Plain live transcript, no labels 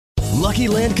Lucky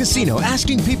Land Casino,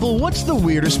 asking people, what's the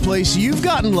weirdest place you've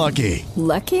gotten lucky?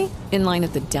 Lucky? In line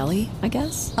at the deli, I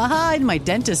guess? Aha, in my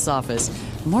dentist's office.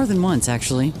 More than once,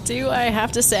 actually. Do I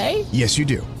have to say? Yes, you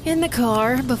do. In the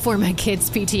car before my kids'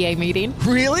 PTA meeting.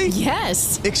 Really?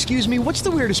 Yes. Excuse me, what's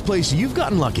the weirdest place you've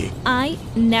gotten lucky? I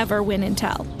never win and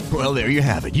tell. Well, there you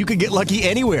have it. You can get lucky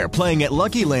anywhere, playing at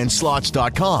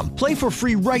LuckyLandSlots.com. Play for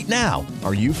free right now.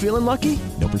 Are you feeling lucky?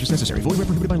 No purchase necessary. Void where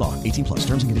prohibited by law. 18 plus.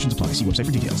 Terms and conditions apply. See website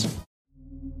for details.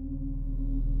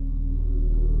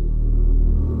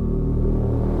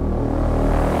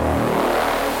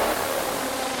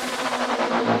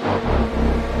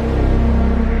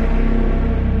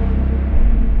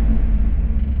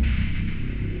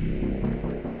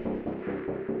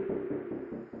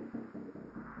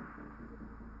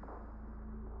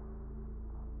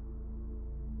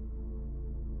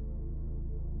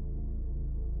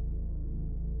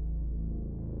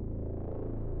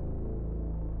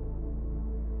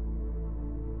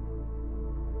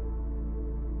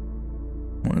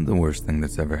 One of the worst things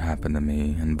that's ever happened to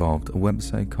me involved a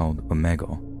website called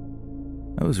Omegle.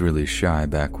 I was really shy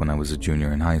back when I was a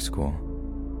junior in high school.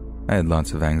 I had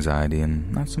lots of anxiety and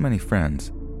not so many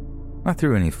friends. Not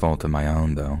through any fault of my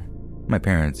own, though. My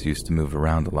parents used to move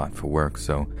around a lot for work,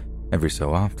 so every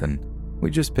so often,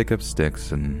 we'd just pick up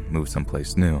sticks and move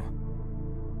someplace new.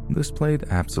 This played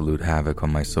absolute havoc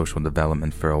on my social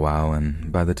development for a while,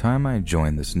 and by the time I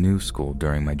joined this new school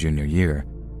during my junior year,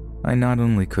 I not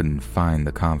only couldn't find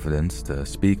the confidence to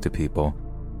speak to people,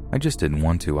 I just didn't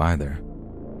want to either.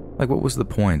 Like, what was the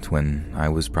point when I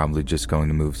was probably just going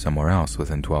to move somewhere else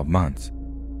within 12 months?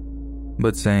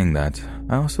 But saying that,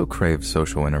 I also craved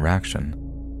social interaction.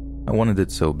 I wanted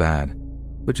it so bad,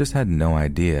 but just had no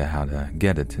idea how to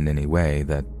get it in any way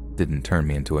that didn't turn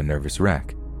me into a nervous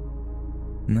wreck.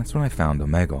 And that's when I found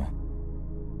Omegle.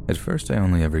 At first, I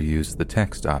only ever used the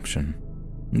text option.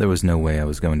 There was no way I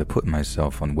was going to put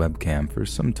myself on webcam for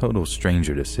some total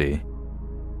stranger to see.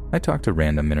 I talked to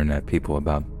random internet people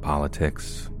about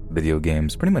politics, video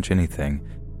games, pretty much anything,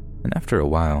 and after a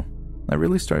while, I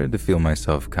really started to feel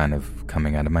myself kind of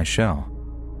coming out of my shell.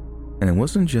 And it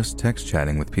wasn't just text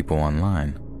chatting with people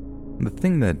online. The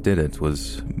thing that did it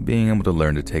was being able to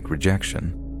learn to take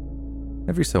rejection.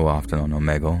 Every so often on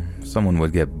Omegle, someone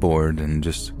would get bored and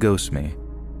just ghost me.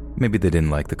 Maybe they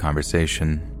didn't like the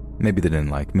conversation. Maybe they didn't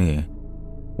like me.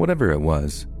 Whatever it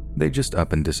was, they'd just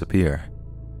up and disappear.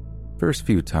 First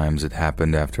few times it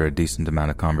happened after a decent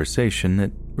amount of conversation,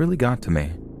 it really got to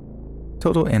me.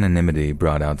 Total anonymity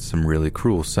brought out some really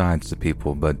cruel sides to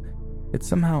people, but it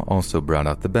somehow also brought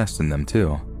out the best in them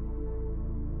too.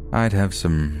 I'd have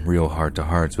some real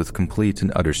heart-to-hearts with complete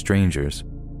and utter strangers,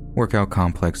 work out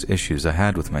complex issues I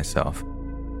had with myself.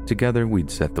 Together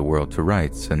we'd set the world to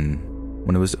rights, and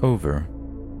when it was over,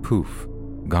 poof,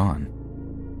 gone.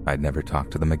 I'd never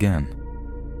talk to them again.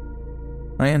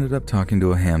 I ended up talking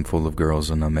to a handful of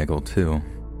girls on Omegle too.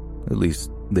 At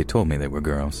least, they told me they were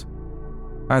girls.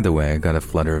 Either way, I got a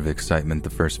flutter of excitement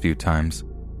the first few times.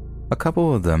 A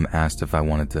couple of them asked if I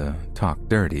wanted to talk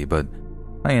dirty, but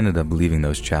I ended up leaving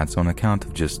those chats on account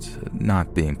of just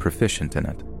not being proficient in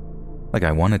it. Like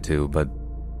I wanted to, but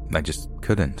I just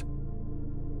couldn't.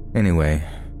 Anyway,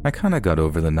 I kinda got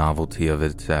over the novelty of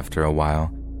it after a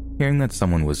while. Hearing that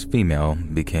someone was female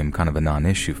became kind of a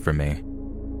non-issue for me.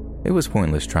 It was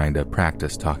pointless trying to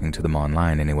practice talking to them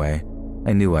online anyway.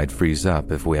 I knew I'd freeze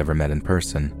up if we ever met in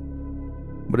person.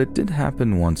 But it did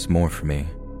happen once more for me.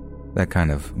 That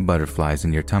kind of butterflies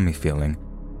in your tummy feeling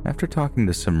after talking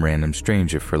to some random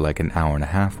stranger for like an hour and a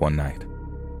half one night.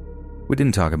 We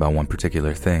didn't talk about one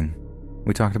particular thing.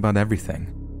 We talked about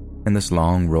everything. In this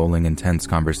long, rolling, intense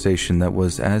conversation that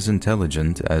was as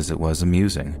intelligent as it was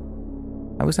amusing.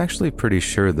 I was actually pretty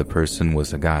sure the person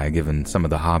was a guy given some of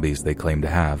the hobbies they claimed to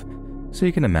have, so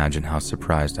you can imagine how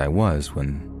surprised I was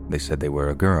when they said they were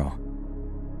a girl.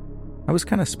 I was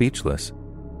kind of speechless.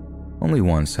 Only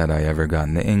once had I ever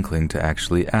gotten the inkling to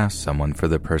actually ask someone for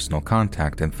their personal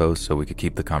contact info so we could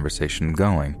keep the conversation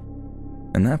going,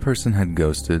 and that person had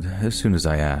ghosted as soon as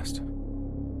I asked.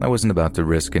 I wasn't about to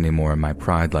risk any more of my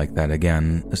pride like that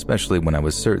again, especially when I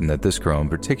was certain that this girl in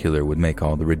particular would make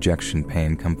all the rejection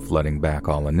pain come flooding back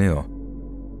all anew.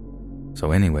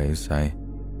 So anyways, I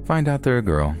find out they're a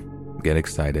girl, get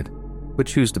excited, but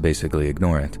choose to basically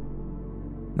ignore it.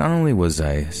 Not only was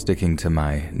I sticking to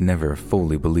my never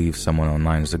fully believe someone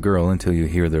online is a girl until you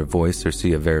hear their voice or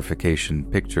see a verification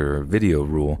picture or video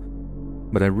rule,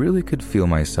 but I really could feel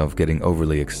myself getting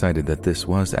overly excited that this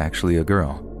was actually a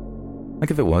girl. Like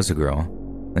if it was a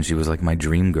girl, then she was like my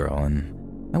dream girl,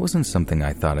 and that wasn't something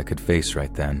I thought I could face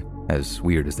right then, as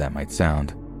weird as that might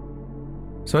sound.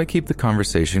 So I keep the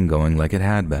conversation going like it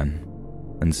had been,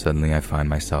 and suddenly I find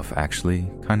myself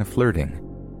actually kind of flirting.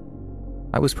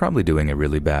 I was probably doing it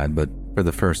really bad, but for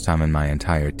the first time in my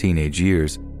entire teenage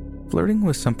years, flirting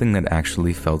was something that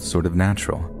actually felt sort of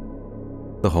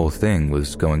natural. The whole thing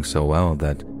was going so well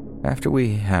that after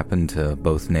we happened to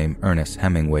both name Ernest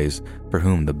Hemingway's For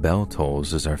Whom the Bell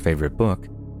Tolls as our favorite book,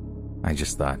 I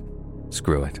just thought,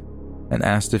 screw it, and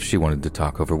asked if she wanted to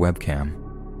talk over webcam.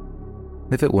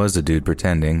 If it was a dude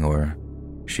pretending, or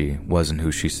she wasn't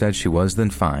who she said she was, then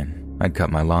fine, I'd cut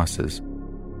my losses.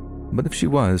 But if she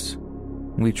was,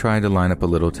 we tried to line up a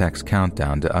little text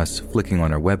countdown to us flicking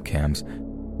on our webcams,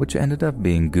 which ended up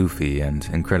being goofy and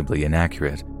incredibly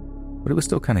inaccurate, but it was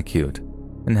still kind of cute,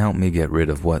 and helped me get rid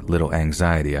of what little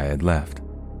anxiety I had left.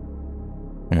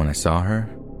 And when I saw her,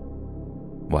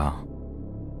 wow,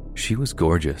 she was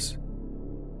gorgeous.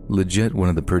 Legit one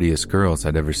of the prettiest girls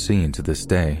I'd ever seen to this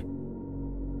day.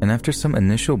 And after some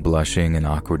initial blushing and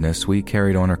awkwardness, we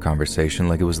carried on our conversation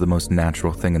like it was the most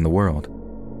natural thing in the world.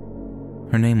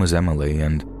 Her name was Emily,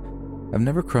 and I've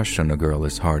never crushed on a girl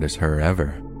as hard as her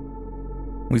ever.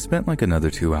 We spent like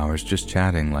another 2 hours just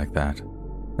chatting like that,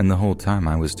 and the whole time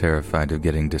I was terrified of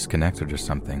getting disconnected or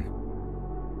something.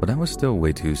 But I was still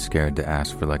way too scared to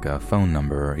ask for like a phone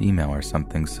number or email or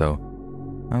something, so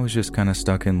I was just kind of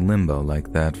stuck in limbo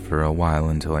like that for a while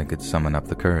until I could summon up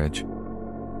the courage.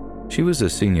 She was a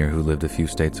senior who lived a few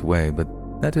states away, but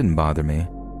that didn't bother me,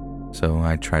 so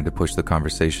I tried to push the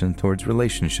conversation towards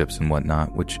relationships and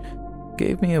whatnot, which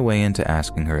gave me a way into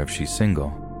asking her if she's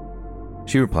single.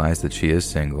 She replies that she is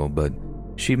single, but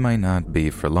she might not be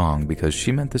for long because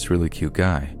she met this really cute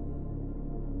guy.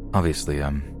 Obviously,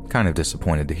 I'm kind of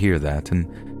disappointed to hear that, and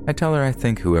I tell her I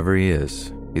think whoever he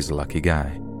is, he's a lucky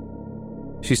guy.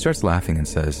 She starts laughing and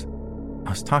says, "I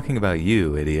was talking about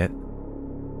you, idiot."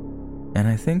 And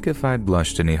I think if I'd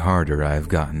blushed any harder, I've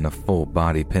gotten a full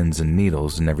body pins and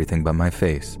needles and everything but my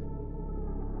face.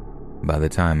 By the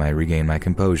time I regain my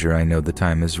composure, I know the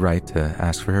time is right to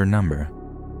ask for her number.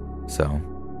 So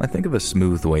I think of a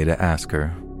smooth way to ask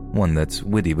her, one that's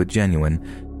witty but genuine,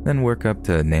 then work up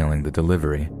to nailing the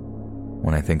delivery.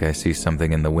 When I think I see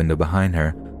something in the window behind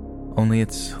her, only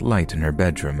it's light in her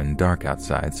bedroom and dark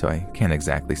outside, so I can't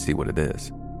exactly see what it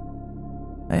is.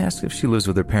 I ask if she lives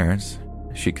with her parents.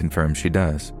 She confirms she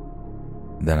does.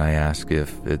 Then I ask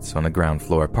if it's on a ground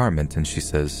floor apartment, and she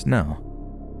says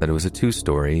no, that it was a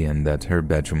 2-story and that her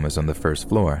bedroom was on the 1st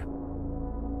floor.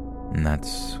 And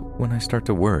that's when I start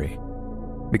to worry,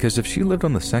 because if she lived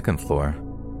on the 2nd floor,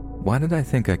 why did I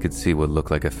think I could see what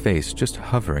looked like a face just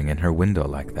hovering in her window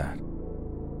like that?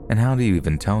 And how do you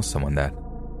even tell someone that,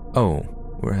 oh,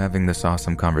 we're having this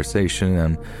awesome conversation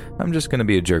and I'm just going to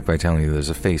be a jerk by telling you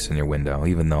there's a face in your window,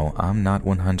 even though I'm not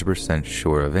 100%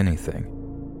 sure of anything?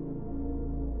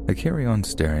 I carry on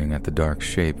staring at the dark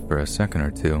shape for a second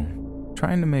or two,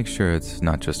 trying to make sure it's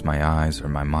not just my eyes or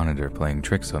my monitor playing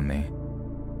tricks on me.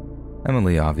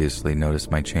 Emily obviously noticed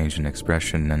my change in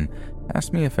expression and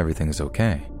asked me if everything is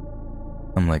okay.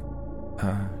 I'm like,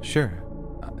 sure,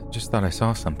 I just thought I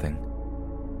saw something.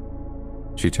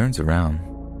 She turns around,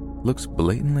 looks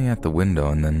blatantly at the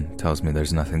window, and then tells me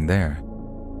there's nothing there.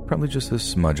 Probably just a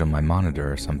smudge on my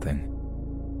monitor or something.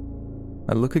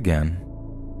 I look again.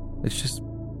 It's just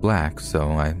black,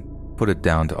 so I put it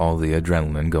down to all the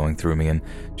adrenaline going through me and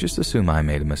just assume I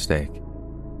made a mistake.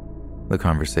 The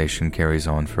conversation carries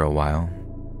on for a while,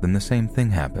 then the same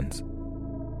thing happens.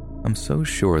 I'm so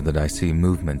sure that I see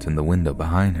movement in the window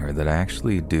behind her that I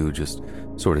actually do just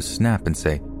sort of snap and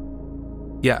say,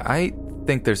 "Yeah, I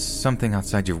think there's something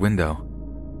outside your window."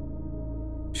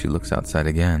 She looks outside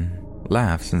again,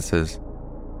 laughs, and says,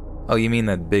 "Oh, you mean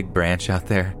that big branch out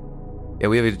there? Yeah,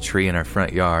 we have a tree in our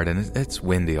front yard, and it's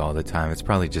windy all the time. It's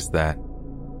probably just that."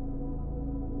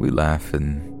 We laugh,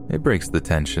 and it breaks the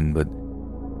tension, but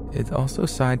it also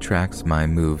sidetracks my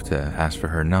move to ask for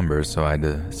her number, so I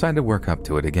decide to work up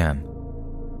to it again.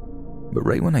 But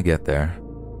right when I get there,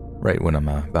 right when I'm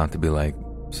about to be like,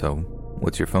 "So,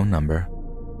 what's your phone number?"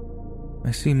 I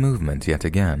see movement yet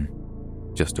again,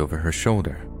 just over her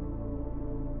shoulder.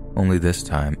 Only this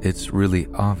time, it's really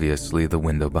obviously the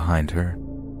window behind her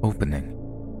opening.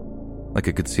 Like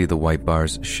I could see the white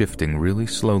bars shifting really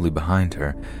slowly behind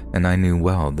her, and I knew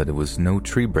well that it was no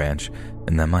tree branch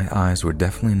and that my eyes were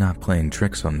definitely not playing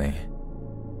tricks on me.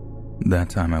 That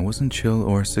time I wasn't chill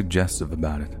or suggestive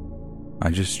about it.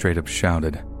 I just straight up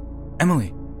shouted,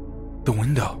 "Emily, the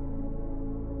window!"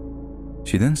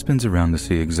 She then spins around to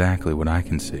see exactly what I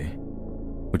can see,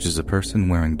 which is a person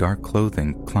wearing dark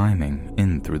clothing climbing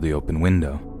in through the open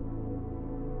window.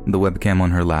 The webcam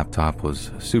on her laptop was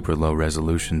super low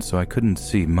resolution, so I couldn't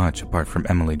see much apart from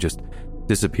Emily just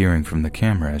disappearing from the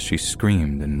camera as she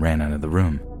screamed and ran out of the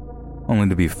room, only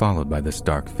to be followed by this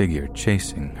dark figure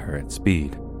chasing her at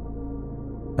speed.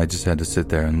 I just had to sit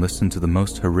there and listen to the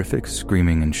most horrific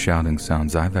screaming and shouting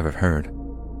sounds I've ever heard.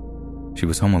 She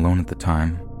was home alone at the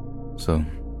time, so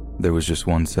there was just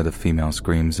one set of female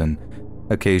screams and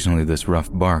occasionally this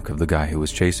rough bark of the guy who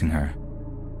was chasing her.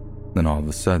 Then all of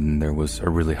a sudden there was a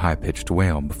really high-pitched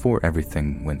wail before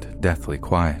everything went deathly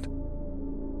quiet.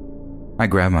 I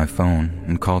grabbed my phone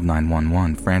and called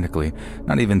 911 frantically,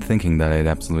 not even thinking that I had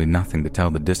absolutely nothing to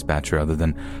tell the dispatcher other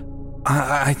than,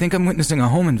 I think I'm witnessing a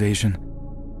home invasion.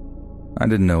 I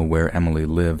didn't know where Emily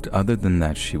lived other than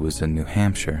that she was in New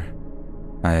Hampshire.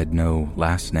 I had no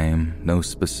last name, no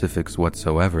specifics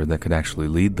whatsoever that could actually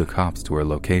lead the cops to her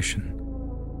location.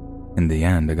 In the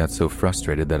end, I got so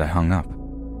frustrated that I hung up.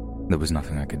 There was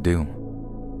nothing I could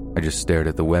do. I just stared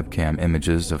at the webcam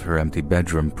images of her empty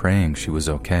bedroom, praying she was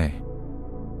okay.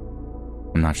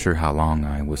 I'm not sure how long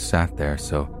I was sat there,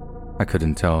 so I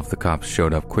couldn't tell if the cops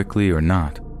showed up quickly or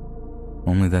not,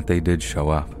 only that they did show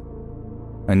up.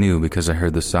 I knew because I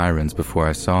heard the sirens before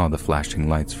I saw the flashing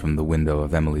lights from the window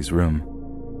of Emily's room.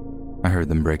 I heard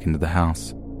them break into the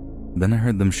house. Then I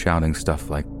heard them shouting stuff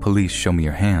like, "Police, show me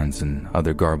your hands," and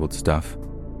other garbled stuff.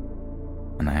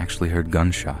 And I actually heard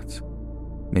gunshots,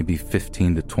 maybe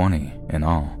 15 to 20 in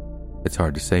all. It's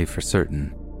hard to say for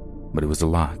certain, but it was a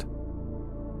lot.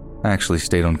 I actually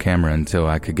stayed on camera until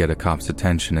I could get a cop's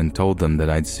attention and told them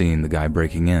that I'd seen the guy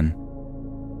breaking in.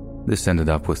 This ended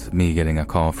up with me getting a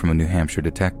call from a New Hampshire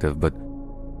detective, but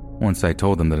once I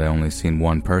told him that I only seen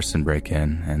one person break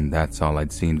in, and that's all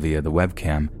I'd seen via the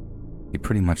webcam, he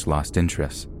pretty much lost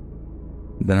interest.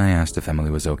 Then I asked if Emily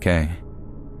was okay.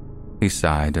 He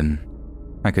sighed, and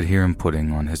I could hear him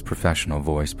putting on his professional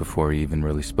voice before he even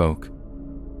really spoke.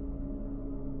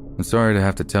 "I'm sorry to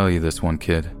have to tell you this one,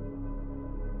 kid,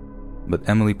 but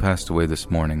Emily passed away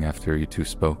this morning after you two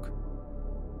spoke.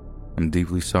 I'm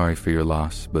deeply sorry for your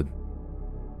loss, but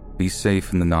be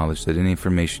safe in the knowledge that any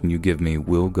information you give me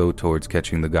will go towards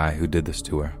catching the guy who did this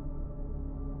to her."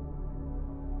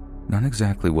 Not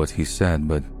exactly what he said,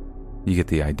 but you get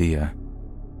the idea.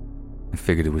 I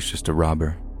figured it was just a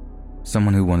robber,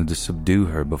 someone who wanted to subdue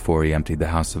her before he emptied the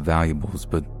house of valuables,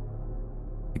 but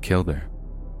he killed her.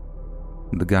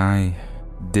 The guy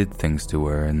did things to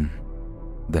her, and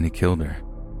then he killed her.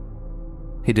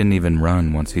 He didn't even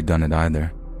run once he'd done it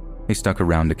either. He stuck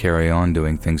around to carry on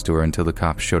doing things to her until the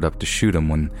cops showed up to shoot him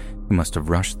when he must have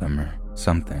rushed them or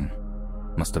something.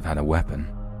 Must have had a weapon.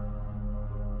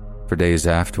 For days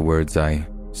afterwards, I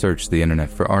searched the internet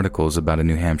for articles about a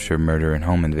New Hampshire murder and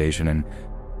home invasion, and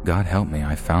God help me,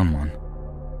 I found one.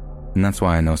 And that's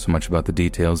why I know so much about the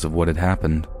details of what had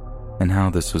happened, and how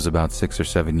this was about 6 or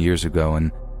 7 years ago,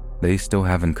 and they still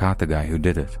haven't caught the guy who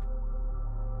did it.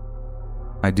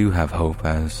 I do have hope,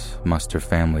 as must her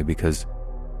family, because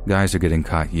guys are getting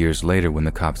caught years later when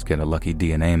the cops get a lucky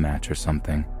DNA match or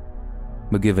something.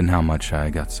 But given how much I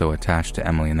got so attached to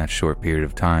Emily in that short period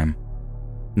of time,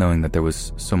 knowing that there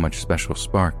was so much special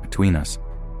spark between us,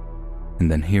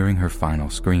 and then hearing her final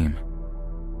scream,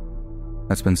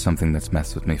 that's been something that's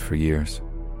messed with me for years.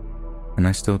 And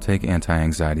I still take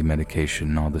anti-anxiety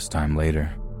medication all this time later.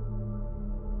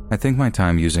 I think my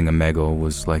time using Omegle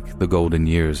was like the golden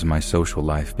years of my social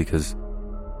life, because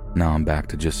now I'm back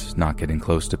to just not getting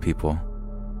close to people.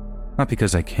 Not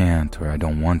because I can't or I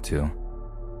don't want to.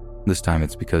 This time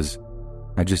it's because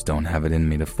I just don't have it in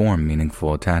me to form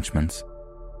meaningful attachments.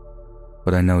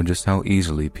 But I know just how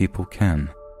easily people can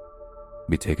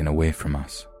be taken away from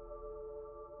us.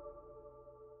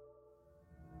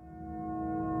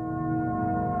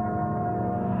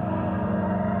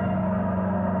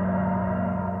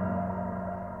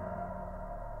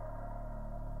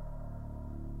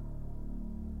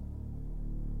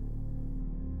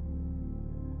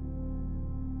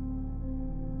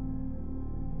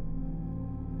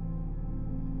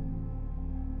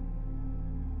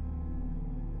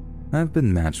 I've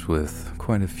been matched with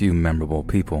quite a few memorable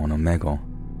people on Omegle.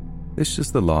 It's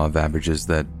just the law of averages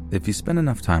that if you spend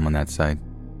enough time on that site,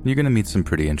 you're going to meet some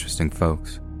pretty interesting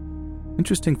folks.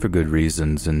 Interesting for good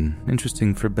reasons, and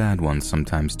interesting for bad ones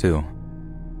sometimes too.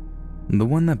 The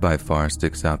one that by far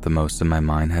sticks out the most in my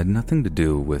mind had nothing to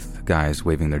do with guys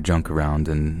waving their junk around,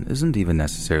 and isn't even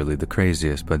necessarily the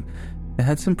craziest, but it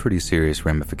had some pretty serious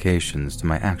ramifications to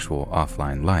my actual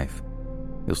offline life.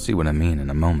 You'll see what I mean in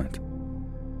a moment.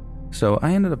 So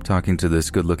I ended up talking to this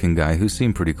good-looking guy who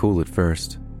seemed pretty cool at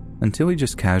first, until he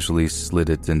just casually slid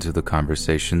it into the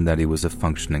conversation that he was a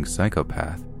functioning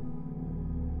psychopath.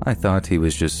 I thought he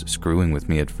was just screwing with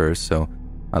me at first, so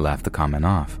I laughed the comment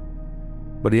off.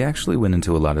 But he actually went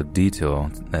into a lot of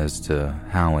detail as to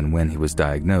how and when he was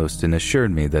diagnosed and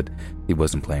assured me that he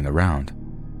wasn't playing around.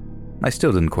 I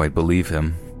still didn't quite believe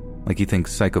him. Like you think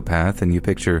psychopath and you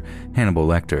picture Hannibal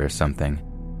Lecter or something.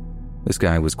 This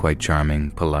guy was quite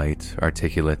charming, polite,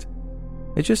 articulate.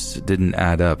 It just didn't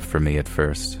add up for me at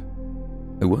first.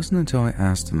 It wasn't until I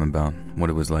asked him about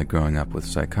what it was like growing up with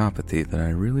psychopathy that I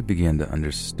really began to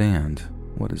understand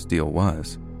what his deal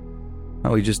was.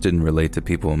 How he just didn't relate to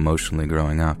people emotionally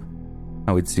growing up.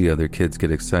 How he'd see other kids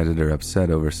get excited or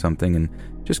upset over something and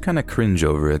just kind of cringe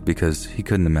over it because he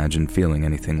couldn't imagine feeling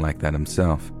anything like that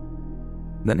himself.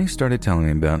 Then he started telling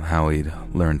me about how he'd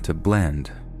learned to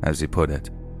blend, as he put it.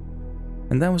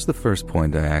 And that was the first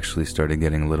point I actually started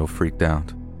getting a little freaked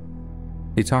out.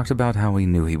 He talked about how he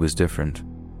knew he was different,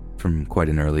 from quite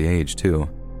an early age too,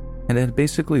 and had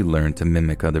basically learned to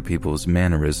mimic other people's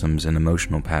mannerisms and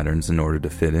emotional patterns in order to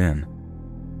fit in.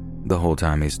 The whole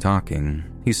time he's talking,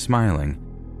 he's smiling,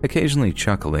 occasionally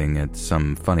chuckling at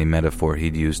some funny metaphor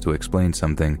he'd used to explain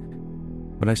something,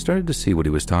 but I started to see what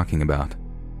he was talking about.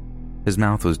 His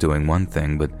mouth was doing one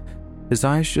thing, but his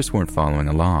eyes just weren't following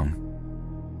along.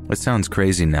 It sounds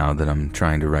crazy now that I'm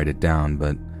trying to write it down,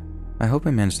 but I hope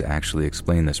I managed to actually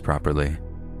explain this properly.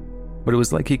 But it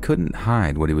was like he couldn't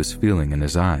hide what he was feeling in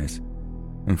his eyes,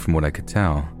 and from what I could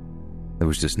tell, there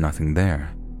was just nothing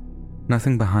there.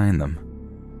 Nothing behind them.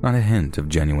 Not a hint of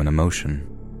genuine emotion.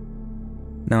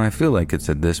 Now I feel like it's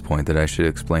at this point that I should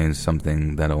explain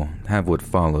something that'll have what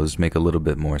follows make a little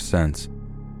bit more sense.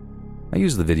 I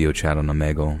used the video chat on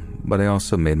Omegle, but I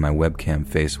also made my webcam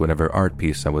face whatever art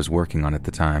piece I was working on at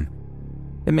the time.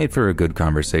 It made for a good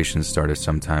conversation starter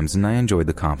sometimes, and I enjoyed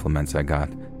the compliments I got.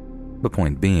 The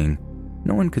point being,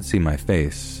 no one could see my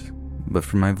face, but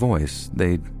from my voice,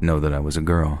 they'd know that I was a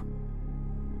girl.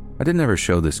 I didn't ever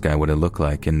show this guy what I looked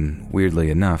like, and weirdly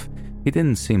enough, he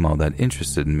didn't seem all that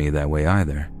interested in me that way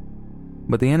either.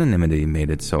 But the anonymity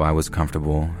made it so I was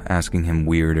comfortable asking him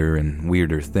weirder and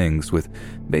weirder things with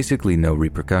basically no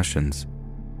repercussions.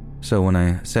 So when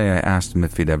I say I asked him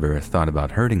if he'd ever thought about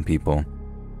hurting people,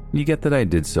 you get that I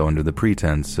did so under the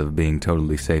pretense of being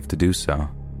totally safe to do so.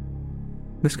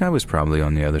 This guy was probably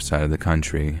on the other side of the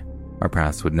country. Our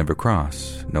paths would never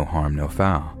cross, no harm, no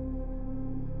foul.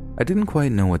 I didn't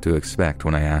quite know what to expect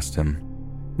when I asked him,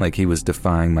 like he was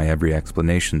defying my every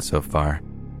explanation so far.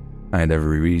 I had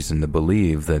every reason to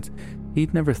believe that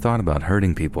he'd never thought about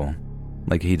hurting people,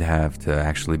 like he'd have to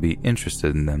actually be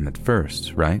interested in them at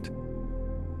first, right?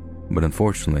 But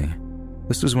unfortunately,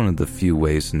 this was one of the few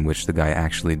ways in which the guy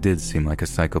actually did seem like a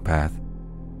psychopath,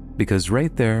 because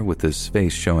right there with his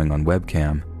face showing on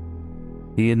webcam,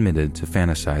 he admitted to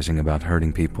fantasizing about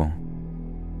hurting people.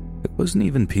 It wasn't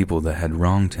even people that had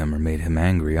wronged him or made him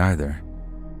angry either.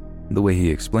 The way he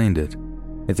explained it,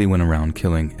 if he went around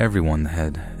killing everyone that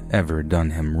had ever done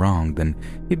him wrong, then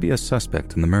he'd be a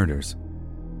suspect in the murders.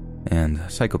 And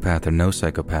psychopath or no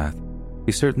psychopath,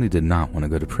 he certainly did not want to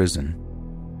go to prison.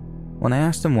 When I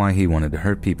asked him why he wanted to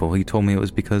hurt people, he told me it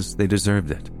was because they deserved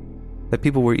it, that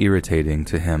people were irritating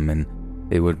to him and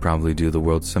it would probably do the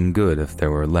world some good if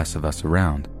there were less of us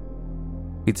around.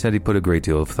 He'd said he put a great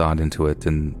deal of thought into it,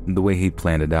 and the way he'd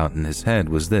planned it out in his head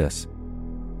was this.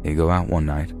 He'd go out one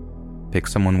night, pick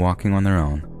someone walking on their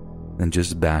own, then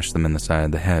just bash them in the side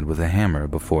of the head with a hammer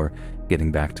before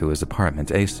getting back to his apartment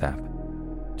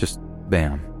ASAP. Just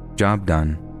bam, job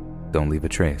done, don't leave a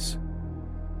trace.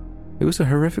 It was a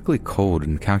horrifically cold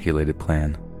and calculated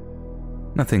plan.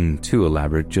 Nothing too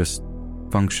elaborate, just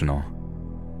functional.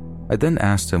 I then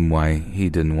asked him why he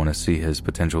didn't want to see his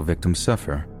potential victims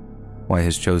suffer, why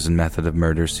his chosen method of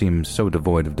murder seemed so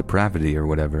devoid of depravity or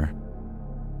whatever.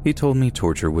 He told me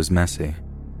torture was messy.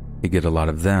 He'd get a lot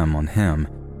of them on him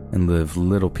and live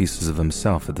little pieces of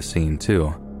himself at the scene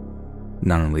too.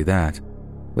 Not only that,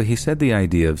 but he said the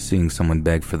idea of seeing someone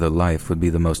beg for their life would be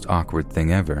the most awkward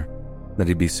thing ever, that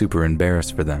he'd be super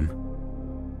embarrassed for them.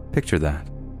 Picture that.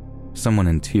 Someone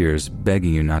in tears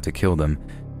begging you not to kill them,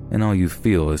 and all you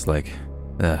feel is like,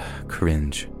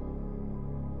 cringe.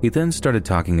 He then started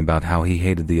talking about how he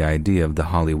hated the idea of the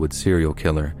Hollywood serial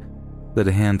killer, that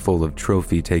a handful of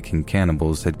trophy-taking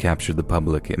cannibals had captured the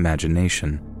public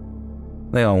imagination.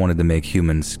 They all wanted to make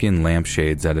human skin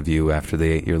lampshades out of you after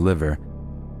they ate your liver,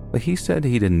 but he said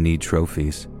he didn't need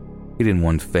trophies. He didn't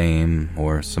want fame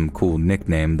or some cool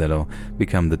nickname that'll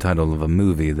become the title of a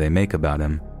movie they make about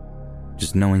him.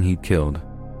 Just knowing he'd killed,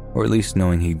 or at least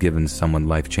knowing he'd given someone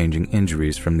life-changing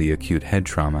injuries from the acute head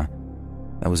trauma,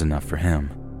 that was enough for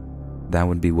him. That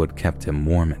would be what kept him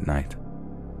warm at night.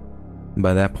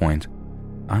 By that point,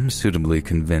 I'm suitably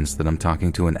convinced that I'm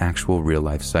talking to an actual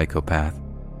real-life psychopath,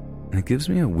 and it gives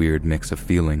me a weird mix of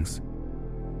feelings.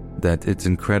 that it's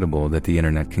incredible that the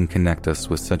internet can connect us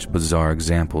with such bizarre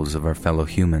examples of our fellow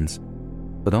humans,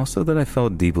 but also that I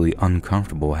felt deeply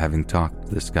uncomfortable having talked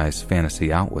this guy's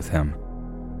fantasy out with him.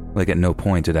 Like at no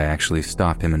point did I actually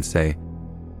stop him and say,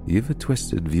 "You've a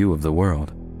twisted view of the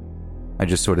world." I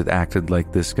just sort of acted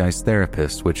like this guy's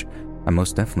therapist, which I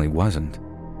most definitely wasn't.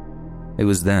 It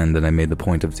was then that I made the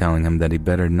point of telling him that he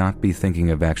better not be thinking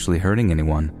of actually hurting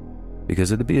anyone,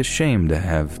 because it'd be a shame to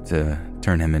have to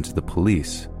turn him into the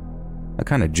police. A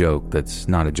kind of joke that's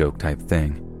not a joke type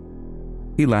thing.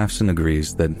 He laughs and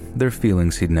agrees that they're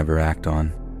feelings he'd never act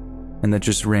on, and that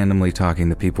just randomly talking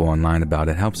to people online about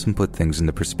it helps him put things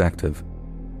into perspective.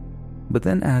 But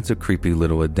then adds a creepy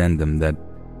little addendum that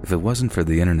if it wasn't for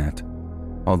the internet,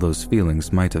 all those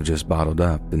feelings might have just bottled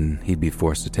up and he'd be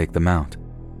forced to take them out.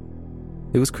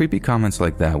 It was creepy comments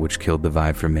like that which killed the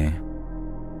vibe for me.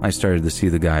 I started to see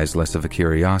the guy as less of a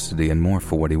curiosity and more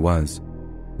for what he was,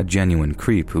 a genuine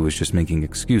creep who was just making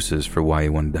excuses for why he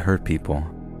wanted to hurt people.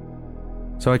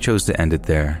 So I chose to end it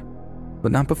there,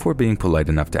 but not before being polite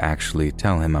enough to actually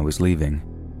tell him I was leaving.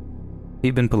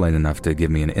 He'd been polite enough to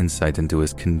give me an insight into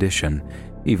his condition,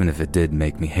 even if it did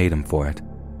make me hate him for it,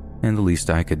 and the least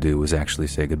I could do was actually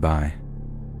say goodbye.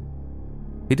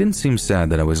 He didn't seem sad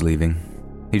that I was leaving.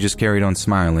 He just carried on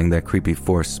smiling. That creepy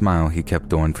forced smile he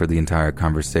kept on for the entire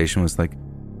conversation was like,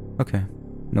 "Okay,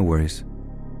 no worries."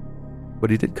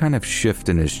 But he did kind of shift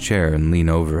in his chair and lean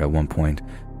over at one point,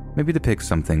 maybe to pick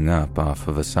something up off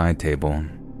of a side table.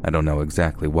 I don't know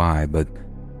exactly why, but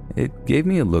it gave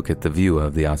me a look at the view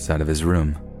of the outside of his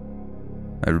room.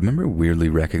 I remember weirdly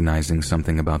recognizing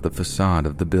something about the facade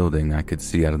of the building I could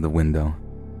see out of the window,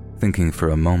 thinking for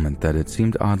a moment that it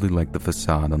seemed oddly like the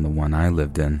facade on the one I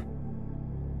lived in.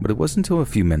 But it wasn't until a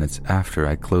few minutes after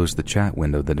I closed the chat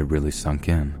window that it really sunk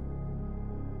in.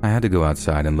 I had to go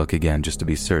outside and look again just to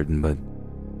be certain, but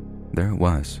there it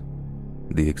was,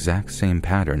 the exact same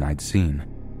pattern I'd seen.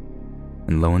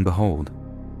 And lo and behold,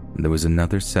 there was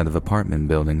another set of apartment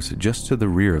buildings just to the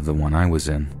rear of the one I was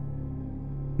in.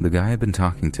 The guy I'd been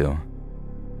talking to,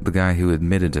 the guy who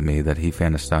admitted to me that he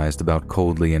fantasized about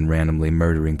coldly and randomly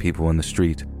murdering people in the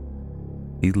street,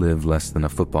 he lived less than a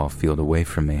football field away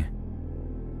from me.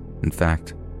 In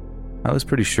fact, I was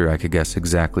pretty sure I could guess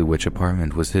exactly which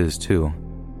apartment was his too,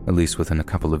 at least within a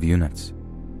couple of units.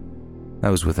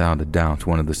 That was without a doubt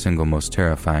one of the single most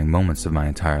terrifying moments of my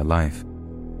entire life.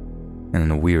 And in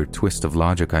a weird twist of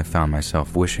logic, I found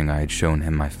myself wishing I had shown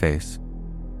him my face,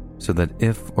 so that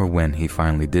if or when he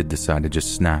finally did decide to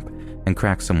just snap and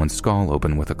crack someone's skull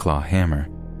open with a claw hammer,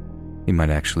 he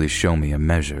might actually show me a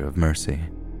measure of mercy.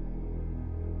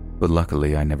 But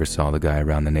luckily, I never saw the guy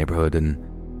around the neighborhood, and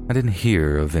I didn't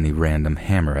hear of any random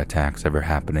hammer attacks ever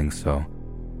happening, so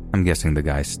I'm guessing the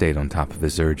guy stayed on top of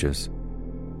his urges.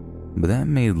 But that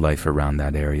made life around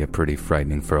that area pretty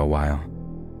frightening for a while,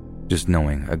 just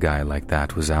knowing a guy like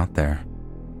that was out there.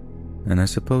 And I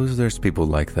suppose there's people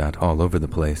like that all over the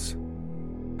place,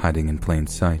 hiding in plain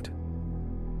sight,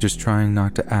 just trying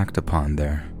not to act upon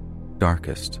their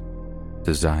darkest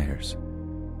desires.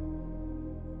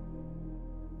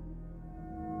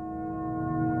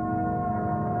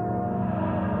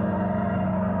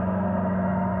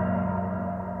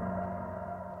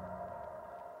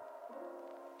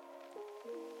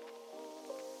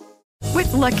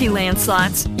 With Lucky Land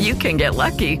Slots, you can get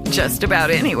lucky just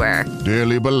about anywhere.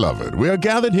 Dearly beloved, we are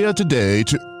gathered here today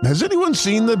to... Has anyone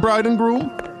seen the bride and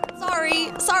groom?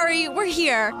 Sorry, we're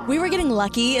here. We were getting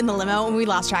lucky in the limo and we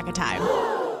lost track of time.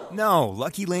 No,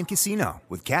 Lucky Land Casino,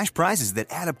 with cash prizes that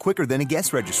add up quicker than a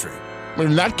guest registry.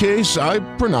 In that case, I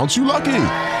pronounce you lucky.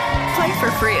 Play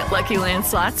for free at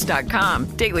LuckyLandSlots.com.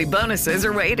 Daily bonuses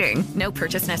are waiting. No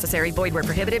purchase necessary. Void where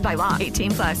prohibited by law.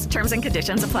 18+. Terms and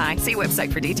conditions apply. See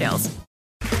website for details.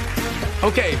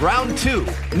 Okay, round two.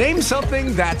 Name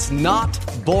something that's not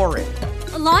boring.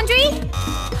 A laundry?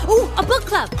 Ooh, a book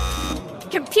club.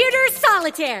 Computer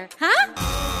solitaire, huh?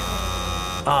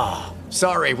 Ah,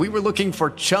 sorry. We were looking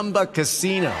for Chumba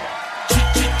Casino.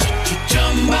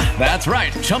 That's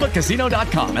right.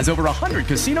 ChumbaCasino.com has over 100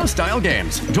 casino-style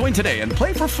games. Join today and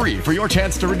play for free for your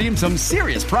chance to redeem some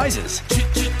serious prizes.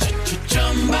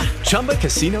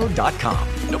 ChumbaCasino.com.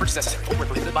 No purchase necessary. Void where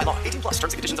prohibited by law. 18+. Terms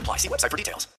and conditions apply. See website for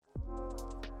details.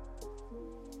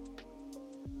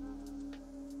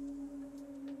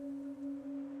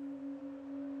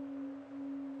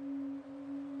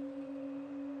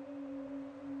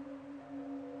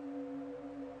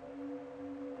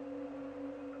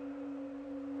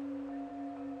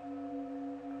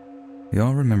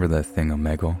 Y'all remember that thing,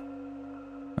 Omegle?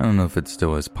 I don't know if it's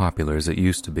still as popular as it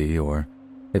used to be, or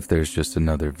if there's just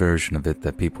another version of it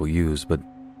that people use, but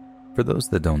for those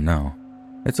that don't know,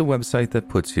 It's a website that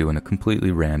puts you in a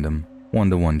completely random,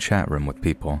 one-to-one chat room with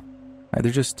people, either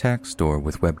just text or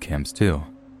with webcams too.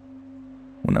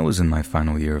 When I was in my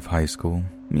final year of high school,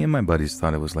 me and my buddies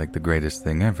thought it was like the greatest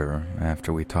thing ever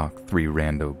after we talked 3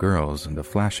 rando girls into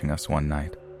flashing us one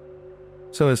night.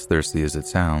 So as thirsty as it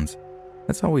sounds,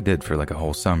 that's all we did for like a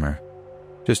whole summer.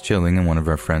 Just chilling in one of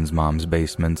our friends' mom's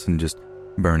basements and just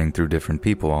burning through different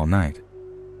people all night.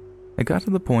 It got to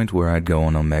the point where I'd go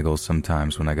on Omegle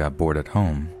sometimes when I got bored at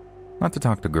home. Not to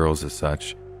talk to girls as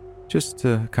such, just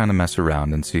to kind of mess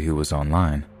around and see who was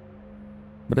online.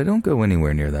 But I don't go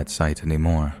anywhere near that site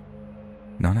anymore.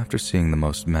 Not after seeing the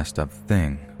most messed up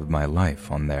thing of my life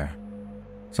on there.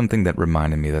 Something that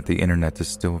reminded me that the internet is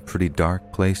still a pretty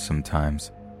dark place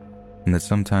sometimes, and that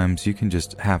sometimes you can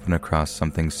just happen across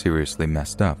something seriously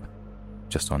messed up,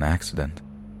 just on accident.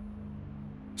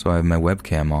 So I have my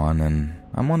webcam on, and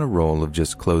I'm on a roll of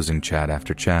just closing chat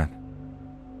after chat.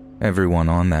 Everyone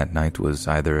on that night was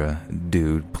either a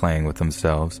dude playing with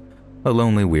themselves, a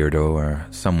lonely weirdo, or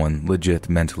someone legit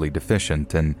mentally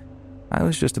deficient, and I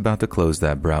was just about to close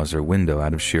that browser window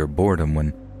out of sheer boredom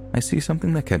when I see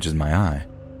something that catches my eye.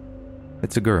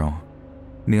 It's a girl,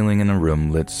 kneeling in a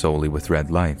room lit solely with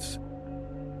red lights.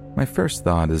 My first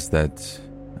thought is that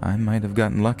I might have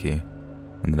gotten lucky,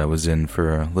 and that I was in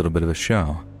for a little bit of a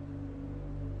show.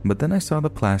 But then I saw the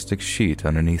plastic sheet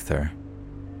underneath her.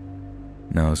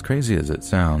 Now, as crazy as it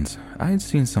sounds, I had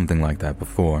seen something like that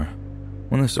before,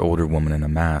 when this older woman in a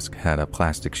mask had a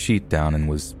plastic sheet down and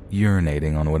was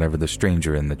urinating on whatever the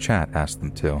stranger in the chat asked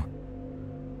them to.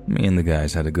 Me and the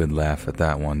guys had a good laugh at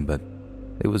that one, but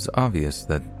it was obvious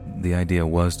that the idea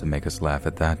was to make us laugh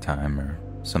at that time or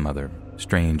some other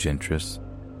strange interests.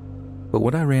 But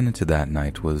what I ran into that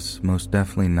night was most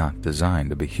definitely not designed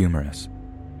to be humorous.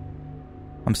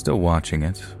 I'm still watching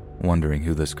it, wondering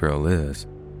who this girl is,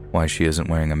 why she isn't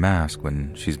wearing a mask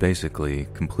when she's basically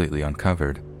completely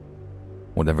uncovered.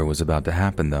 Whatever was about to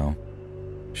happen, though,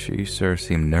 she sure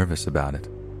seemed nervous about it,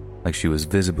 like she was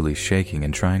visibly shaking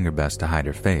and trying her best to hide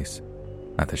her face,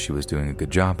 not that she was doing a good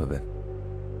job of it.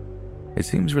 It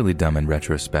seems really dumb in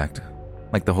retrospect,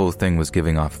 like the whole thing was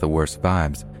giving off the worst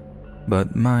vibes,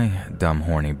 but my dumb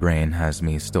horny brain has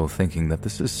me still thinking that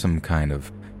this is some kind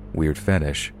of weird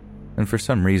fetish, and for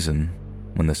some reason,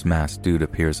 when this masked dude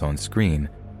appears on screen,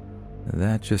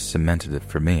 that just cemented it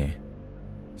for me.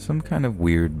 Some kind of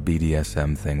weird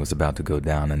BDSM thing was about to go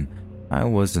down, and I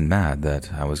wasn't mad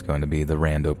that I was going to be the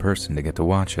rando person to get to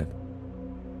watch it.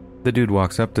 The dude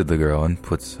walks up to the girl and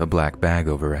puts a black bag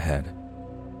over her head.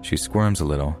 She squirms a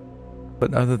little,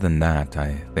 but other than that,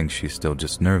 I think she's still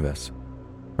just nervous.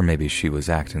 Or maybe she was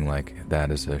acting like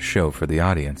that as a show for the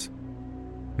audience.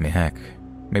 I mean, heck,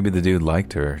 maybe the dude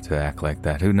liked her to act like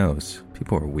that, who knows?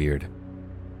 People are weird.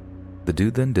 The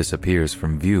dude then disappears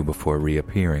from view before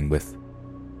reappearing with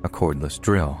a cordless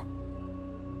drill.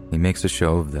 He makes a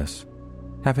show of this,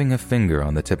 having a finger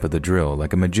on the tip of the drill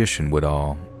like a magician would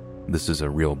all, "This is a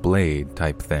real blade"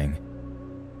 type thing,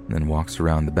 and then walks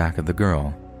around the back of the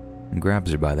girl and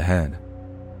grabs her by the head.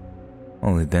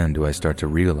 Only then do I start to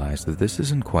realize that this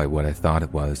isn't quite what I thought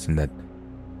it was, and that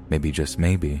maybe, just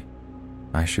maybe,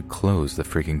 I should close the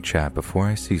freaking chat before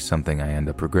I see something I end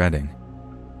up regretting.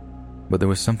 But there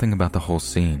was something about the whole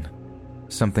scene,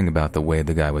 something about the way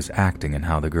the guy was acting and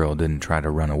how the girl didn't try to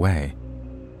run away.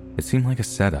 It seemed like a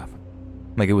setup,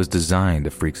 like it was designed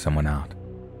to freak someone out.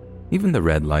 Even the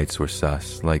red lights were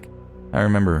sus, like I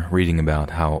remember reading about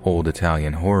how old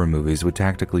Italian horror movies would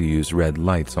tactically use red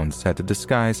lights on set to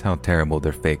disguise how terrible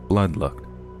their fake blood looked.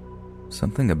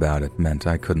 Something about it meant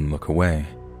I couldn't look away.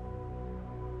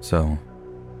 So,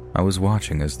 I was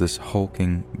watching as this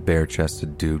hulking,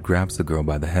 bare-chested dude grabs the girl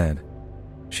by the head.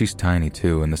 She's tiny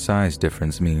too, and the size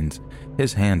difference means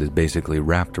his hand is basically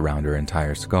wrapped around her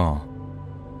entire skull.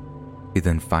 He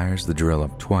then fires the drill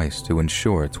up twice to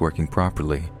ensure it's working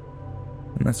properly,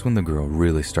 and that's when the girl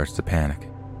really starts to panic.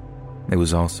 It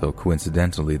was also,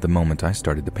 coincidentally, the moment I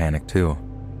started to panic too.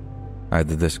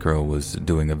 Either this girl was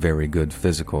doing a very good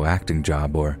physical acting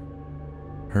job, or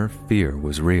her fear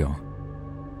was real.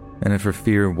 And if her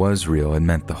fear was real, it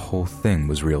meant the whole thing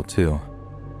was real too.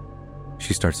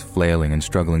 She starts flailing and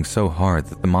struggling so hard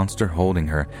that the monster holding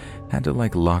her had to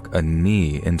lock a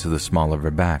knee into the small of her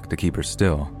back to keep her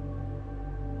still.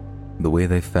 The way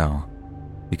they fell,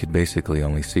 you could basically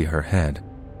only see her head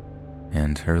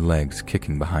and her legs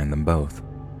kicking behind them both.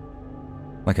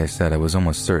 Like I said, I was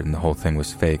almost certain the whole thing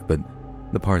was fake, but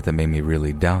the part that made me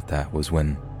really doubt that was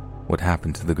what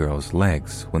happened to the girl's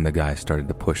legs when the guy started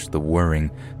to push the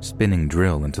whirring, spinning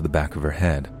drill into the back of her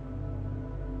head.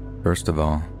 First of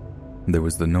all, there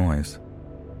was the noise.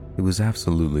 It was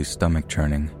absolutely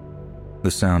stomach-churning.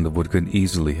 The sound of what could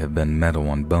easily have been metal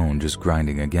on bone just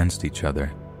grinding against each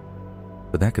other.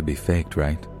 But that could be faked,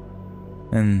 right?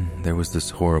 And there was this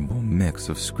horrible mix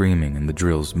of screaming and the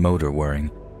drill's motor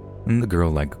whirring, and the girl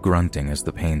like grunting as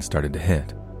the pain started to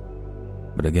hit.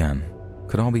 But again,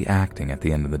 could all be acting at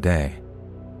the end of the day.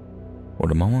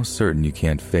 What I'm almost certain you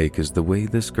can't fake is the way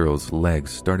this girl's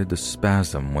legs started to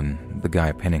spasm when the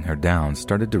guy pinning her down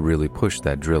started to really push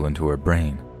that drill into her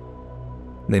brain.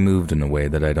 They moved in a way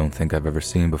that I don't think I've ever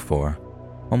seen before,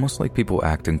 almost like people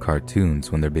act in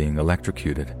cartoons when they're being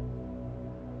electrocuted.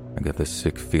 I got this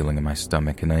sick feeling in my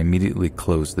stomach and I immediately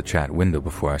closed the chat window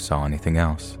before I saw anything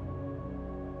else.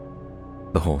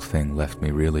 The whole thing left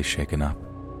me really shaken up.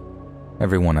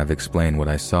 Everyone I've explained what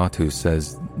I saw to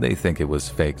says they think it was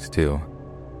faked too.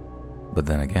 But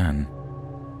then again,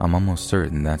 I'm almost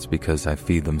certain that's because I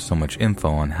feed them so much info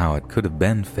on how it could have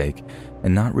been fake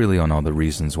and not really on all the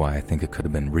reasons why I think it could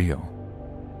have been real.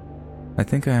 I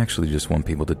think I actually just want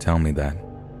people to tell me that.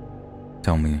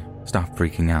 Tell me, stop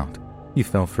freaking out. You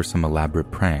fell for some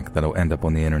elaborate prank that'll end up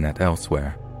on the internet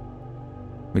elsewhere.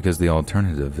 Because the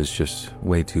alternative is just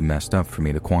way too messed up for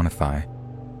me to quantify.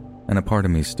 And a part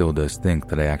of me still does think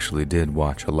that I actually did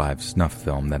watch a live snuff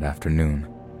film that afternoon.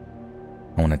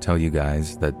 I want to tell you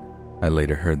guys that I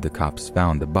later heard the cops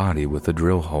found a body with a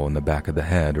drill hole in the back of the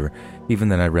head, or even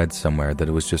that I read somewhere that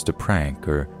it was just a prank,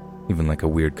 or even like a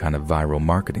weird kind of viral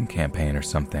marketing campaign or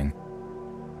something.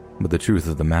 But the truth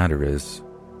of the matter is,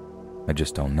 I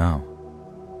just don't know.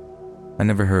 I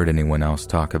never heard anyone else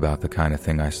talk about the kind of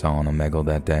thing I saw on Omegle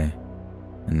that day,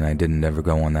 and I didn't ever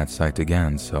go on that site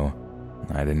again, so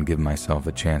I didn't give myself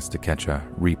a chance to catch a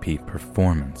repeat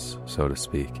performance, so to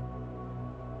speak.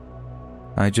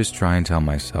 I just try and tell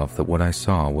myself that what I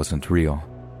saw wasn't real,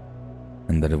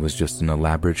 and that it was just an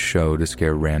elaborate show to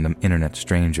scare random internet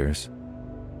strangers.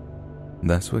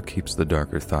 That's what keeps the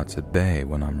darker thoughts at bay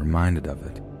when I'm reminded of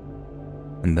it,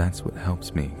 and that's what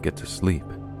helps me get to sleep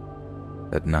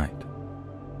at night.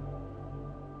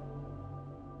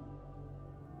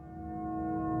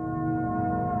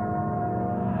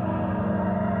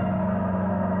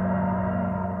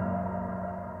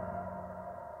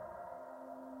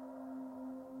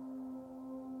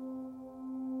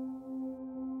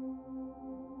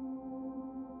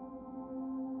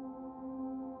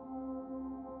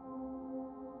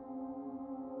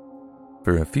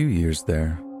 For a few years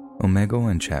there, Omegle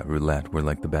and chat roulette were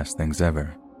like the best things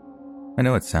ever. I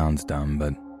know it sounds dumb,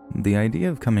 but the idea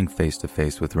of coming face to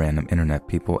face with random internet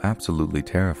people absolutely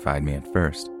terrified me at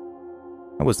first.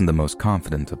 I wasn't the most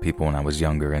confident of people when I was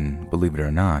younger, and believe it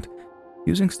or not,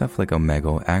 using stuff like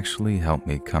Omegle actually helped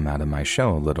me come out of my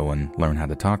shell a little and learn how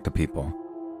to talk to people.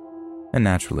 And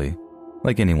naturally,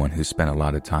 like anyone who spent a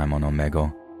lot of time on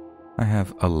Omegle, I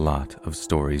have a lot of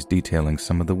stories detailing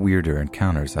some of the weirder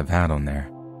encounters I've had on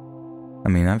there. I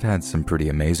mean, I've had some pretty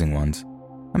amazing ones.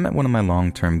 I met one of my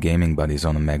long-term gaming buddies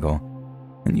on Omegle,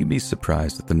 and you'd be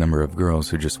surprised at the number of girls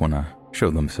who just want to show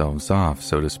themselves off,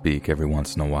 so to speak, every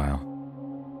once in a while.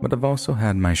 But I've also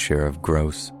had my share of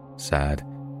gross, sad,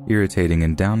 irritating,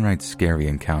 and downright scary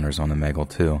encounters on Omegle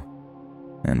too.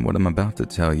 And what I'm about to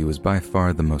tell you is by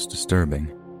far the most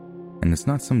disturbing. And it's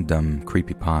not some dumb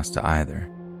creepypasta either.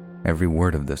 Every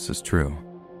word of this is true.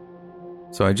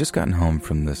 So I just gotten home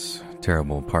from this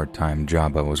terrible part-time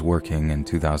job I was working in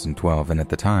 2012, and at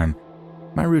the time,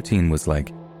 my routine was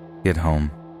like, get home,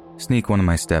 sneak one of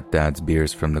my stepdad's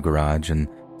beers from the garage, and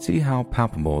see how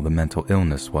palpable the mental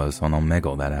illness was on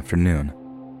Omegle that afternoon.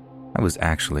 I was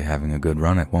actually having a good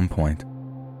run at one point.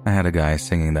 I had a guy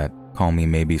singing that Call Me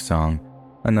Maybe song,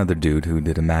 another dude who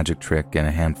did a magic trick, and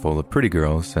a handful of pretty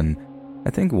girls, and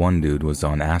I think one dude was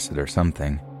on acid or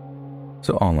something.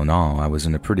 So all in all, I was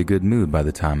in a pretty good mood by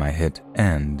the time I hit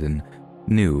end and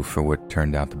knew for what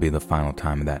turned out to be the final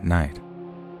time of that night.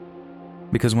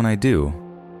 Because when I do,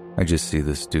 I just see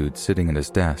this dude sitting at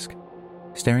his desk,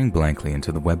 staring blankly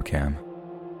into the webcam.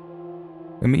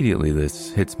 Immediately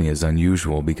this hits me as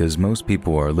unusual because most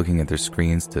people are looking at their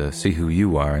screens to see who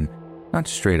you are and not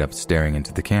straight up staring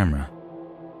into the camera.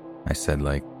 I said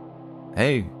like,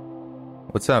 "Hey,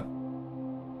 what's up?"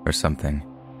 or something.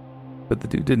 But the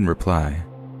dude didn't reply,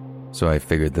 so I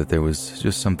figured that there was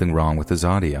just something wrong with his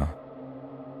audio.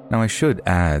 Now I should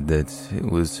add that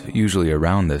it was usually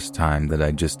around this time that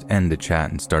I'd just end a chat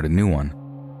and start a new one.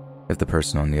 If the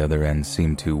person on the other end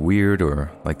seemed too weird or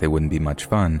like they wouldn't be much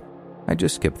fun, I'd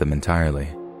just skip them entirely.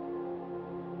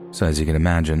 So as you can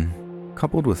imagine,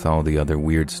 coupled with all the other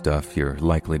weird stuff you're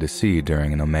likely to see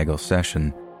during an Omegle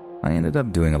session, I ended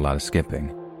up doing a lot of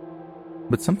skipping.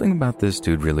 But something about this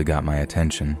dude really got my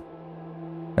attention.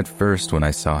 At first, when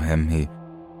I saw him, he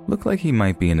Looked like he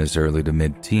might be in his early to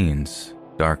mid-teens,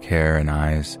 dark hair and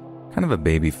eyes, kind of a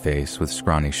baby face with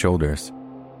scrawny shoulders.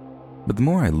 But the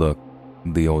more I looked,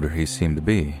 the older he seemed to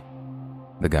be.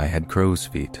 The guy had crow's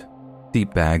feet,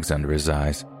 deep bags under his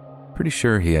eyes. Pretty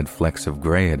sure he had flecks of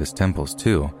gray at his temples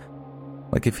too.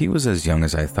 Like if he was as young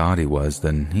as I thought he was,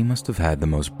 then he must have had the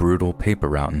most brutal paper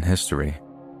route in history.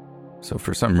 So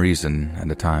for some reason, at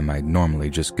a time I'd normally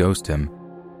just ghost him,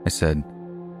 I said,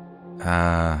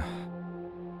 are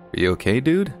you okay,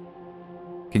 dude?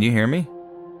 Can you hear me?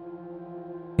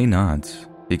 He nods.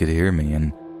 He could hear me,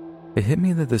 and it hit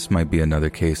me that this might be another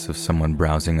case of someone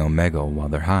browsing Omegle while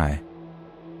they're high.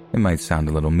 It might sound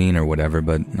a little mean or whatever,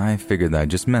 but I figured that I'd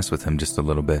just mess with him just a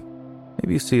little bit.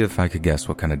 Maybe see if I could guess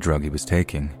what kind of drug he was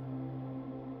taking.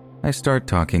 I start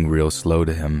talking real slow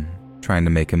to him, trying to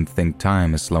make him think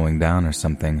time is slowing down or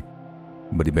something,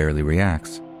 but he barely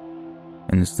reacts.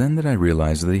 And it's then that I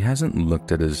realize that he hasn't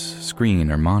looked at his screen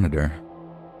or monitor.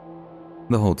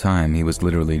 The whole time, he was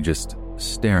literally just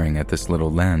staring at this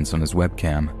little lens on his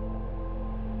webcam.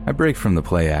 I break from the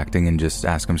play acting and just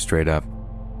ask him straight up,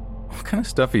 "What kind of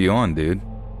stuff are you on, dude?"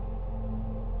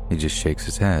 He just shakes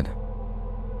his head.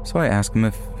 So I ask him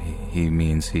if he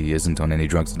means he isn't on any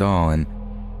drugs at all, and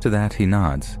to that he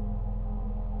nods.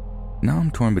 Now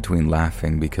I'm torn between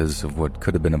laughing because of what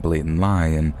could have been a blatant lie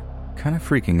and kind of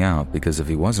freaking out because if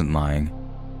he wasn't lying,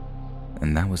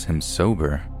 and that was him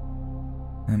sober,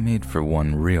 that made for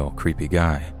one real creepy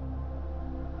guy.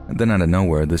 And then out of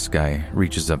nowhere, this guy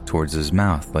reaches up towards his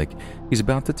mouth like he's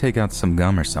about to take out some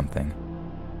gum or something.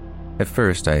 At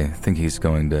first, I think he's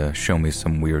going to show me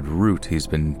some weird root he's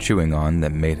been chewing on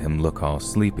that made him look all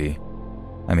sleepy.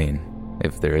 I mean,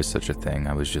 if there is such a thing,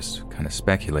 I was just kind of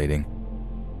speculating.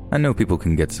 I know people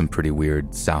can get some pretty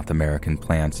weird South American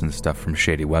plants and stuff from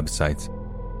shady websites.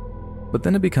 But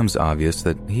then it becomes obvious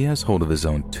that he has hold of his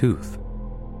own tooth.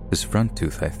 His front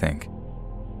tooth, I think.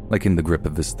 Like in the grip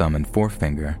of his thumb and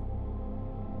forefinger.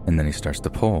 And then he starts to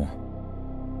pull.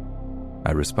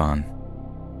 I respond,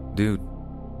 "Dude,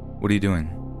 what are you doing?"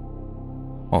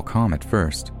 All calm at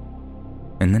first.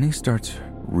 And then he starts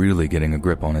really getting a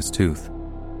grip on his tooth,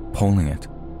 pulling it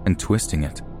and twisting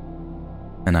it.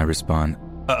 And I respond,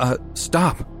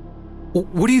 stop!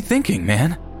 What are you thinking,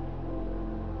 man?"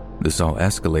 This all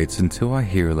escalates until I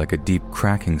hear like a deep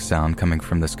cracking sound coming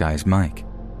from this guy's mic.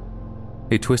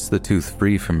 He twists the tooth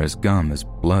free from his gum as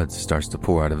blood starts to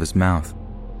pour out of his mouth,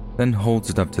 then holds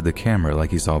it up to the camera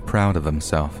like he's all proud of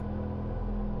himself.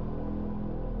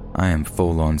 I am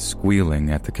full-on squealing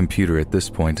at the computer at this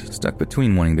point, stuck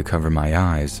between wanting to cover my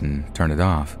eyes and turn it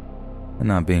off, and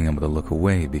not being able to look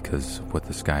away because of what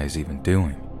this guy is even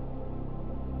doing.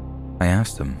 I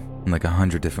asked him in like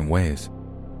 100 different ways,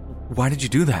 "Why did you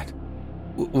do that?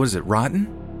 Was it rotten?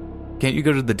 Can't you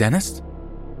go to the dentist?"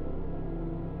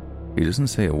 He doesn't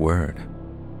say a word.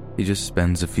 He just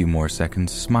spends a few more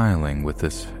seconds smiling with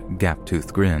this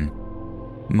gap-toothed grin,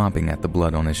 mopping at the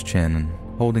blood on his chin and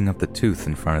holding up the tooth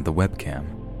in front of the webcam.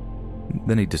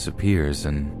 Then he disappears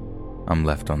and I'm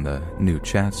left on the new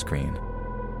chat screen,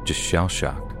 just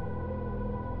shell-shocked.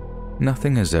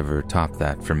 Nothing has ever topped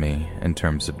that for me in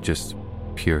terms of just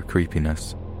pure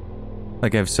creepiness.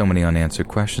 Like I have so many unanswered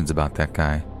questions about that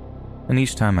guy, and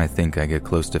each time I think I get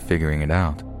close to figuring it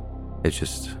out, it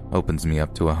just opens me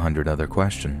up to 100 other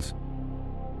questions.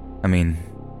 I mean,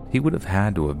 he would have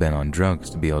had to have been on drugs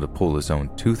to be able to pull his own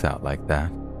tooth out like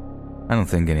that. I don't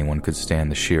think anyone could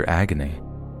stand the sheer agony.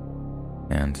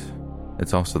 And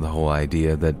it's also the whole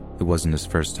idea that it wasn't his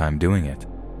first time doing it.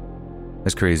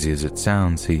 As crazy as it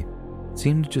sounds, he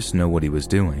seemed to just know what he was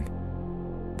doing.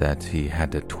 That he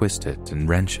had to twist it and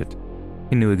wrench it.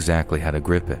 He knew exactly how to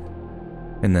grip it.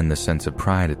 And then the sense of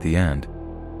pride at the end.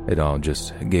 It all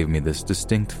just gave me this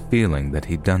distinct feeling that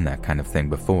he'd done that kind of thing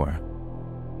before.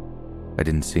 I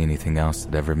didn't see anything else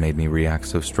that ever made me react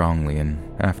so strongly, and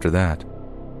after that,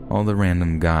 all the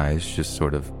random guys just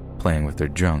sort of playing with their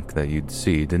junk that you'd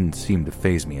see didn't seem to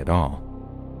faze me at all.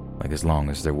 Like as long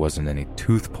as there wasn't any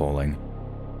tooth pulling,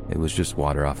 it was just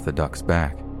water off the duck's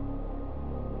back.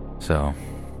 So,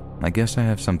 I guess I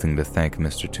have something to thank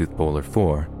Mr. Tooth Puller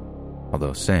for,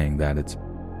 although saying that it's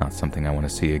not something I want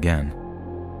to see again.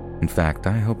 In fact,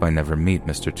 I hope I never meet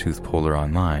Mr. Tooth Puller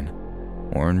online,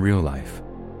 or in real life,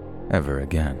 ever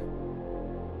again.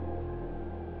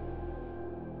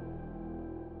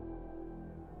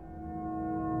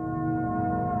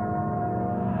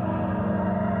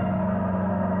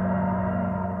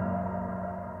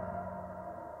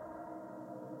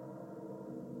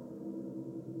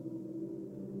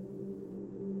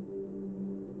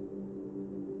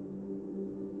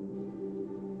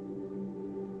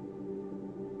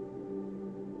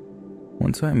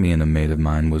 One time me and a mate of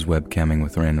mine was webcamming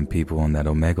with random people on that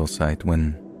Omegle site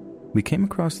when we came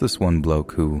across this one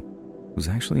bloke who was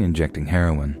actually injecting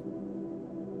heroin,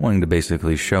 wanting to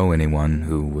basically show anyone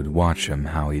who would watch him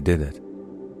how he did it.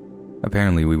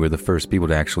 Apparently we were the first people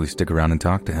to actually stick around and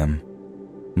talk to him.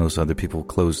 Most other people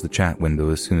closed the chat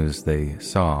window as soon as they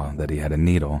saw that he had a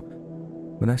needle,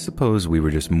 but I suppose we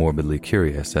were just morbidly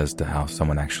curious as to how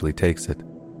someone actually takes it.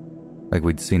 Like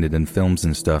we'd seen it in films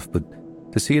and stuff, but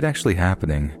to see it actually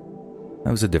happening,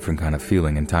 that was a different kind of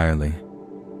feeling entirely.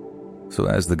 So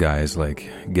as the guy is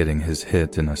getting his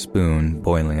hit in a spoon,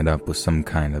 boiling it up with some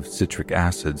kind of citric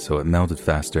acid so it melted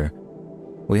faster,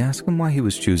 we asked him why he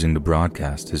was choosing to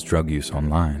broadcast his drug use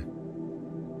online.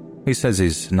 He says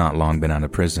he's not long been out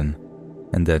of prison,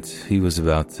 and that he was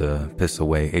about to piss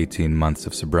away 18 months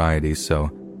of sobriety, so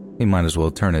he might as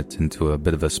well turn it into a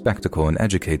bit of a spectacle and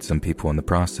educate some people in the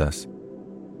process.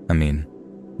 I mean,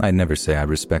 I'd never say I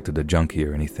respected a junkie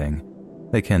or anything.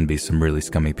 They can be some really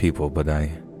scummy people, but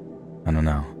I don't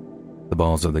know. The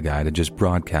balls of the guy to just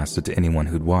broadcast it to anyone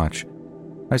who'd watch.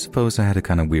 I suppose I had a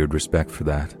kind of weird respect for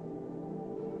that.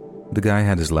 The guy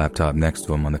had his laptop next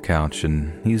to him on the couch,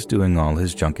 and he's doing all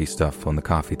his junkie stuff on the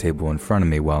coffee table in front of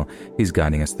me while he's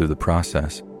guiding us through the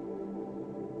process.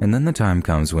 And then the time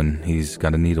comes when he's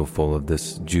got a needle full of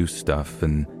this juice stuff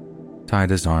and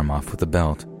tied his arm off with a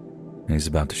belt, and he's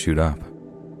about to shoot up.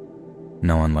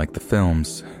 No, unlike the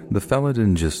films, the fella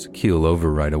didn't just keel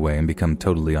over right away and become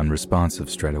totally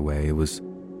unresponsive straight away. It was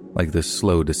like this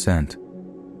slow descent.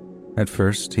 At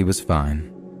first, he was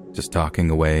fine, just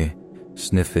talking away,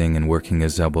 sniffing and working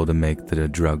his elbow to make the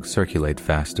drug circulate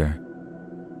faster.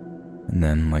 And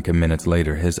then, like a minute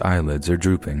later, his eyelids are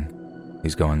drooping.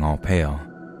 He's going all pale.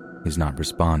 He's not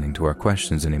responding to our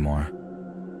questions anymore.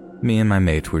 Me and my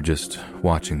mate were just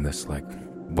watching this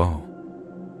whoa.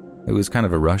 It was kind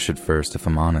of a rush at first, if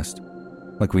I'm honest.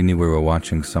 Like we knew we were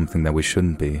watching something that we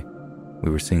shouldn't be.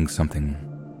 We were seeing something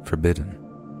forbidden.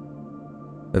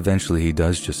 Eventually he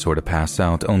does just sort of pass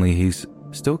out, only he's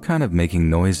still kind of making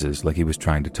noises like he was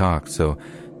trying to talk, so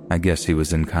I guess he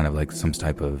was in kind of some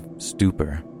type of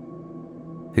stupor.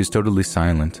 He's totally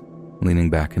silent, leaning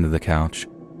back into the couch,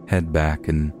 head back,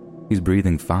 and he's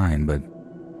breathing fine, but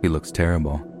he looks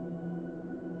terrible.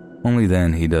 Only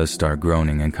then he does start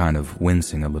groaning and kind of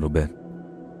wincing a little bit.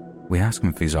 We ask him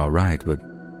if he's alright, but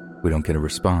we don't get a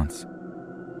response.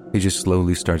 He just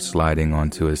slowly starts sliding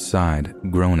onto his side,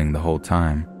 groaning the whole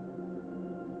time.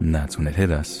 And that's when it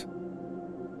hit us.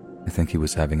 I think he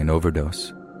was having an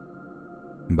overdose.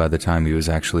 And by the time he was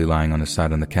actually lying on his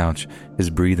side on the couch, his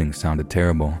breathing sounded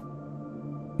terrible.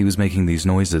 He was making these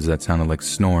noises that sounded like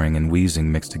snoring and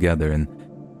wheezing mixed together, and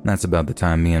that's about the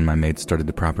time me and my mate started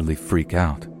to properly freak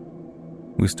out.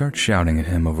 We start shouting at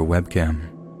him over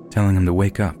webcam, telling him to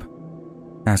wake up,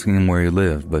 asking him where he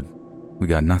lived, but we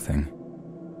got nothing.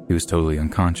 He was totally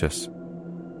unconscious.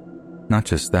 Not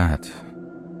just that,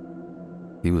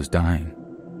 he was dying.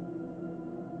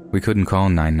 We couldn't call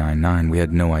 999, we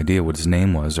had no idea what his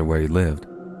name was or where he lived,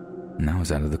 and that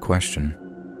was out of the question.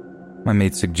 My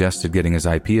mate suggested getting his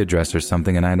IP address or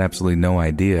something, and I had absolutely no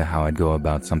idea how I'd go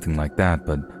about something like that,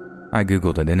 but I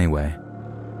googled it anyway.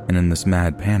 And in this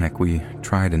mad panic, we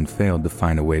tried and failed to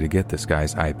find a way to get this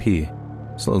guy's IP,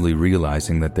 slowly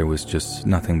realizing that there was just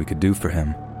nothing we could do for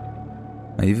him.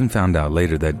 I even found out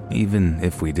later that even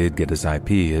if we did get his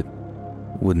IP, it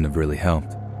wouldn't have really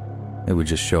helped. It would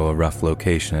just show a rough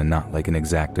location and not an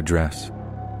exact address.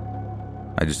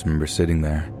 I just remember sitting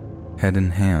there, head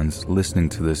in hands, listening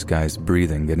to this guy's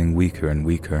breathing getting weaker and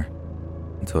weaker,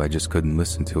 until I just couldn't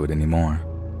listen to it anymore.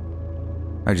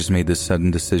 I just made this sudden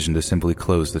decision to simply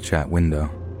close the chat window.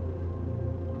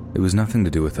 It was nothing to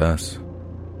do with us.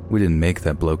 We didn't make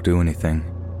that bloke do anything.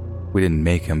 We didn't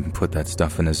make him put that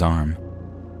stuff in his arm.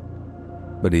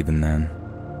 But even then,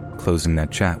 closing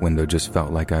that chat window just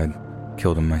felt like I'd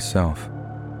killed him myself.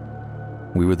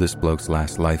 We were this bloke's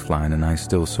last lifeline, and I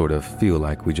still sort of feel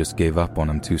like we just gave up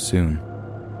on him too soon.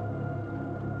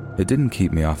 It didn't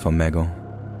keep me off Omegle.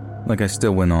 I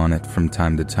still went on it from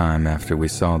time to time after we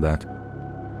saw that.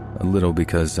 A little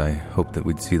because I hoped that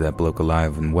we'd see that bloke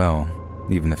alive and well,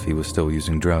 even if he was still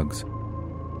using drugs.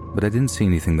 But I didn't see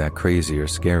anything that crazy or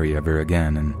scary ever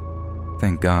again, and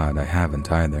thank God I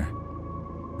haven't either.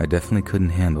 I definitely couldn't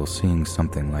handle seeing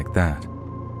something like that,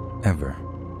 ever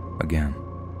again.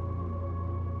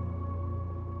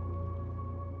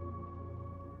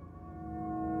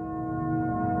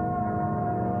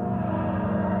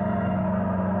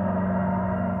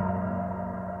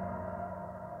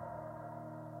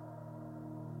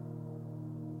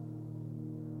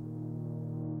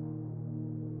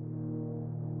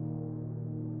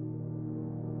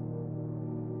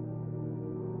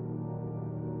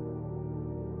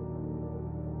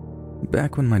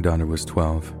 Back when my daughter was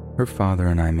 12, her father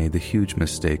and I made the huge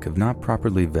mistake of not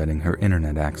properly vetting her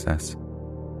internet access.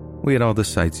 We had all the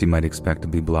sites you might expect to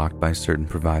be blocked by certain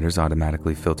providers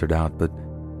automatically filtered out, but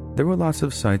there were lots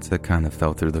of sites that kind of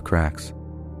fell through the cracks.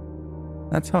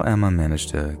 That's how Emma managed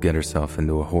to get herself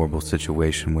into a horrible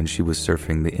situation when she was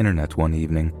surfing the internet one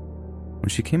evening when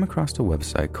she came across a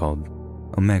website called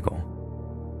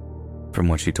Omegle. From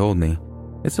what she told me,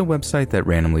 it's a website that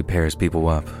randomly pairs people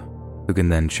up, who can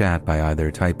then chat by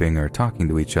either typing or talking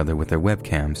to each other with their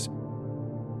webcams.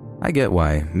 I get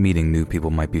why meeting new people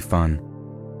might be fun,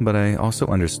 but I also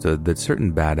understood that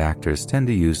certain bad actors tend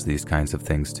to use these kinds of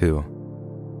things too.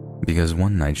 Because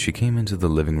one night she came into the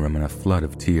living room in a flood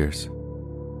of tears.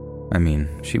 I mean,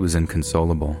 she was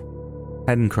inconsolable.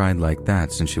 Hadn't cried like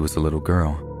that since she was a little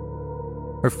girl.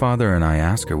 Her father and I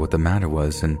asked her what the matter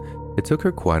was, and it took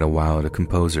her quite a while to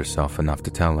compose herself enough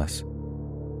to tell us.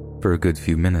 For a good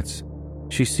few minutes,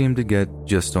 she seemed to get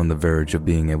just on the verge of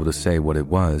being able to say what it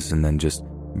was and then just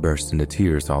burst into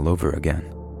tears all over again.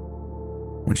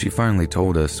 When she finally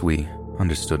told us, we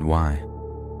understood why.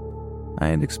 I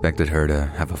had expected her to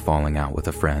have a falling out with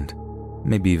a friend,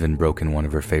 maybe even broken one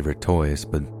of her favorite toys,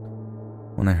 but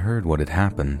when I heard what had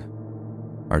happened,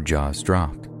 our jaws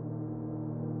dropped.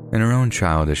 In her own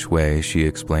childish way, she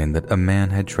explained that a man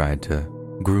had tried to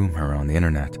groom her on the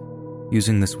internet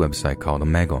using this website called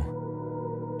Omegle.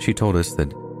 She told us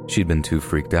that she'd been too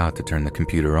freaked out to turn the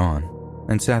computer on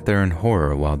and sat there in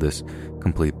horror while this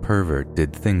complete pervert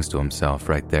did things to himself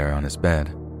right there on his bed.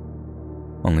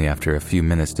 Only after a few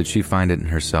minutes did she find it in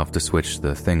herself to switch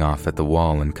the thing off at the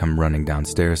wall and come running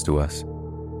downstairs to us.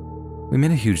 We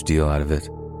made a huge deal out of it,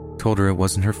 told her it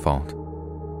wasn't her fault,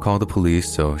 called the police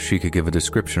so she could give a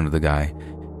description of the guy,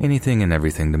 anything and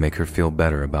everything to make her feel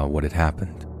better about what had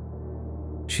happened.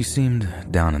 She seemed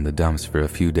down in the dumps for a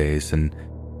few days, and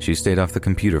she stayed off the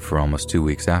computer for almost 2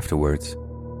 weeks afterwards.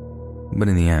 But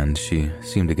in the end, she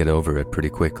seemed to get over it pretty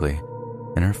quickly,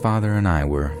 and her father and I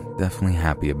were definitely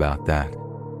happy about that,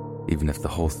 even if the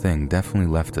whole thing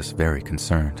definitely left us very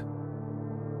concerned.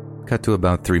 Cut to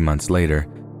about 3 months later,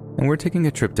 and we're taking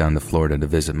a trip down to Florida to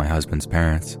visit my husband's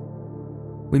parents.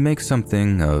 We make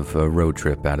something of a road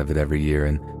trip out of it every year,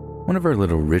 and one of our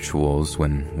little rituals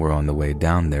when we're on the way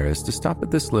down there is to stop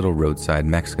at this little roadside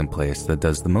Mexican place that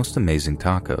does the most amazing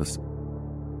tacos.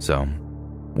 So,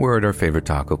 we're at our favorite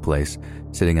taco place,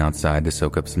 sitting outside to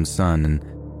soak up some sun,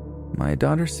 and my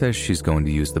daughter says she's going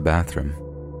to use the bathroom.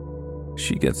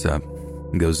 She gets up,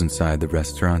 goes inside the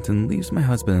restaurant, and leaves my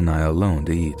husband and I alone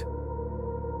to eat.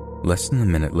 Less than a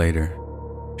minute later,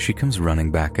 she comes running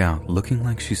back out, looking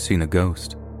like she's seen a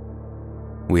ghost.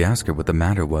 We ask her what the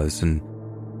matter was, and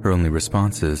her only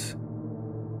response is,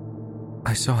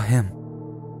 "I saw him."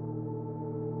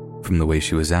 From the way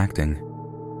she was acting,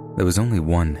 there was only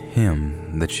one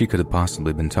him that she could have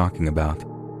possibly been talking about.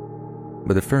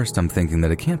 But at first I'm thinking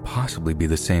that it can't possibly be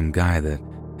the same guy that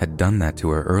had done that to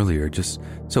her earlier, just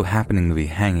so happening to be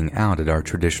hanging out at our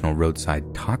traditional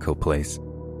roadside taco place.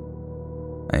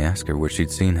 I asked her where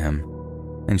she'd seen him,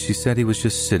 and she said he was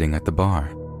just sitting at the bar,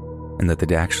 and that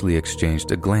they'd actually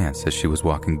exchanged a glance as she was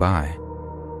walking by.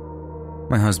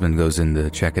 My husband goes in to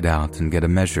check it out and get a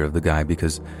measure of the guy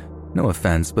because, no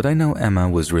offense, but I know Emma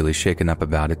was really shaken up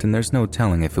about it, and there's no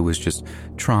telling if it was just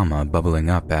trauma bubbling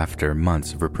up after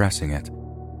months of repressing it.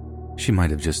 She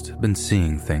might have just been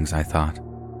seeing things, I thought.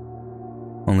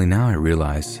 Only now I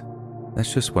realize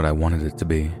that's just what I wanted it to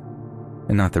be,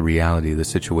 and not the reality of the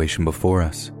situation before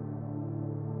us.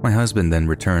 My husband then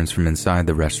returns from inside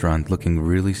the restaurant looking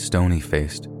really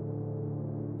stony-faced.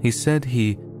 He said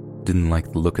he didn't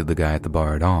like the look of the guy at the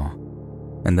bar at all,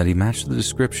 and that he matched the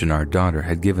description our daughter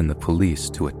had given the police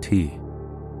to a T.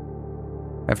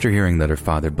 After hearing that her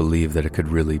father believed that it could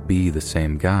really be the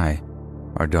same guy,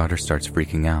 our daughter starts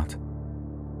freaking out.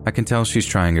 I can tell she's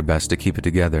trying her best to keep it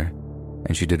together,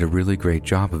 and she did a really great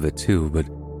job of it too, but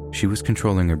she was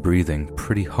controlling her breathing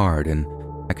pretty hard, and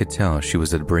I could tell she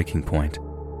was at a breaking point.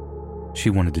 She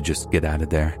wanted to just get out of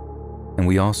there, and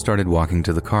we all started walking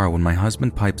to the car when my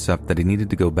husband pipes up that he needed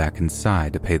to go back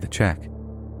inside to pay the check.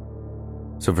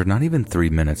 So for not even 3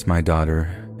 minutes, my daughter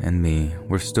and me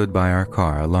were stood by our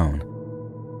car alone.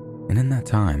 And in that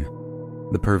time,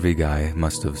 the pervy guy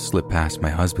must have slipped past my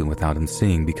husband without him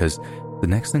seeing, because the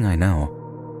next thing I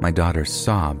know, my daughter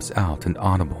sobs out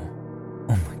inaudible,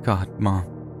 "Oh my God, Mom."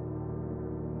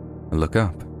 I look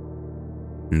up,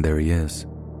 and there he is,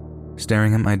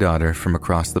 staring at my daughter from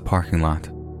across the parking lot.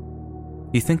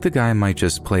 You think the guy might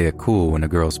just play it cool when a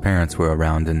girl's parents were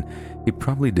around, and he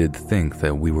probably did think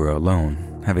that we were alone,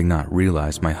 having not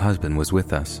realized my husband was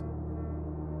with us.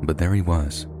 But there he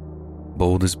was,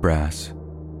 bold as brass,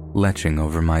 leching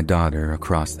over my daughter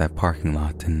across that parking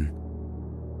lot, and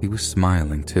he was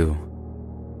smiling too.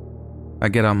 I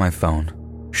get out my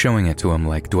phone, showing it to him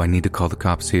like, do I need to call the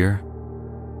cops here?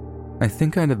 I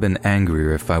think I'd have been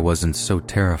angrier if I wasn't so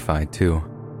terrified too.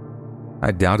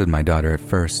 I doubted my daughter at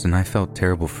first, and I felt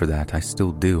terrible for that. I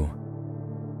still do.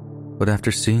 But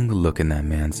after seeing the look in that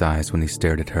man's eyes when he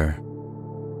stared at her,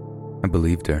 I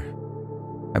believed her.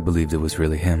 I believed it was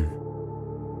really him.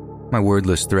 My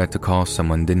wordless threat to call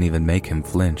someone didn't even make him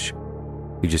flinch.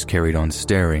 He just carried on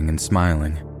staring and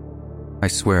smiling. I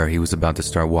swear he was about to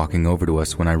start walking over to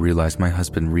us when I realized my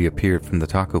husband reappeared from the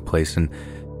taco place and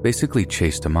basically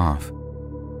chased him off.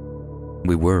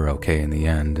 We were okay in the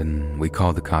end, and we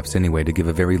called the cops anyway to give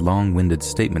a very long-winded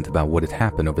statement about what had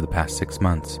happened over the past 6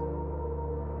 months.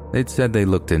 They'd said they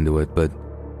looked into it, but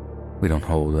we don't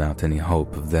hold out any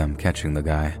hope of them catching the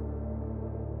guy.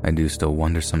 I do still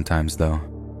wonder sometimes, though,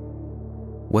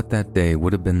 what that day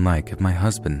would have been like if my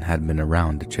husband hadn't been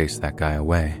around to chase that guy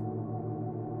away.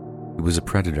 He was a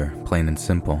predator, plain and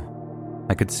simple.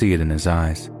 I could see it in his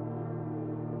eyes.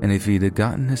 And if he'd have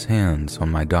gotten his hands on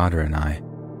my daughter and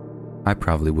I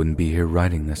probably wouldn't be here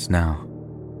writing this now.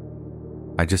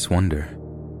 I just wonder,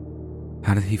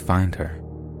 how did he find her?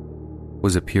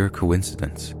 Was it pure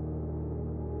coincidence?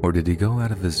 Or did he go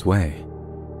out of his way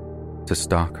to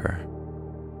stalk her?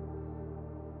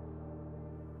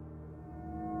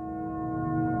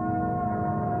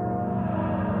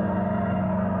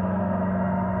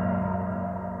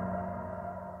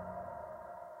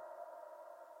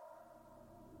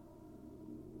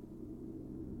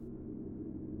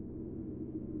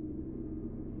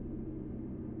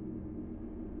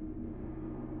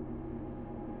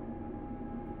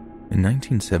 In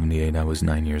 1978, I was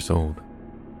 9 years old.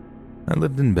 I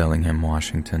lived in Bellingham,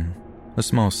 Washington, a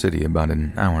small city about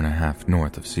an hour and a half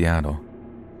north of Seattle.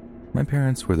 My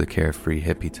parents were the carefree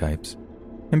hippie types,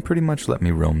 and pretty much let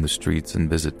me roam the streets and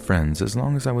visit friends as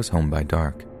long as I was home by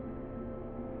dark.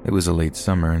 It was a late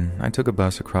summer, and I took a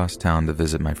bus across town to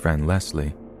visit my friend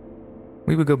Leslie.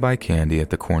 We would go buy candy at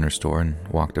the corner store and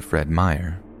walk to Fred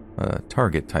Meyer, a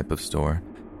Target type of store,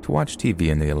 to watch TV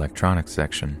in the electronics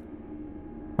section.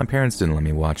 My parents didn't let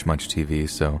me watch much TV,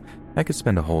 so I could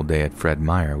spend a whole day at Fred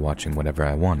Meyer watching whatever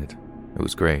I wanted. It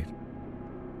was great.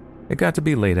 It got to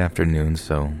be late afternoon,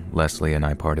 so Leslie and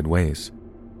I parted ways.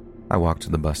 I walked to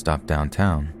the bus stop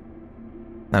downtown.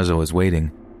 As I was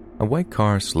waiting, a white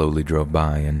car slowly drove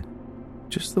by, and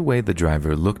just the way the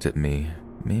driver looked at me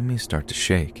made me start to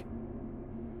shake.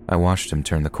 I watched him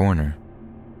turn the corner.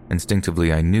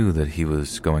 Instinctively, I knew that he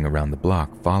was going around the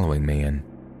block following me, and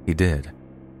he did.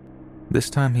 This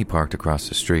time he parked across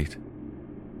the street.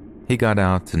 He got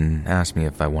out and asked me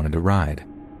if I wanted to ride.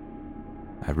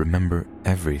 I remember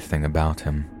everything about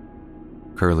him.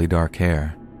 Curly dark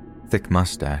hair, thick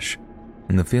mustache,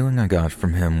 and the feeling I got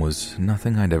from him was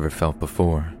nothing I'd ever felt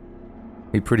before.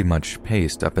 He pretty much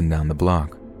paced up and down the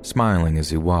block, smiling as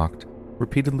he walked,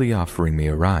 repeatedly offering me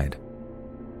a ride.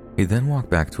 He then walked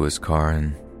back to his car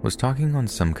and was talking on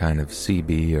some kind of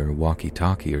CB or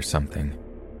walkie-talkie or something.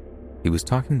 He was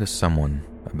talking to someone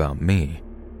about me.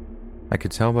 I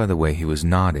could tell by the way he was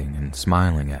nodding and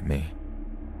smiling at me.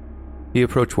 He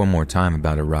approached one more time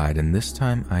about a ride, and this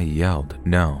time I yelled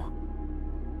no.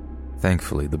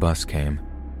 Thankfully, the bus came,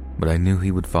 but I knew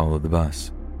he would follow the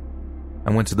bus.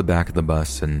 I went to the back of the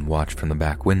bus and watched from the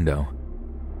back window.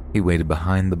 He waited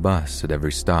behind the bus at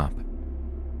every stop.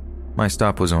 My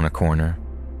stop was on a corner.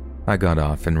 I got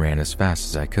off and ran as fast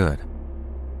as I could.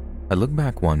 I looked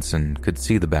back once and could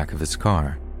see the back of his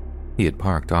car. He had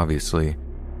parked, obviously,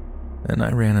 and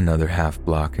I ran another half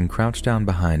block and crouched down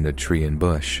behind a tree and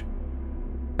bush.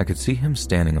 I could see him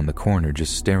standing on the corner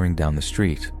just staring down the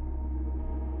street.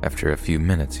 After a few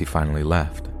minutes, he finally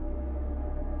left.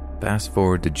 Fast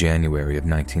forward to January of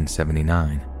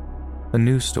 1979. A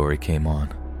news story came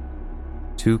on.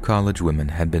 2 college women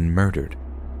had been murdered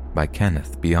by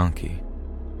Kenneth Bianchi.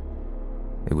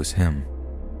 It was him.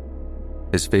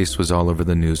 His face was all over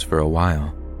the news for a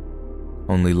while.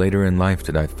 Only later in life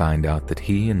did I find out that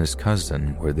he and his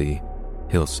cousin were the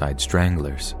HILLSIDE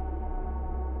Stranglers.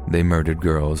 They murdered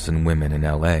girls and women in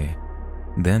LA.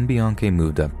 Then Bianchi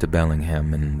moved up to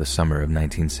Bellingham in the summer of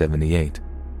 1978,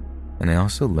 and I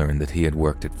also learned that he had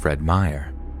worked at Fred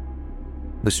Meyer.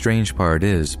 The strange part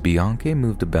is, Bianchi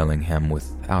moved to Bellingham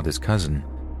without his cousin.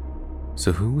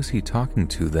 So who was he talking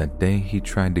to that day he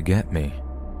tried to get me?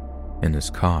 In his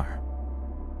car.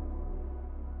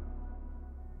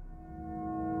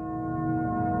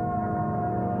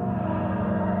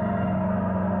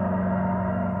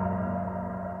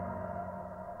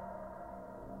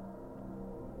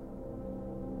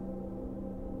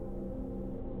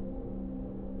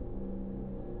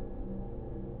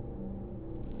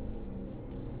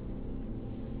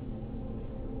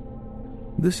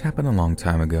 This happened a long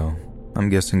time ago. I'm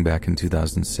guessing back in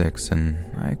 2006, and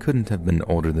I couldn't have been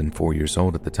older than 4 years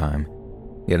old at the time,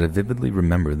 yet I vividly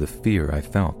remember the fear I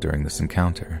felt during this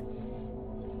encounter.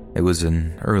 It was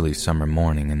an early summer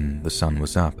morning and the sun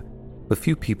was up, but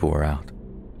few people were out.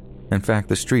 In fact,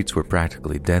 the streets were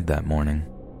practically dead that morning.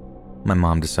 My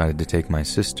mom decided to take my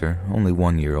sister, only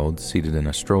 1-year-old, seated in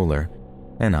a stroller,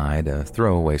 and I to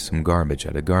throw away some garbage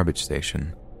at a garbage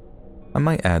station. I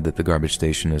might add that the garbage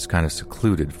station is kind of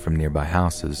secluded from nearby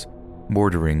houses,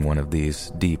 bordering one of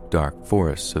these deep, dark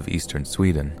forests of eastern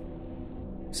Sweden.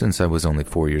 Since I was only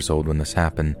 4 years old when this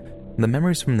happened, the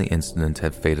memories from the incident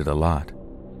have faded a lot.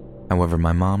 However,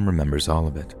 my mom remembers all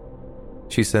of it.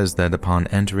 She says that upon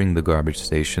entering the garbage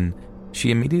station,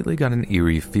 she immediately got an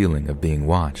eerie feeling of being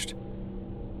watched.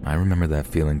 I remember that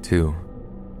feeling too.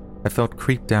 I felt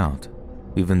creeped out,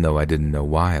 even though I didn't know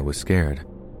why I was scared.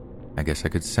 I guess I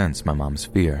could sense my mom's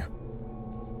fear.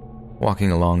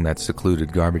 Walking along that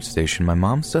secluded garbage station, my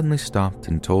mom suddenly stopped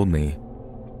and told me,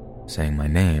 saying my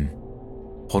name,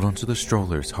 "Hold on to the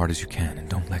stroller as hard as you can and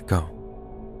don't let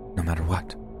go, no matter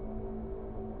what."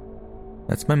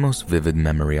 That's my most vivid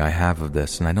memory I have of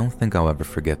this, and I don't think I'll ever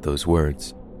forget those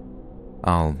words.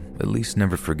 I'll at least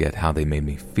never forget how they made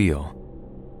me feel.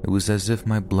 It was as if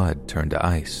my blood turned to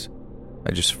ice.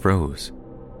 I just froze.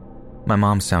 My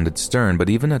mom sounded stern, but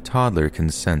even a toddler can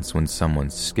sense when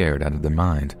someone's scared out of their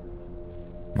mind.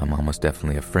 My mom was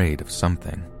definitely afraid of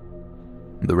something.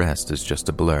 The rest is just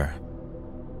a blur.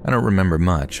 I don't remember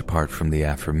much apart from the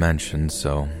aforementioned,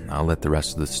 so I'll let the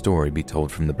rest of the story be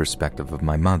told from the perspective of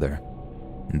my mother.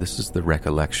 And this is the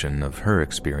recollection of her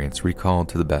experience recalled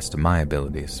to the best of my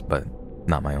abilities, but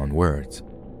not my own words.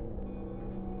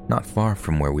 Not far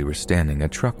from where we were standing, a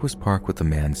truck was parked with a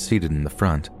man seated in the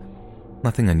front.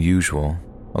 Nothing unusual.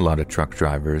 A lot of truck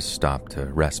drivers stopped to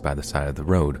rest by the side of the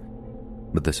road,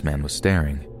 but this man was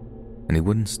staring, and he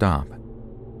wouldn't stop.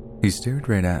 He stared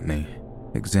right at me,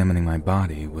 examining my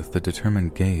body with the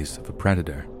determined gaze of a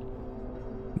predator.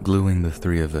 Gluing the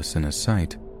three of us in his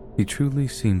sight, he truly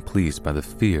seemed pleased by the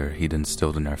fear he'd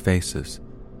instilled in our faces.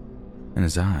 In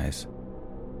his eyes,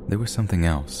 there was something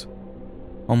else,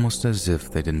 almost as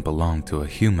if they didn't belong to a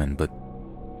human, but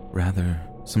rather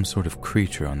some sort of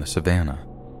creature on the savannah.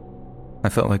 I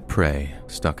felt like prey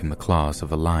stuck in the claws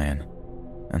of a lion,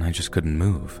 and I just couldn't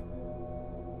move.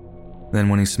 Then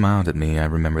when he smiled at me, I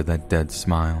remembered that dead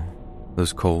smile,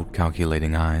 those cold,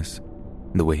 calculating eyes,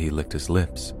 the way he licked his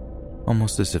lips,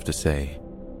 almost as if to say,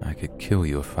 "I could kill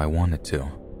you if I wanted to."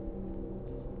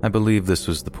 I believe this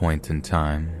was the point in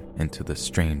time, into the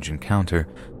strange encounter,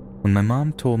 when my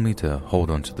mom told me to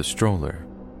hold onto the stroller,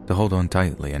 to hold on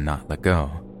tightly and not let go.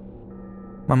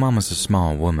 My mom was a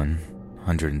small woman,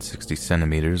 160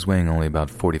 centimeters, weighing only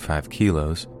about 45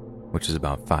 kilos, which is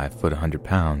about 5 foot 100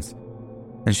 pounds,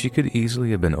 and she could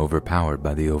easily have been overpowered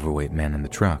by the overweight man in the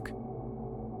truck.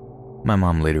 My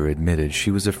mom later admitted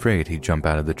she was afraid he'd jump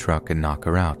out of the truck and knock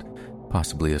her out,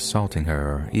 possibly assaulting her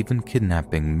or even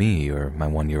kidnapping me or my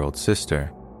 1-year-old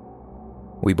sister.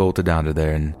 We bolted out of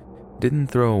there and didn't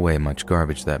throw away much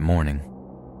garbage that morning.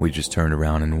 We just turned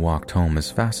around and walked home as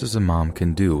fast as a mom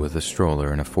can do with a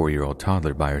stroller and a 4-year-old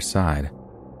toddler by her side.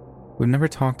 We've never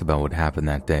talked about what happened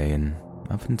that day, and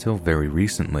up until very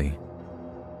recently,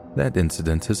 that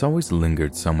incident has always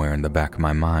lingered somewhere in the back of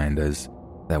my mind as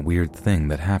that weird thing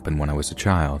that happened when I was a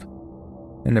child.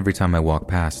 And every time I walk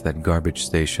past that garbage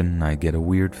station, I get a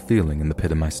weird feeling in the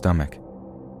pit of my stomach.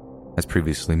 As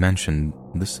previously mentioned,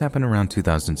 this happened around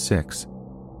 2006.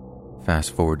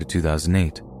 Fast forward to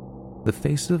 2008, the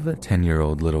face of a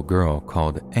 10-year-old little girl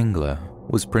called Engla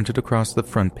was printed across the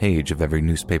front page of every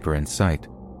newspaper in sight.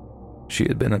 She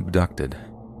had been abducted,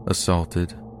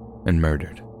 assaulted, and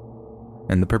murdered.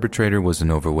 And the perpetrator was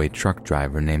an overweight truck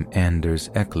driver named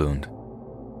Anders Eklund,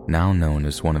 now known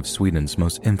as one of Sweden's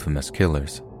most infamous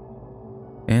killers.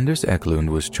 Anders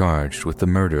Eklund was charged with the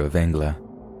murder of Engla,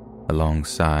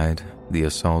 alongside the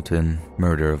assault and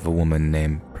murder of a woman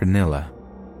named Pernilla.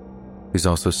 He's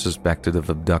also suspected of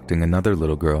abducting another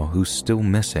little girl who's still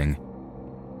missing,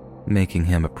 making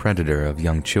him a predator of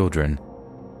young children,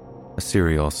 a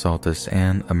serial assaultus,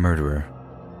 and a murderer.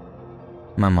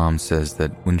 My mom says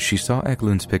that when she saw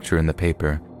Eklund's picture in the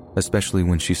paper, especially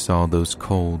when she saw those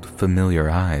cold, familiar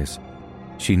eyes,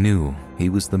 she knew he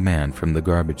was the man from the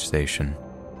garbage station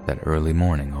that early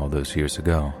morning all those years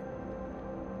ago.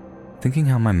 Thinking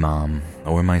how my mom,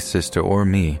 or my sister, or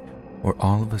me, or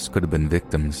all of us could have been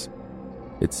victims,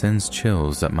 it sends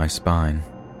chills up my spine.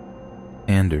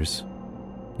 Anders,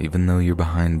 even though you're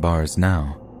behind bars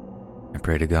now, I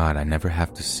pray to God I never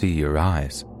have to see your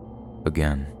eyes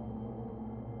again.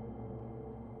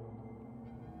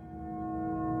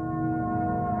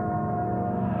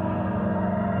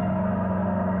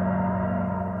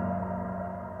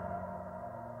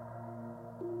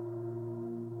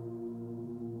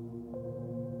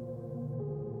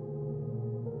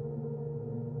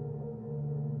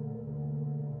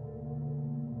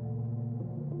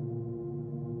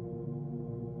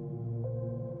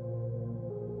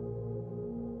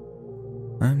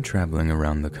 been traveling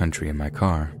around the country in my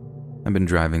car. I've been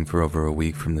driving for over a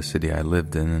week from the city I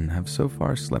lived in and have so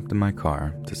far slept in my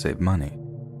car to save money.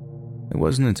 It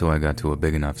wasn't until I got to a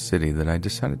big enough city that I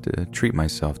decided to treat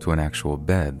myself to an actual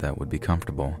bed that would be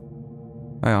comfortable.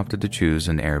 I opted to choose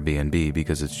an Airbnb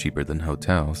because it's cheaper than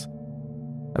hotels.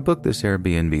 I booked this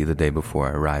Airbnb the day before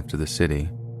I arrived to the city,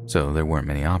 so there weren't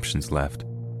many options left.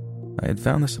 I had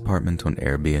found this apartment on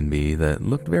Airbnb that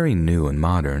looked very new and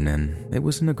modern, and it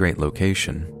was in a great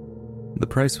location. The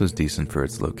price was decent for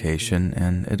its location,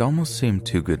 and it almost seemed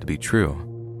too good to be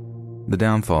true. The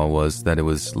downfall was that it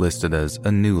was listed as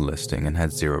a new listing and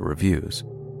had 0 reviews.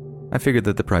 I figured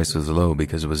that the price was low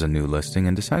because it was a new listing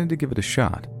and decided to give it a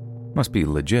shot. Must be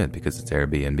legit because it's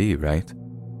Airbnb, right?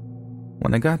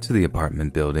 When I got to the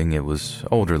apartment building, it was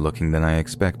older looking than I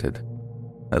expected.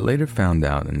 I later found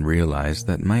out and realized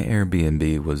that my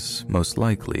Airbnb was most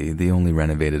likely the only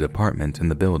renovated apartment in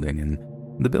the building, and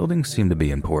the building seemed to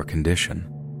be in poor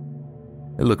condition.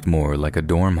 It looked more like a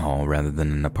dorm hall rather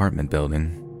than an apartment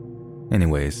building.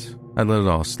 Anyways, I let it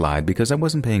all slide because I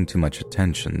wasn't paying too much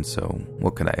attention, so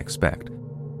what could I expect?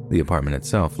 The apartment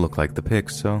itself looked like the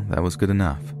pics, so that was good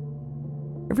enough.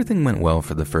 Everything went well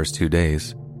for the first 2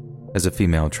 days. As a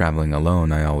female traveling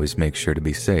alone, I always make sure to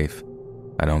be safe.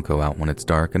 I don't go out when it's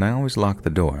dark, and I always lock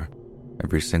the door.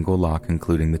 Every single lock,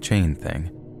 including the chain thing.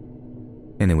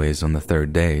 Anyways, on the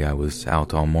 3rd day, I was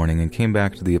out all morning and came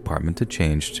back to the apartment to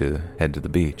change to head to the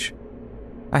beach.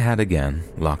 I had again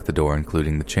locked the door,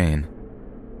 including the chain.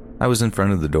 I was in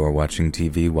front of the door watching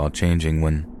TV while changing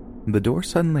when the door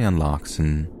suddenly unlocks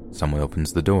and someone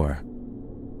opens the door.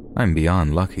 I'm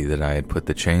beyond lucky that I had put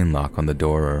the chain lock on the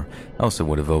door, or else it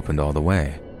would have opened all the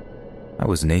way. I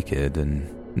was naked and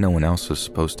no one else was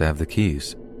supposed to have the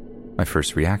keys. My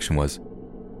first reaction was,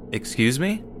 "Excuse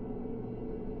me?"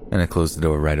 And I closed the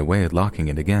door right away, locking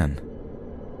it again.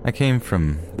 I came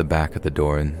from the back of the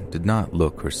door and did not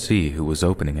look or see who was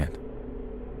opening it.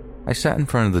 I sat in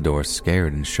front of the door,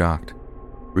 scared and shocked.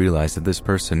 Realized that this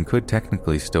person could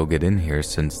technically still get in here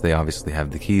since they obviously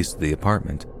have the keys to the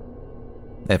apartment.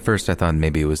 At first I thought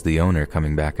maybe it was the owner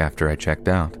coming back after I checked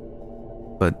out.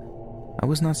 But I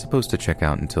was not supposed to check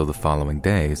out until the following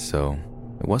day, so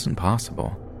it wasn't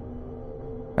possible.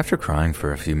 After crying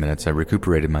for a few minutes, I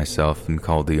recuperated myself and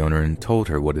called the owner and told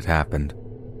her what had happened.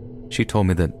 She told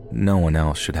me that no one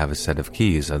else should have a set of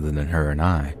keys other than her and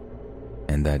I,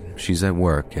 and that she's at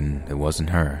work and it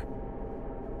wasn't her.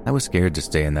 I was scared to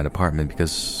stay in that apartment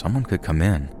because someone could come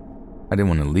in. I didn't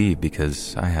want to leave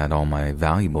because I had all my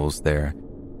valuables there.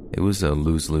 It was a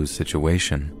lose-lose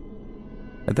situation.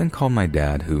 I then called my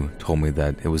dad, who told me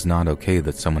that it was not okay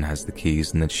that someone has the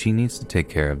keys and that she needs to take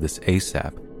care of this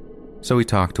ASAP. So we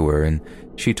talked to her and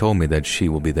she told me that she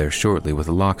will be there shortly with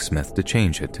a locksmith to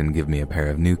change it and give me a pair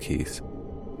of new keys.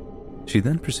 She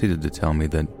then proceeded to tell me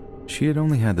that she had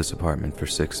only had this apartment for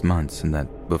 6 months and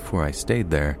that before I stayed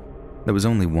there was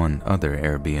only one other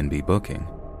Airbnb booking.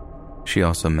 She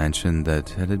also mentioned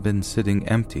that it had been sitting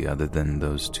empty other than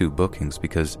those 2 bookings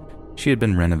because she had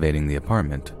been renovating the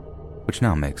apartment, which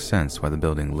now makes sense why the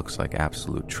building looks like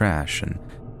absolute trash and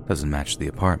doesn't match the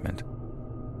apartment.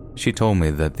 She told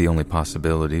me that the only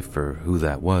possibility for who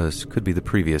that was could be the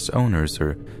previous owners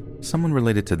or someone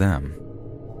related to them.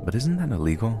 But isn't that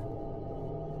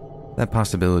illegal? That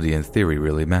possibility in theory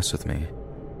really messed with me.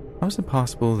 How is it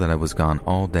possible that I was gone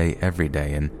all day every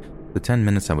day and the 10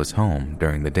 minutes I was home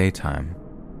during the daytime,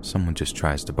 someone just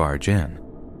tries to barge in?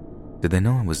 Did they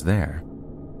know I was there?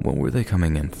 What were they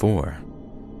coming in for?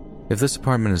 If this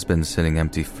apartment has been sitting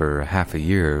empty for half a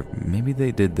year, maybe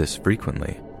they did this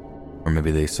frequently. Or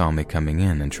maybe they saw me coming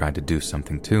in and tried to do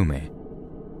something to me.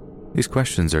 These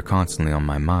questions are constantly on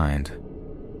my mind.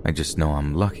 I just know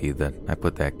I'm lucky that I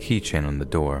put that keychain on the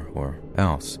door, or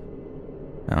else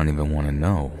I don't even want to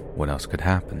know what else could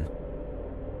happen.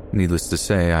 Needless to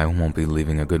say, I won't be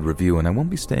leaving a good review and I won't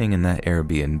be staying in that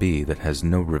Airbnb that has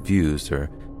no reviews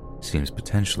or seems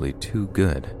potentially too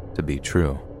good to be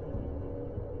true.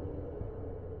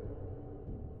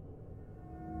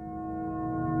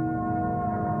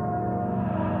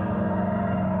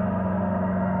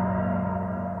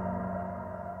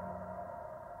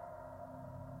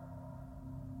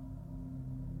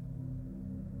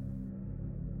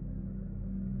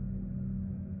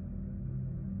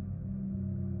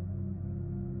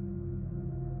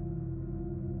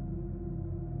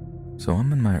 So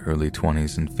I'm in my early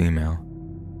 20s and female.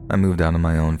 I moved out on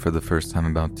my own for the first time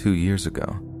about 2 years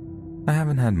ago. I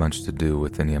haven't had much to do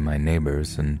with any of my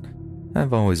neighbors, and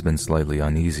I've always been slightly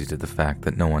uneasy to the fact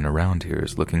that no one around here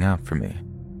is looking out for me.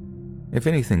 If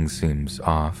anything seems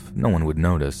off, no one would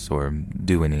notice or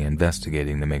do any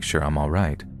investigating to make sure I'm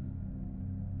alright.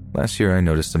 Last year, I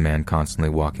noticed a man constantly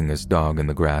walking his dog in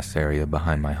the grass area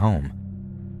behind my home.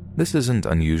 This isn't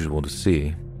unusual to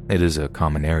see. It is a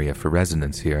common area for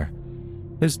residents here.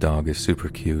 His dog is super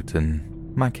cute,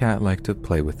 and my cat liked to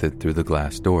play with it through the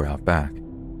glass door out back.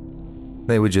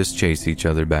 They would just chase each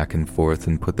other back and forth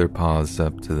and put their paws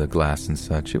up to the glass and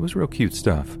such. It was real cute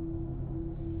stuff.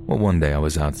 Well, one day I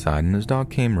was outside and his dog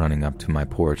came running up to my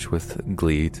porch with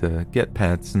glee to get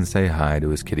pets and say hi to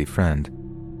his kitty friend.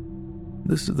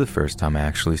 This is the first time I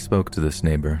actually spoke to this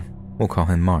neighbor. We'll call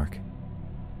him Mark.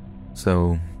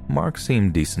 So, Mark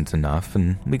seemed decent enough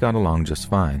and we got along just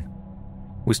fine.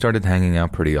 We started hanging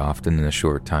out pretty often in a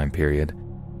short time period,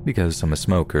 because I'm a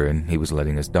smoker and he was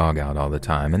letting his dog out all the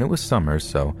time, and it was summer,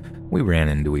 so we ran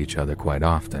into each other quite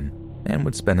often and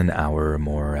would spend an hour or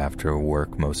more after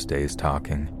work most days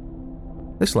talking.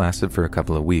 This lasted for a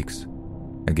couple of weeks.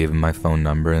 I gave him my phone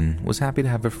number and was happy to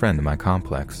have a friend in my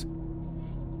complex.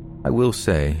 I will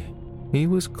say, he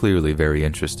was clearly very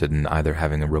interested in either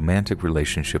having a romantic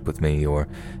relationship with me or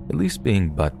at least being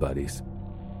butt buddies.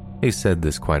 He said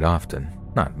this quite often,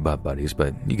 not butt buddies,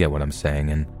 but you get what I'm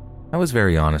saying, and I was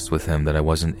very honest with him that I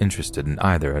wasn't interested in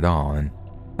either at all and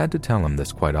had to tell him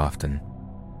this quite often.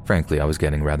 Frankly, I was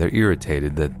getting rather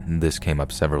irritated that this came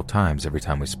up several times every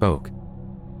time we spoke.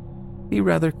 He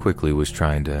rather quickly was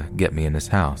trying to get me in his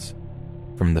house,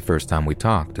 from the first time we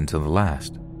talked until the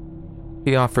last.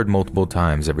 He offered multiple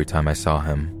times every time I saw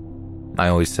him. I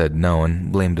always said no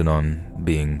and blamed it on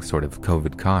being sort of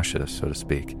COVID cautious, so to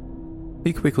speak.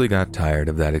 He quickly got tired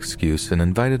of that excuse and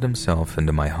invited himself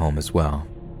into my home as well.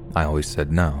 I always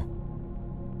said no.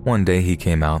 One day he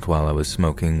came out while I was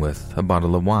smoking with a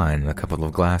bottle of wine and a couple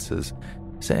of glasses,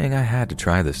 saying I had to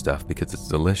try this stuff because it's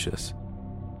delicious.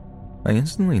 I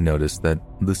instantly noticed that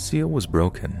the seal was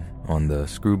broken on the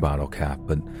screw bottle cap,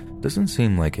 but doesn't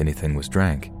seem like anything was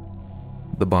drank.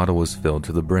 The bottle was filled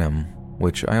to the brim,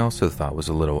 which I also thought was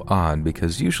a little odd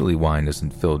because usually wine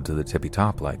isn't filled to the tippy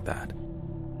top like that.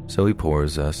 So he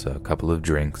pours us a couple of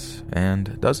drinks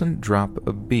and doesn't drop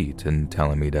a beat in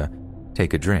telling me to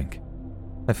take a drink.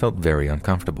 I felt very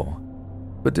uncomfortable,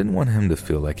 but didn't want him to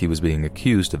feel like he was being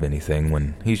accused of anything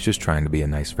when he's just trying to be a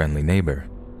nice friendly neighbor.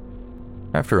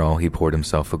 After all, he poured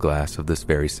himself a glass of this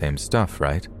very same stuff,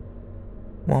 right?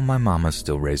 Well, my mama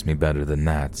still raised me better than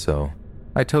that, so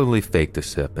I totally faked a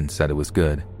sip and said it was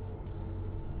good.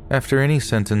 After any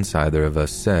sentence either of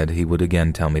us said, he would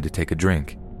again tell me to take a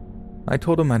drink. I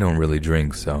told him I don't really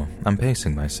drink, so I'm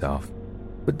pacing myself,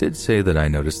 but did say that I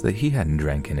noticed that he hadn't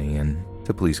drank any and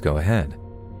to please go ahead.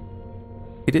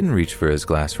 He didn't reach for his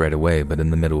glass right away, but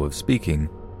in the middle of speaking,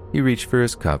 he reached for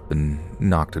his cup and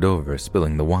knocked it over,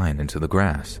 spilling the wine into the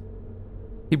grass.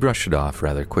 He brushed it off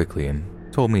rather quickly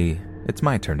and told me it's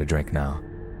my turn to drink now.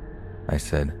 I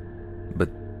said, "But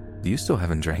you still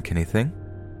haven't drank anything.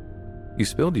 You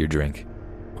spilled your drink.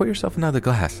 Pour yourself another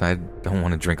glass. I don't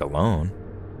want to drink alone."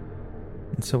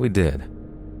 And so we did.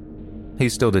 He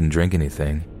still didn't drink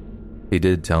anything. He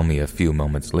did tell me a few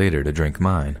moments later to drink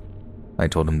mine. I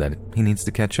told him that he needs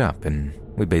to catch up, and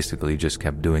we basically just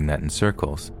kept doing that in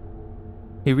circles.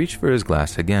 He reached for his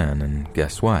glass again, and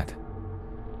guess what?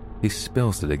 He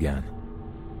spills it again.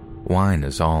 Wine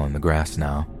is all in the grass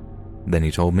now. Then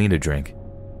he told me to drink.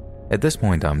 At this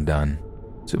point, I'm done.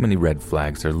 Too many red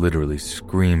flags are literally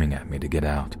screaming at me to get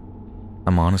out.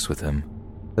 I'm honest with him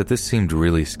that this seemed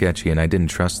really sketchy, and I didn't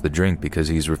trust the drink because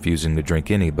he's refusing to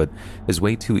drink any, but is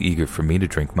way too eager for me to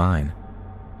drink mine.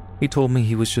 He told me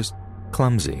he was just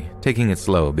clumsy, taking it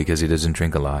slow because he doesn't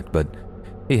drink a lot, but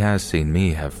he has seen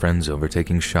me have friends over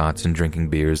taking shots and drinking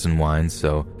beers and wine,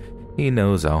 so he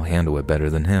knows I'll handle it better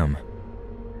than him.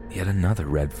 Yet another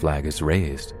red flag is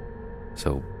raised.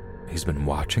 So he's been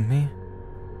watching me?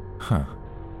 Huh.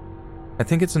 I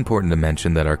think it's important to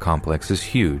mention that our complex is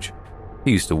huge.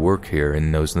 He used to work here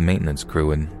and knows the maintenance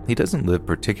crew, and he doesn't live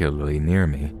particularly near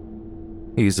me.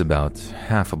 He's about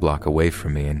half a block away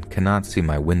from me and cannot see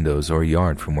my windows or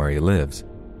yard from where he lives,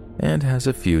 and has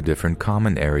a few different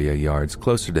common area yards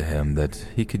closer to him that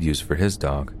he could use for his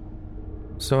dog.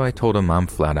 So I told him I'm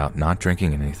flat out not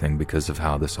drinking anything because of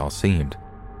how this all seemed.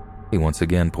 He once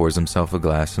again pours himself a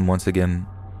glass and once again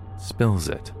spills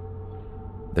it.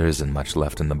 There isn't much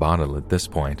left in the bottle at this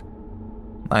point.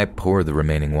 I pour the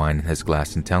remaining wine in his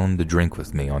glass and tell him to drink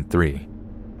with me on 3.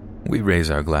 We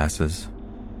raise our glasses,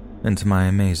 and to my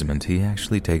amazement, he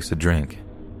actually takes a drink,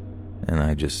 and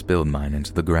I just spilled mine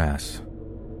into the grass.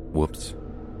 Whoops.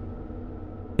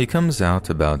 He comes out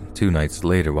about 2 nights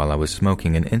later while I was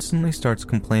smoking and instantly starts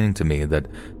complaining to me that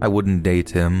I wouldn't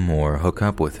date him or hook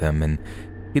up with him, and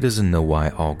he doesn't know why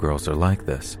all girls are like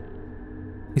this.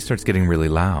 He starts getting really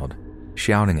loud,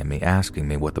 shouting at me, asking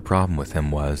me what the problem with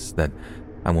him was, that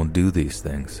I won't do these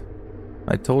things.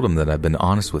 I told him that I've been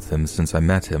honest with him since I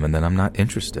met him and that I'm not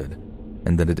interested,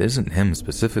 and that it isn't him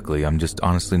specifically, I'm just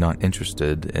honestly not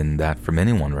interested in that from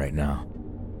anyone right now.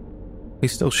 He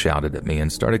still shouted at me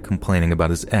and started complaining about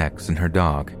his ex and her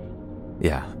dog.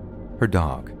 Yeah, her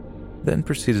dog. Then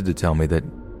proceeded to tell me that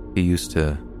he used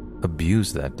to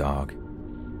abuse that dog,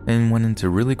 and went into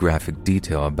really graphic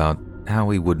detail about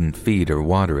how he wouldn't feed or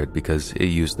water it because it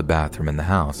used the bathroom in the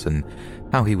house, and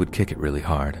how he would kick it really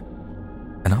hard.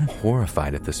 And I'm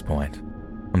horrified at this point.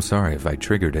 I'm sorry if I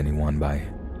triggered anyone by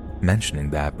mentioning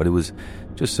that, but it was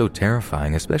just so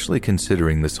terrifying, especially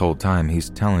considering this whole time he's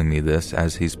telling me this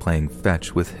as he's playing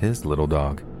fetch with his little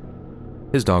dog.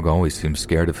 His dog always seems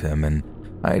scared of him, and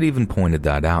I had even pointed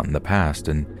that out in the past,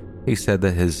 and he said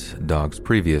that his dog's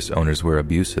previous owners were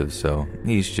abusive, so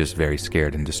he's just very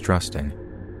scared and distrusting.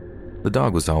 The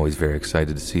dog was always very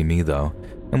excited to see me, though,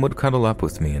 and would cuddle up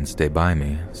with me and stay by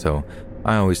me, so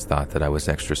I always thought that I was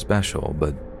extra special,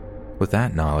 but with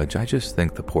that knowledge, I just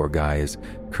think the poor guy is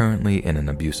currently in an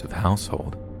abusive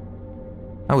household.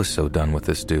 I was so done with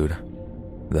this dude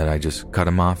that I just cut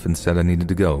him off and said I needed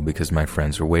to go because my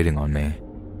friends were waiting on me.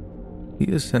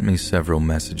 He has sent me several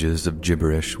messages of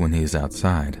gibberish when he is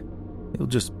outside. He'll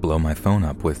just blow my phone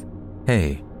up with,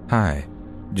 "Hey, hi,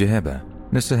 Jeheba,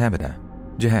 Nisahabada,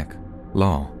 Jehek,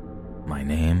 lol, my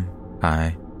name,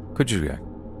 hi, Kujuga."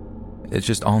 It's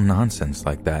just all nonsense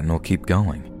like that, and he'll keep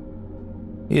going.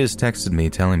 He has texted me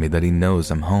telling me that he knows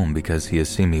I'm home because he has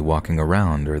seen me walking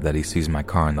around or that he sees my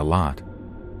car in the lot.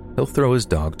 He'll throw his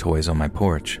dog toys on my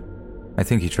porch. I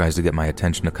think he tries to get my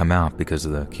attention to come out because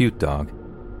of the cute dog,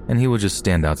 and he will just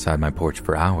stand outside my porch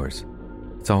for hours.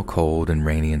 It's all cold and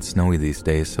rainy and snowy these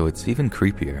days, so it's even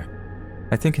creepier.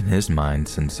 I think in his mind,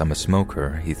 since I'm a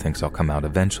smoker, he thinks I'll come out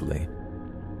eventually.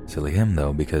 Silly him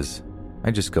though, because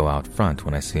I just go out front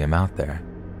when I see him out there.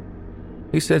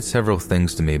 He said several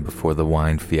things to me before the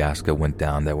wine fiasco went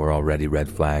down that were already red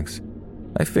flags.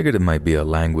 I figured it might be a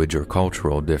language or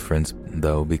cultural difference,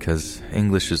 though, because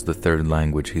English is the third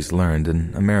language he's learned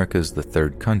and America is the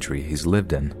third country he's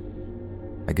lived in.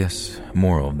 I guess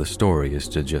moral of the story is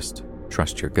to just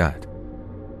trust your gut.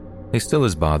 He still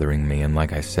is bothering me, and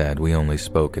like I said, we only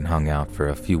spoke and hung out for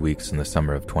a few weeks in the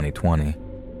summer of 2020.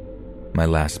 My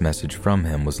last message from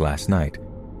him was last night.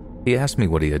 He asked me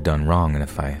what he had done wrong and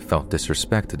if I felt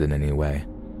disrespected in any way.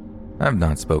 I've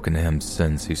not spoken to him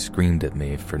since he screamed at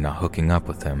me for not hooking up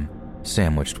with him,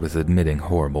 sandwiched with admitting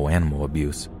horrible animal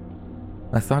abuse.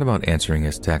 I thought about answering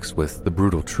his text with the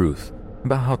brutal truth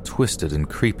about how twisted and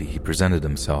creepy he presented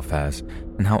himself as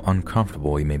and how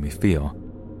uncomfortable he made me feel.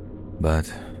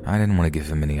 But I didn't want to give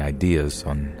him any ideas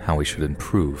on how he should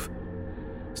improve.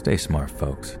 Stay smart,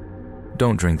 folks.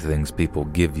 Don't drink things people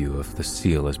give you if the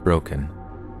seal is broken.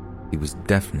 He was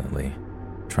definitely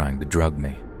trying to drug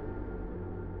me.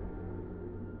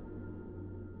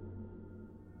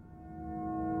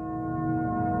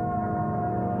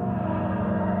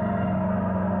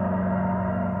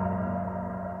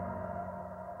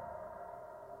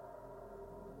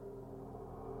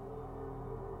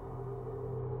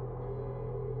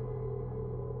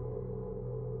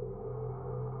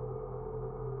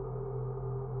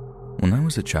 When I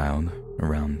was a child,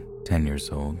 around 10 years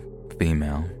old,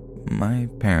 female, my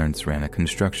parents ran a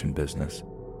construction business.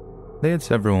 They had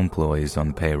several employees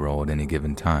on payroll at any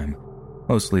given time,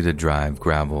 mostly to drive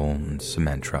gravel and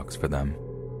cement trucks for them.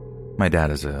 My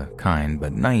dad is a kind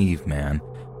but naive man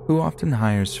who often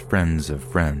hires friends of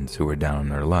friends who are down on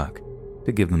their luck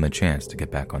to give them a chance to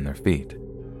get back on their feet.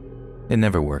 It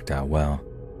never worked out well,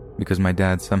 because my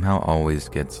dad somehow always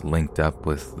gets linked up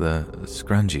with the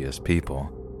scrungiest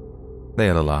people. They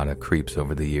had a lot of creeps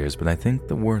over the years, but I think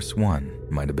the worst one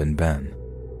might have been Ben.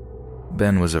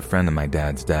 Ben was a friend of my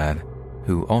dad's dad,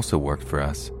 who also worked for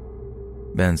us.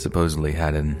 Ben supposedly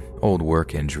had an old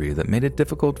work injury that made it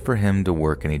difficult for him to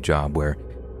work any job where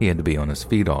he had to be on his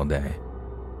feet all day.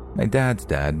 My dad's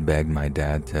dad begged my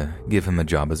dad to give him a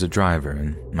job as a driver,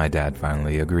 and my dad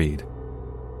finally agreed.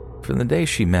 From the day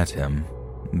she met him,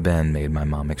 Ben made my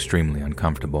mom extremely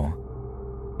uncomfortable.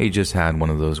 He just had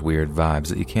one of those weird vibes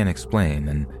that you can't explain,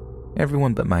 and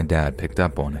everyone but my dad picked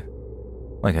up on it.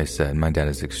 Like I said, my dad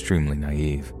is extremely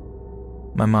naive.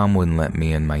 My mom wouldn't let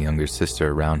me and my younger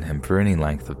sister around him for any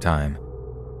length of time.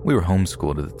 We were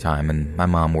homeschooled at the time, and my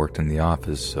mom worked in the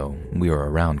office, so we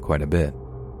were around quite a bit.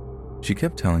 She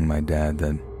kept telling my dad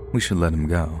that we should let him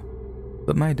go,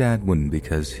 but my dad wouldn't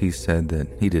because he said that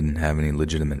he didn't have any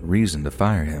legitimate reason to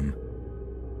fire him.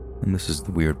 And this is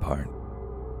the weird part.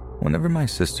 Whenever my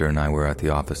sister and I were at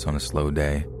the office on a slow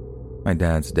day, My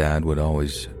dad's dad would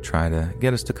always try to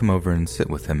get us to come over and sit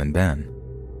with him and Ben.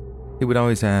 He would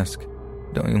always ask,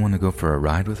 "Don't you want to go for a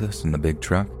ride with us in the big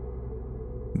truck?"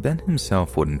 Ben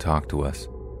himself wouldn't talk to us.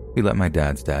 He let my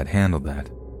dad's dad handle that.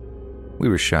 We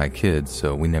were shy kids,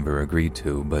 so we never agreed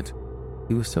to, but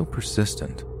he was so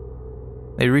persistent.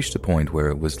 It reached a point where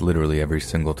it was literally every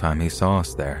single time he saw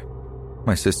us there.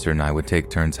 My sister and I would take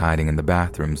turns hiding in the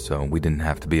bathroom so we didn't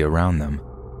have to be around them.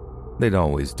 They'd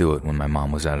always do it when my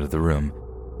mom was out of the room,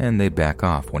 and they'd back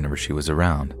off whenever she was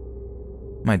around.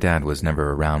 My dad was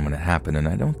never around when it happened, and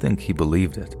I don't think he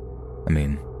believed it. I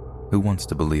mean, who wants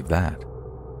to believe that?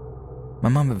 My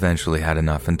mom eventually had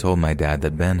enough and told my dad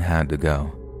that Ben had to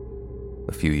go.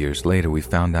 A few years later, we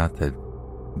found out that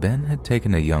Ben had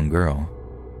taken a young girl.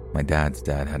 My dad's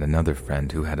dad had another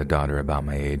friend who had a daughter about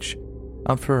my age,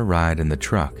 out for a ride in the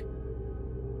truck,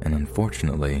 and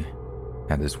unfortunately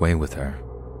had his way with her.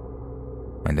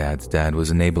 My dad's dad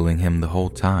was enabling him the whole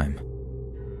time.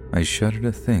 I shudder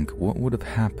to think what would have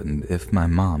happened if my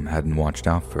mom hadn't watched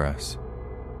out for us.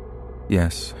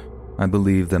 Yes, I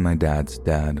believe that my dad's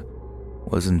dad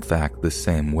was in fact the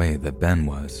same way that Ben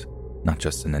was, not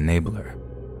just an enabler.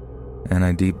 And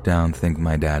I deep down think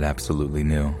my dad absolutely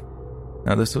knew.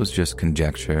 Now this was just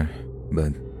conjecture,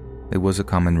 but it was a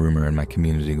common rumor in my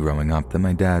community growing up that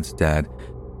my dad's dad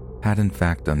had in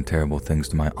fact done terrible things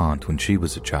to my aunt when she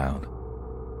was a child.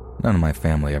 None of my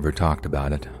family ever talked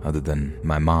about it, other than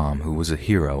my mom, who was a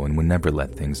hero and would never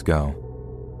let things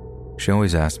go. She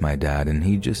always asked my dad, and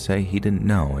he'd just say he didn't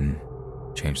know and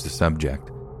change the subject.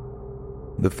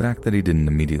 The fact that he didn't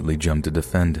immediately jump to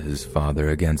defend his father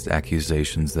against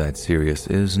accusations that serious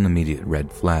is an immediate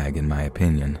red flag in my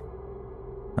opinion.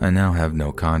 I now have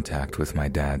no contact with my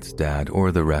dad's dad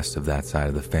or the rest of that side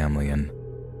of the family, and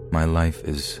my life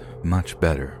is much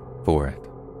better for it.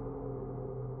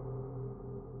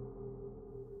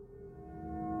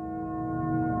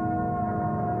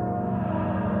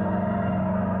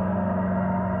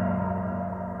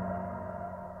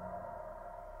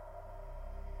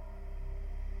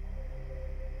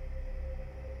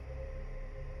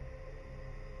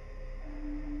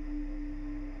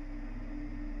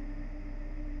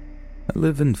 I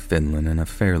live in Finland in a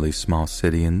fairly small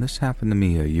city, and this happened to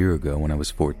me a year ago when I was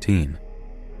 14.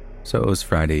 So it was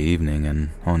Friday evening, and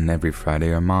on every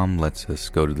Friday our mom lets us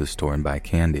go to the store and buy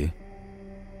candy.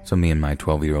 So me and my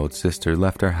 12-year-old sister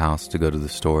left our house to go to the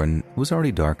store, and it was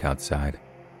already dark outside.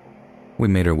 We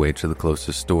made our way to the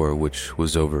closest store, which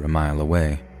was over a mile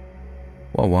away.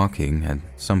 While walking, at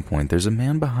some point there's a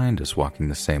man behind us walking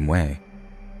the same way,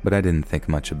 but I didn't think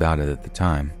much about it at the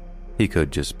time. He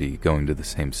could just be going to the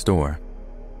same store.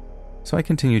 So I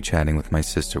continue chatting with my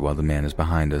sister while the man is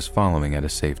behind us, following at a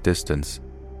safe distance.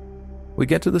 We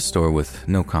get to the store with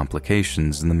no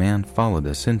complications, and the man followed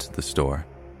us into the store.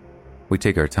 We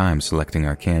take our time selecting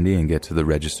our candy and get to the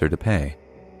register to pay.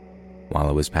 While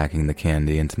I was packing the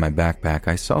candy into my backpack,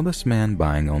 I saw this man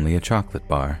buying only a chocolate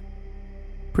bar.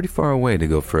 Pretty far away to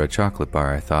go for a chocolate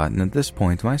bar, I thought, and at this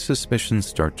point my suspicions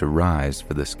start to rise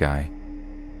for this guy.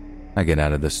 I get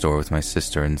out of the store with my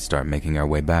sister and start making our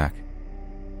way back.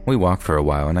 We walk for a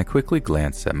while, and I quickly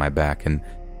glanced at my back, and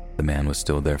the man was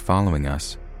still there following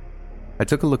us. I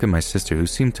took a look at my sister, who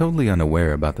seemed totally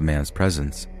unaware about the man's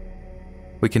presence.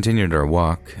 We continued our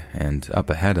walk, and up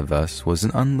ahead of us was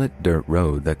an unlit dirt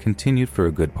road that continued for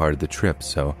a good part of the trip,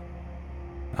 so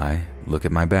I look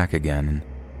at my back again, and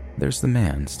there's the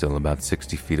man still about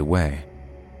 60 feet away.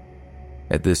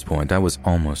 At this point, I was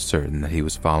almost certain that he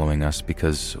was following us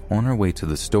because on our way to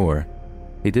the store,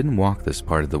 he didn't walk this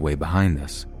part of the way behind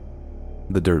us.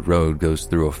 The dirt road goes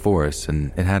through a forest,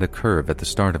 and it had a curve at the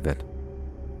start of it.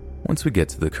 Once we get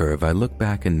to the curve, I look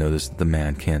back and notice that the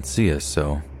man can't see us,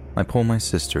 so I pull my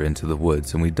sister into the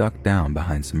woods and we duck down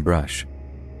behind some brush.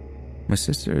 My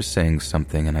sister is saying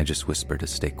something, and I just whisper to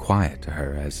stay quiet to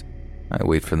her as I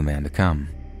wait for the man to come.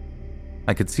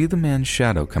 I could see the man's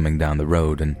shadow coming down the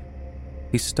road, and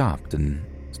he stopped and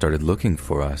started looking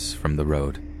for us from the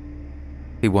road.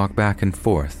 He walked back and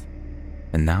forth,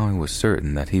 and now I was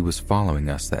certain that he was following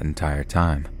us that entire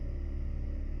time.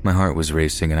 My heart was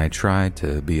racing, and I tried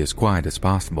to be as quiet as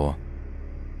possible.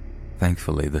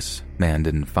 Thankfully, this man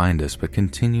didn't find us but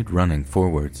continued running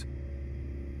forwards.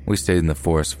 We stayed in the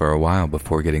forest for a while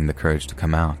before getting the courage to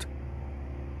come out.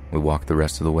 We walked the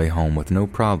rest of the way home with no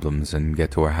problems and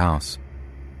get to our house.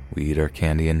 We eat our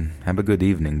candy and have a good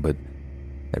evening, but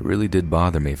it really did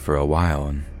bother me for a while,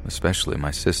 and especially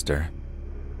my sister.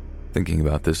 Thinking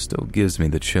about this still gives me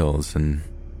the chills, and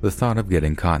the thought of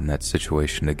getting caught in that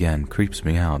situation again creeps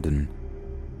me out, and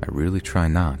I really try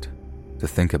not to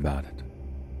think about it.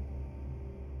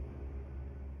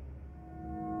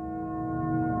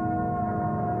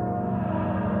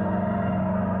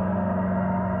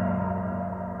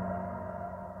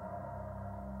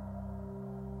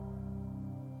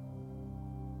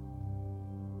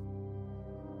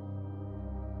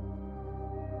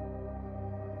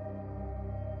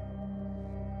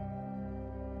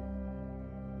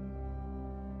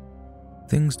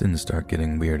 Things didn't start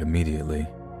getting weird immediately.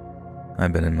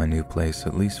 I'd been in my new place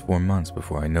at least 4 months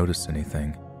before I noticed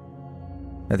anything.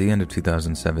 At the end of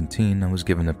 2017, I was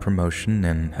given a promotion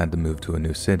and had to move to a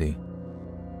new city.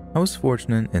 I was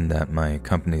fortunate in that my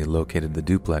company located the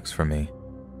duplex for me.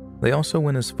 They also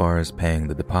went as far as paying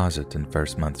the deposit and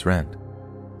first month's rent.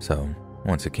 So,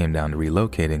 once it came down to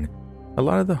relocating, a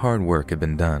lot of the hard work had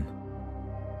been done.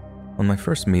 On my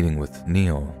first meeting with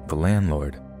Neil, the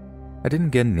landlord, I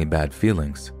didn't get any bad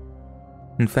feelings.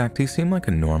 In fact, he seemed like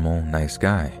a normal, nice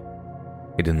guy.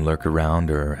 He didn't lurk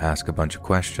around or ask a bunch of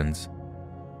questions.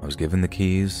 I was given the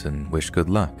keys and wished good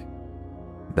luck.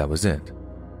 That was it.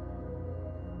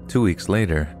 2 weeks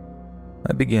later,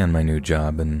 I began my new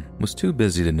job and was too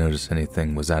busy to notice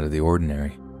anything was out of the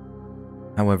ordinary.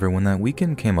 However, when that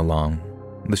weekend came along,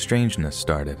 the strangeness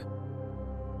started.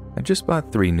 I just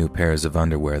bought 3 new pairs of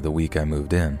underwear the week I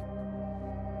moved in.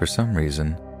 For some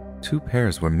reason, 2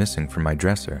 pairs were missing from my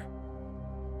dresser.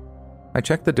 I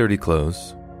checked the dirty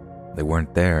clothes. They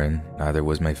weren't there, and neither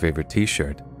was my favorite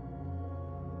t-shirt.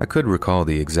 I could recall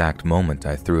the exact moment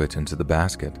I threw it into the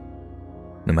basket.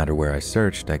 No matter where I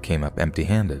searched, I came up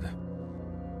empty-handed.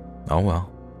 Oh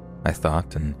well, I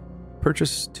thought, and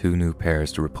purchased 2 new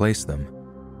pairs to replace them.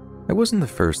 It wasn't the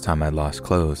first time I'd lost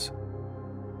clothes.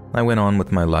 I went on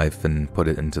with my life and put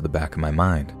it into the back of my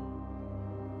mind.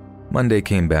 Monday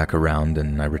came back around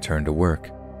and I returned to work.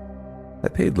 I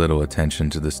paid little attention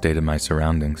to the state of my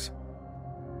surroundings.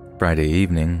 Friday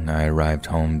evening, I arrived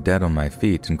home dead on my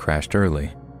feet and crashed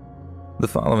early. The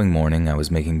following morning, I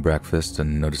was making breakfast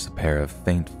and noticed a pair of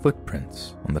faint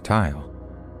footprints on the tile.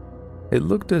 It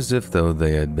looked as if though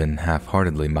they had been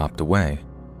half-heartedly mopped away.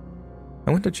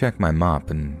 I went to check my mop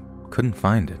and couldn't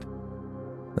find it.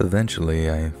 Eventually,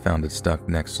 I found it stuck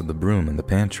next to the broom in the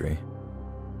pantry.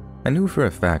 I knew for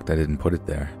a fact I didn't put it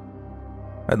there.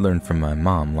 I'd learned from my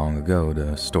mom long ago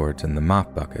to store it in the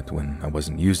mop bucket when I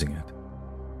wasn't using it.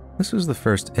 This was the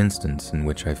first instance in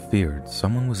which I feared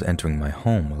someone was entering my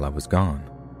home while I was gone.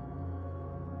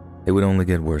 It would only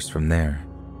get worse from there.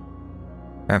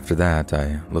 After that,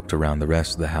 I looked around the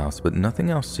rest of the house, but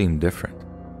nothing else seemed different.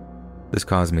 This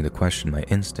caused me to question my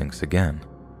instincts again.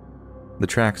 The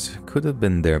tracks could have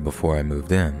been there before I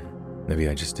moved in. Maybe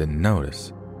I just didn't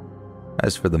notice.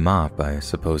 As for the mop, I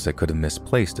suppose I could have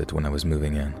misplaced it when I was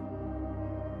moving in.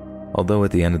 Although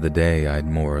at the end of the day I'd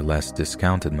more or less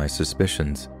discounted my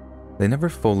suspicions, they never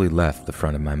fully left the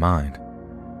front of my mind.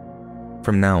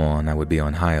 From now on, I would be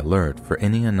on high alert for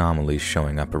any anomalies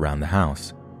showing up around the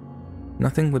house.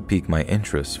 Nothing would pique my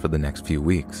interest for the next few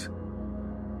weeks.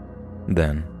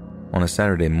 Then, on a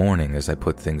Saturday morning as I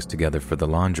put things together for the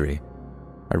laundry,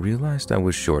 I realized I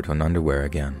was short on underwear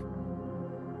again.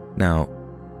 Now,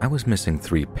 I was missing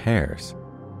 3 pairs.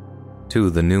 2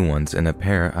 of the new ones and a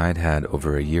pair I'd had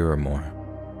over a year or more.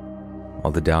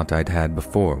 All the doubt I'd had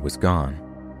before was gone.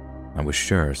 I was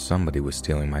sure somebody was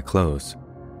stealing my clothes.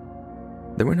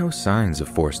 There were no signs of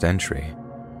forced entry.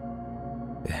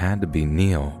 It had to be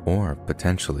Neil or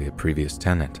potentially a previous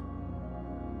tenant.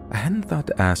 I hadn't thought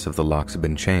to ask if the locks had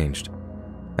been changed.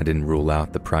 I didn't rule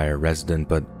out the prior resident,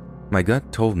 but my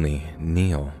gut told me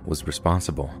Neil was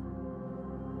responsible.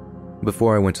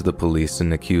 Before I went to the police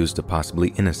and accused a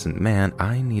possibly innocent man,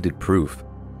 I needed proof.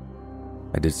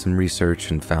 I did some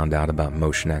research and found out about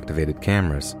motion-activated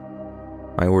cameras.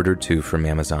 I ordered 2 from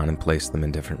Amazon and placed them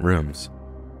in different rooms.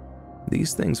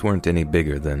 These things weren't any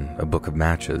bigger than a book of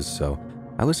matches, so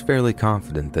I was fairly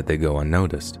confident that they'd go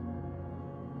unnoticed.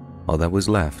 All that was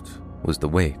left was the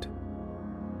wait.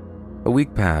 A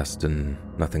week passed and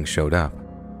nothing showed up.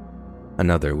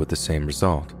 Another with the same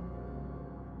result.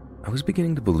 I was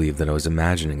beginning to believe that I was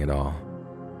imagining it all.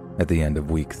 At the end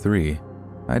of week 3,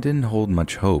 I didn't hold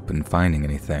much hope in finding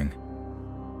anything.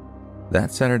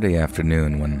 That Saturday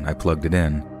afternoon when I plugged it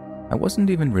in, I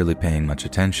wasn't even really paying much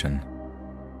attention.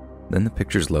 Then the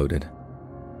pictures loaded,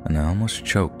 and I almost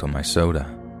choked on my soda.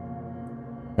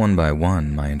 One by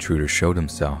one, my intruder showed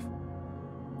himself.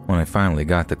 When I finally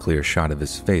got the clear shot of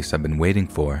his face I've been waiting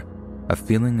for, a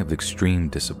feeling of extreme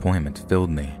disappointment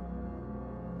filled me.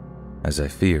 As I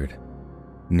feared,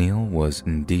 Neil was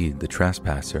indeed the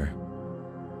trespasser.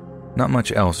 Not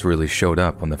much else really showed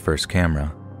up on the first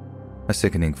camera. A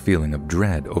sickening feeling of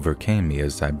dread overcame me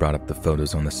as I brought up the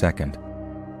photos on the second.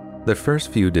 The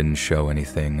first few didn't show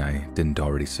anything I didn't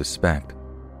already suspect.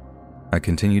 I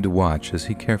continued to watch as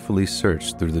he carefully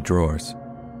searched through the drawers.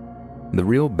 The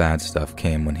real bad stuff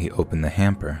came when he opened the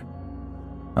hamper.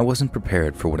 I wasn't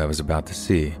prepared for what I was about to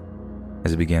see. As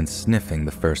he began sniffing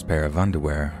the first pair of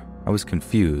underwear, I was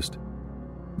confused.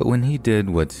 But when he did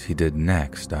what he did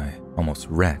next, I almost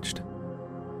retched.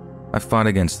 I fought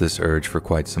against this urge for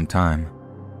quite some time.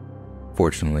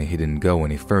 Fortunately, he didn't go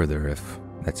any further, if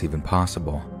that's even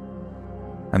possible.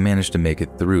 I managed to make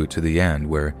it through to the end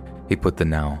where he put the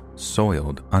now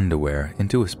soiled underwear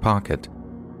into his pocket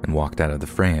and walked out of the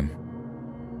frame.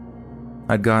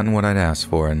 I'd gotten what I'd asked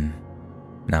for, and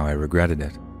now I regretted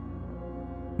it.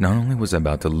 Not only was I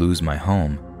about to lose my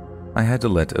home, I had to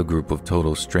let a group of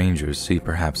total strangers see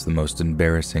perhaps the most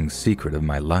embarrassing secret of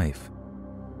my life.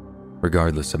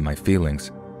 Regardless of my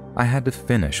feelings, I had to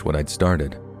finish what I'd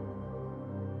started.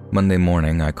 Monday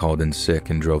morning, I called in sick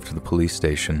and drove to the police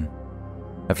station.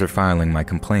 After filing my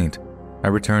complaint, I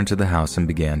returned to the house and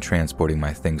began transporting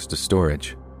my things to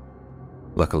storage.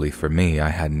 Luckily for me, I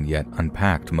hadn't yet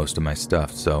unpacked most of my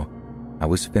stuff, so I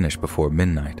was finished before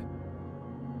midnight.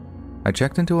 I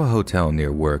checked into a hotel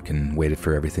near work and waited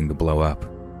for everything to blow up,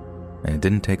 and it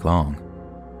didn't take long.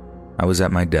 I was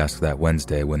at my desk that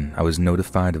Wednesday when I was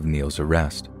notified of Neil's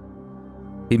arrest.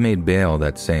 He made bail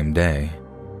that same day,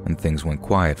 and things went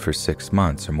quiet for 6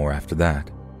 months or more after that.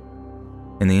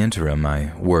 In the interim,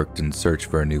 I worked and searched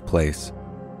for a new place.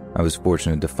 I was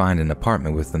fortunate to find an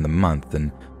apartment within the month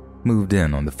and moved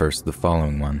in on the first of the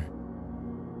following one.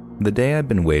 The day I'd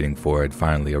been waiting for had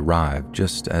finally arrived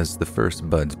just as the first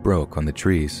buds broke on the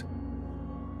trees.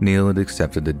 Neil had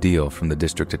accepted a deal from the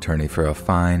district attorney for a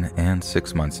fine and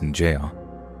 6 months in jail.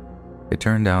 It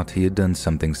turned out he had done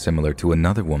something similar to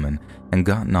another woman and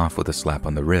gotten off with a slap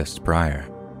on the wrist prior.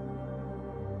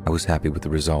 I was happy with the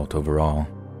result overall.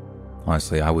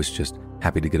 Honestly, I was just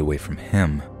happy to get away from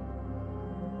him.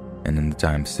 And in the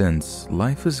time since,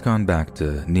 life has gone back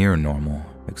to near normal,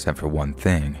 except for one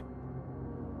thing.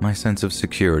 My sense of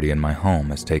security in my home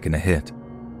has taken a hit.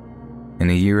 In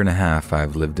a year and a half,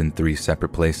 I've lived in 3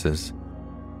 separate places.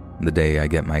 The day I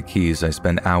get my keys, I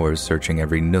spend hours searching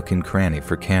every nook and cranny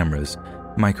for cameras,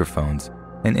 microphones,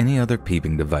 and any other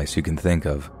peeping device you can think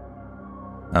of.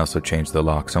 I also change the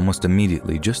locks almost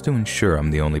immediately just to ensure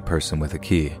I'm the only person with a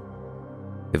key.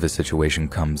 If a situation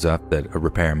comes up that a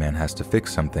repairman has to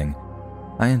fix something,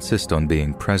 I insist on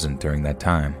being present during that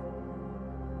time.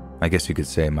 I guess you could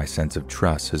say my sense of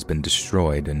trust has been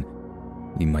destroyed, and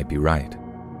you might be right.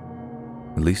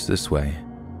 At least this way,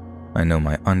 I know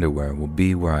my underwear will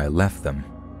be where I left them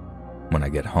when I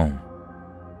get home.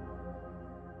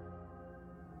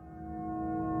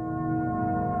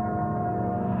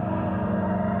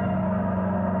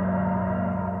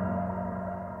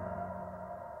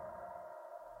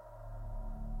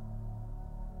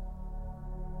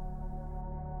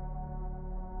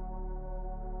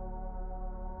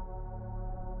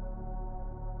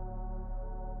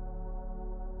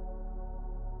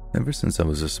 Ever since I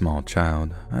was a small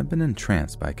child, I've been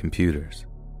entranced by computers.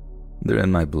 They're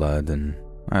in my blood, and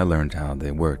I learned how they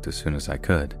worked as soon as I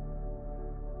could.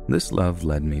 This love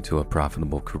led me to a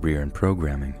profitable career in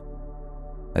programming.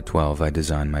 At 12, I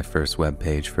designed my first web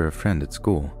page for a friend at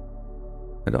school.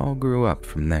 It all grew up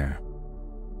from there.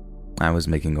 I was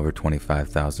making over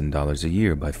 $25,000 a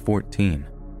year by 14.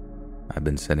 I've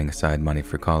been setting aside money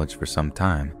for college for some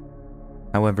time.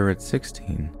 However, at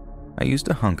 16, I used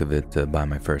a hunk of it to buy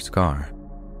my first car.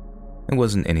 It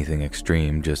wasn't anything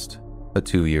extreme, just a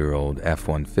 2-year-old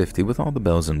F-150 with all the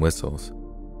bells and whistles.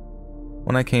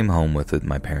 When I came home with it,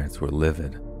 my parents were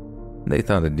livid. They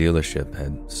thought a dealership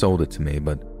had sold it to me,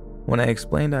 but when I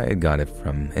explained I had got it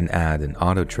from an ad in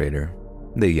Auto Trader,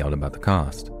 they yelled about the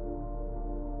cost.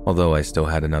 Although I still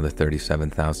had another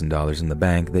 $37,000 in the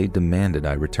bank, they demanded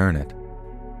I return it.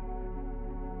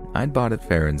 I'd bought it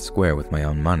fair and square with my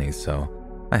own money, so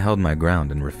I held my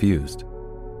ground and refused.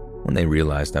 When they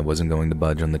realized I wasn't going to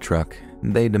budge on the truck,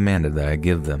 they demanded that I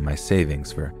give them my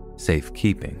savings for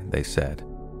safekeeping, they said.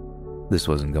 This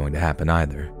wasn't going to happen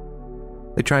either.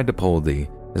 They tried to pull the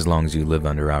 "as long as you live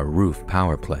under our roof"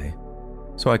 power play,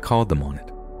 so I called them on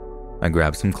it. I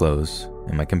grabbed some clothes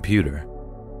and my computer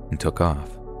and took off.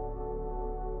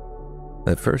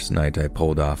 That first night, I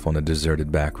pulled off on a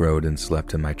deserted back road and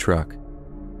slept in my truck.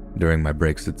 During my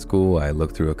breaks at school, I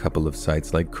looked through a couple of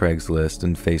sites like Craigslist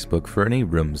and Facebook for any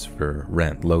rooms for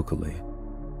rent locally.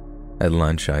 At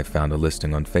lunch, I found a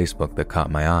listing on Facebook that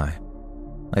caught my eye.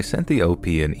 I sent the OP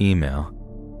an email.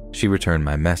 She returned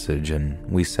my message, and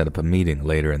we set up a meeting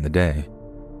later in the day.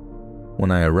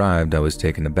 When I arrived, I was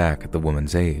taken aback at the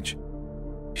woman's age.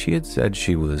 She had said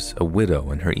she was a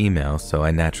widow in her email, so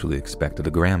I naturally expected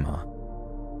a grandma.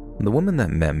 The woman that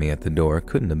met me at the door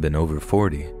couldn't have been over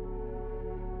 40.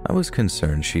 I was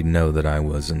concerned she'd know that I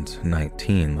wasn't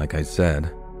 19 like I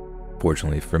said.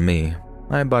 Fortunately for me,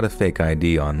 I bought a fake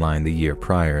ID online the year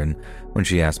prior, and when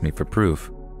she asked me for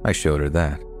proof, I showed her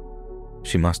that.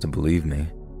 She must have believed me.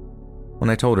 When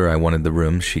I told her I wanted the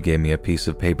room, she gave me a piece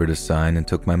of paper to sign and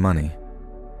took my money.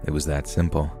 It was that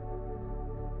simple.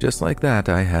 Just like that,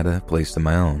 I had a place of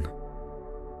my own.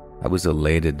 I was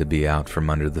elated to be out from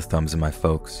under the thumbs of my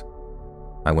folks.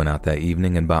 I went out that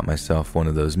evening and bought myself one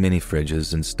of those mini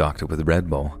fridges and stocked it with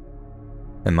Red Bull.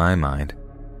 In my mind,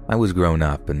 I was grown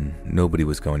up and nobody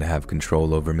was going to have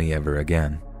control over me ever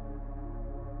again.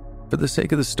 For the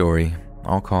sake of the story,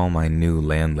 I'll call my new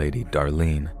landlady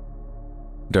Darlene.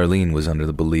 Darlene was under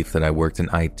the belief that I worked in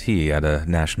IT at a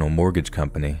national mortgage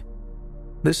company.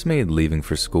 This made leaving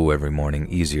for school every morning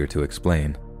easier to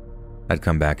explain. I'd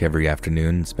come back every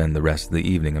afternoon and spend the rest of the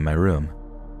evening in my room.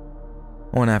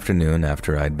 One afternoon,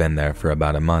 after I'd been there for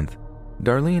about a month,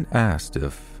 Darlene asked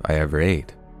if I ever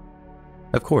ate.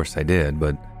 Of course I did,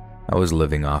 but I was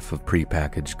living off of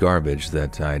prepackaged garbage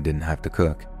that I didn't have to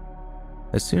cook.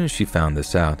 As soon as she found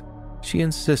this out, she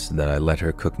insisted that I let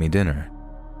her cook me dinner.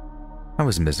 I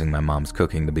was missing my mom's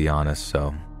cooking, to be honest,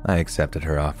 so I accepted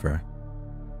her offer.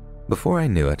 Before I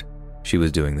knew it, she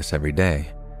was doing this every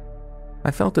day.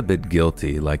 I felt a bit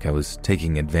guilty, like I was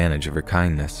taking advantage of her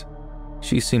kindness.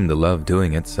 She seemed to love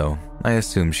doing it, so I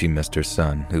assumed she missed her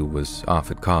son, who was off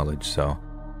at college, so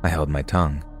I held my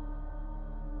tongue.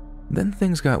 Then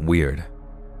things got weird.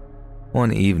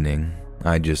 One evening,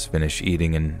 I just finished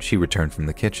eating and she returned from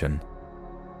the kitchen.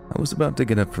 I was about to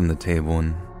get up from the table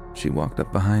and she walked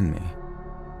up behind me.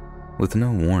 With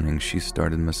no warning, she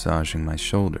started massaging my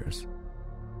shoulders.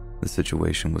 The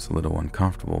situation was a little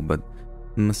uncomfortable, but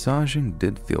the massaging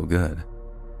did feel good.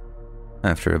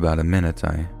 After about a minute,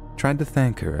 I tried to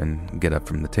thank her and get up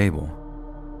from the table.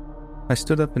 I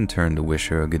stood up and turned to wish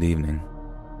her a good evening.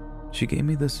 She gave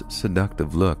me this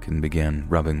seductive look and began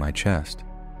rubbing my chest.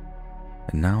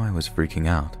 And now I was freaking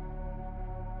out.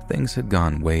 Things had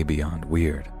gone way beyond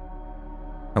weird.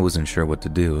 I wasn't sure what to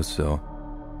do, so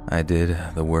I did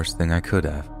the worst thing I could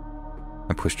have.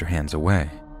 I pushed her hands away.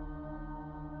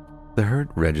 The hurt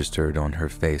registered on her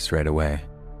face right away,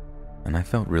 and I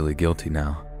felt really guilty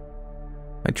now.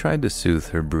 I tried to soothe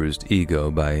her bruised ego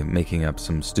by making up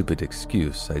some stupid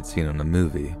excuse I'd seen on a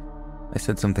movie. I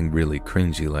said something really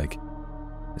cringy like,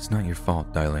 "It's not your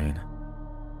fault, Darlene.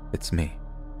 It's me."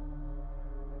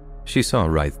 She saw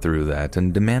right through that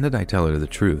and demanded I tell her the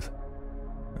truth,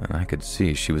 and I could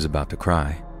see she was about to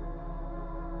cry.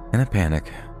 In a panic,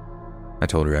 I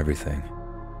told her everything.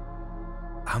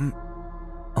 "I'm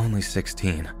only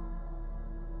 16.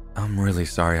 I'm really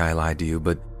sorry I lied to you,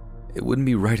 but it wouldn't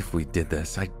be right if we did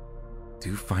this. I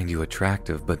do find you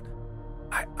attractive, but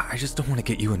I just don't want to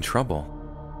get you in trouble."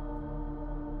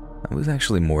 I was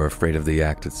actually more afraid of the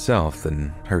act itself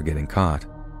than her getting caught.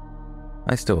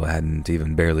 I still hadn't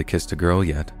even barely kissed a girl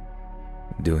yet.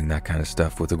 Doing that kind of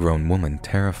stuff with a grown woman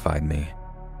terrified me.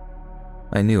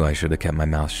 I knew I should have kept my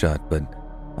mouth shut, but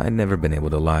I'd never been able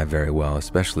to lie very well,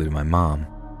 especially to my mom.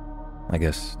 I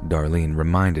guess Darlene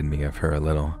reminded me of her a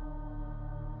little.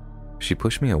 She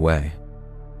pushed me away,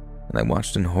 and I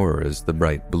watched in horror as the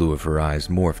bright blue of her eyes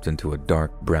morphed into a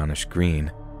dark brownish green.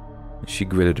 She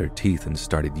gritted her teeth and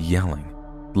started yelling,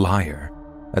 "Liar,"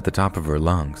 at the top of her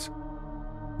lungs.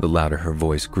 The louder her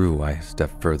voice grew, I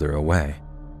stepped further away.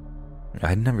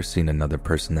 I'd never seen another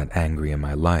person that angry in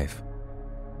my life.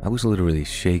 I was literally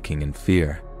shaking in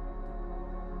fear.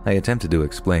 I attempted to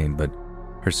explain, but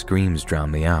her screams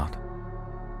drowned me out.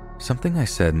 Something I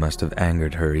said must have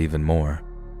angered her even more.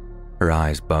 Her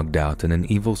eyes bugged out and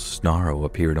an evil snarl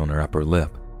appeared on her upper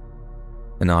lip.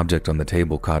 An object on the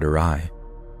table caught her eye.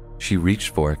 She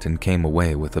reached for it and came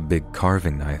away with a big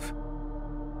carving knife.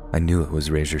 I knew it was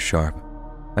razor sharp.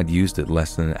 I'd used it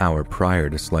less than an hour prior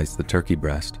to slice the turkey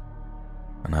breast,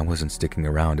 and I wasn't sticking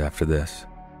around after this.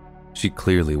 She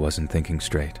clearly wasn't thinking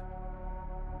straight.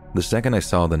 The second I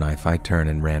saw the knife, I turned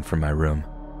and ran from my room.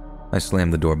 I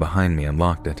slammed the door behind me and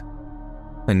locked it.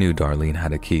 I knew Darlene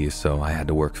had a key, so I had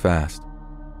to work fast.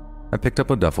 I picked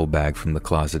up a duffel bag from the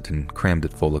closet and crammed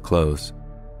it full of clothes.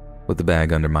 With the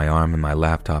bag under my arm and my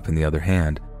laptop in the other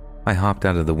hand, I hopped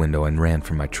out of the window and ran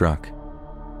for my truck.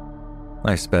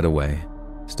 I sped away,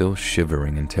 still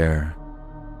shivering in terror.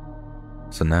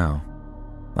 So now,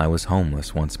 I was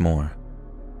homeless once more.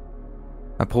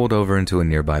 I pulled over into a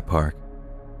nearby park.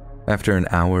 After an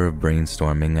hour of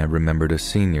brainstorming, I remembered a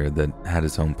senior that had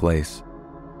his own place.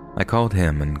 I called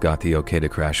him and got the okay to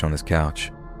crash on his couch.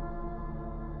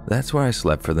 That's where I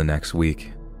slept for the next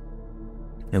week.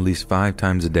 At least 5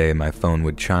 times a day, my phone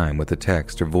would chime with a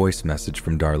text or voice message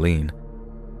from Darlene.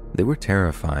 They were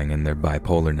terrifying in their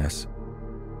bipolarness.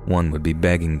 One would be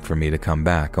begging for me to come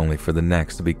back, only for the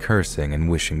next to be cursing and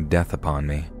wishing death upon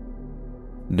me.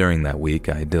 During that week,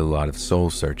 I did a lot of soul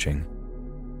searching.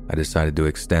 I decided to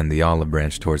extend the olive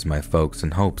branch towards my folks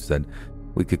in hopes that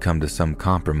we could come to some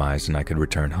compromise and I could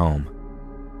return home.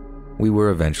 We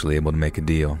were eventually able to make a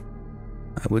deal.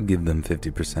 I would give them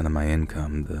 50% of my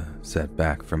income to set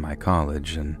back for my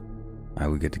college, and I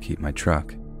would get to keep my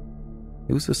truck.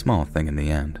 It was a small thing in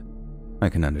the end. I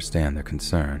can understand their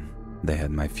concern. They had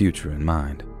my future in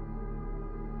mind.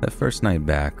 That first night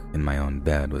back in my own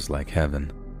bed was like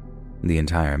heaven. The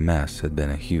entire mess had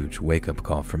been a huge wake-up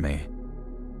call for me.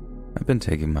 I've been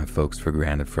taking my folks for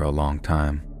granted for a long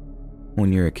time.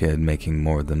 When you're a kid making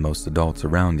more than most adults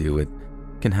around you, it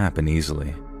can happen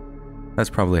easily.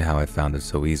 That's probably how I found it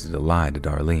so easy to lie to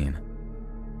Darlene.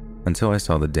 Until I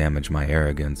saw the damage my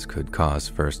arrogance could cause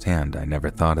firsthand, I never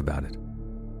thought about it.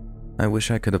 I wish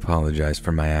I could apologize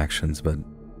for my actions, but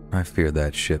I fear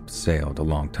that ship sailed a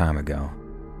long time ago.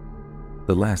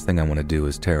 The last thing I want to do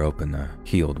is tear open a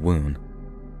healed wound,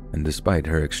 and despite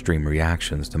her extreme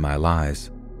reactions to my lies,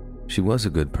 she was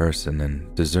a good person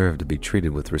and deserved to be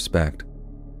treated with respect.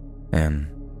 And,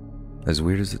 as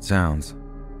weird as it sounds,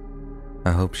 I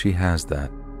hope she has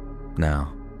that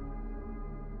now.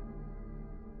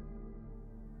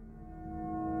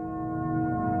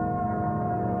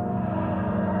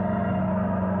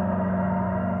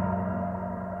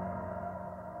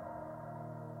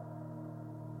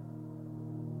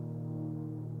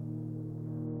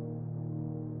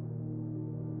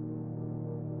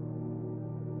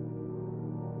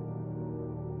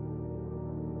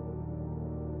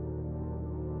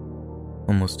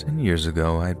 Almost 10 years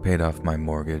ago, I had paid off my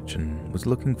mortgage and was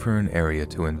looking for an area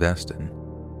to invest in.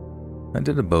 I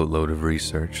did a boatload of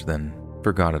research, then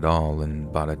forgot it all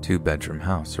and bought a 2-bedroom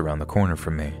house around the corner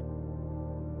from me.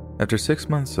 After 6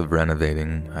 months of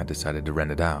renovating, I decided to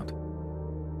rent it out.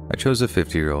 I chose a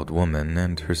 50-year-old woman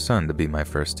and her son to be my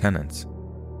first tenants.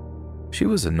 She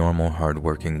was a normal,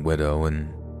 hard-working widow,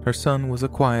 and her son was a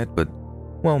quiet but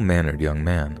well-mannered young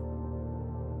man.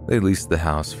 They leased the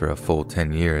house for a full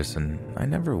 10 years, and I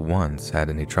never once had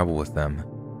any trouble with them.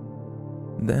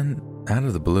 Then, out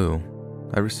of the blue,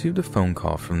 I received a phone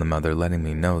call from the mother letting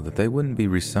me know that they wouldn't be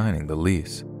re-signing the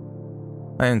lease.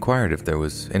 I inquired if there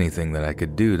was anything that I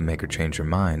could do to make her change her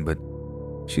mind, but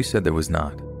she said there was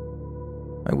not.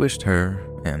 I wished her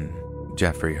and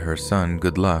Jeffrey, her son,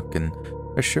 good luck and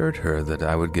assured her that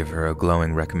I would give her a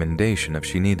glowing recommendation if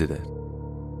she needed it.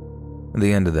 At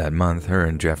the end of that month, her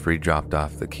and Jeffrey dropped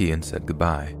off the key and said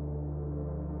goodbye.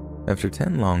 After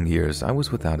 10 long years, I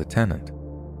was without a tenant.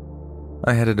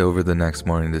 I headed over the next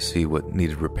morning to see what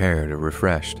needed repaired or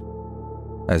refreshed.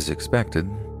 As expected,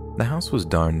 the house was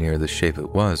darn near the shape it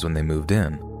was when they moved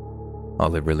in.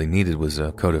 All it really needed was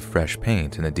a coat of fresh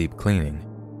paint and a deep cleaning.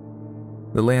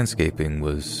 The landscaping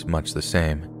was much the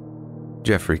same.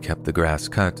 Jeffrey kept the grass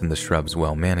cut and the shrubs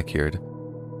well manicured.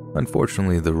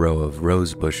 Unfortunately, the row of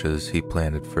rose bushes he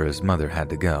planted for his mother had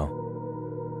to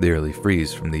go. The early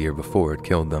freeze from the year before had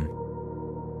killed them.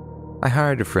 I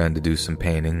hired a friend to do some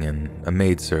painting, and a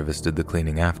maid service did the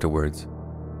cleaning afterwards.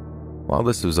 While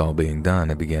this was all being done,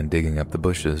 I began digging up the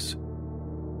bushes.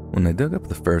 When I dug up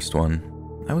the first one,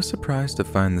 I was surprised to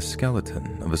find the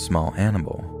skeleton of a small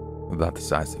animal, about the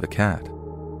size of a cat.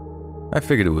 I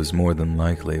figured it was more than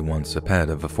likely once a pet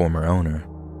of a former owner.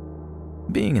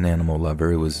 Being an animal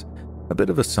lover, it was a bit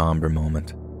of a somber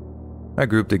moment. I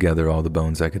grouped together all the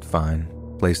bones I could find,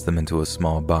 placed them into a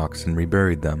small box, and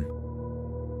reburied them.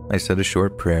 I said a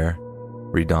short prayer,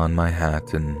 redonned my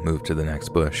hat, and moved to the next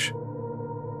bush.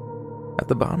 At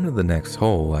the bottom of the next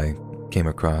hole, I came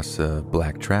across a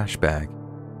black trash bag.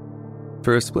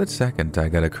 For a split second, I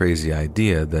got a crazy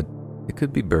idea that it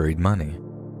could be buried money.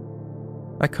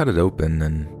 I cut it open,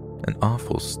 and an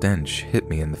awful stench hit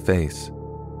me in the face.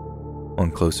 On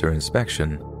closer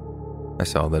inspection, I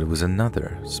saw that it was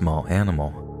another small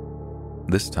animal,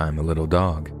 this time a little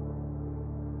dog.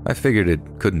 I figured it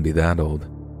couldn't be that old,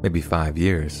 maybe 5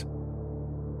 years.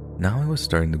 Now I was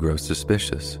starting to grow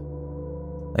suspicious.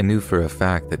 I knew for a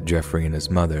fact that Jeffrey and his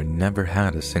mother never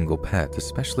had a single pet,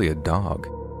 especially a dog.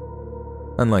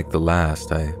 Unlike the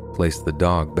last, I placed the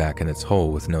dog back in its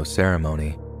hole with no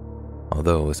ceremony.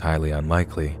 Although it was highly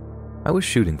unlikely, I was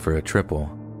shooting for a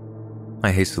triple.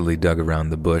 I hastily dug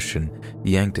around the bush and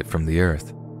yanked it from the earth.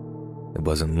 It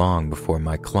wasn't long before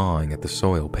my clawing at the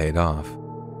soil paid off.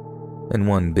 In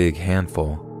one big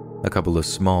handful, a couple of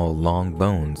small, long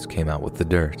bones came out with the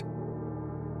dirt.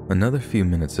 Another few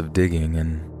minutes of digging,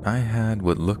 and I had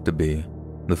what looked to be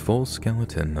the full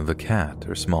skeleton of a cat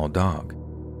or small dog.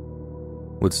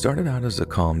 What started out as a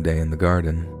calm day in the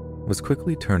garden was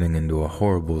quickly turning into a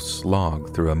horrible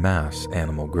slog through a mass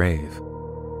animal grave.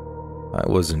 I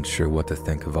wasn't sure what to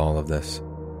think of all of this.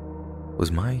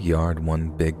 Was my yard one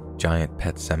big giant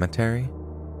pet cemetery?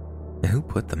 And who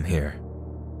put them here?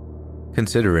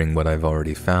 Considering what I've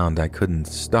already found, I couldn't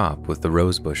stop with the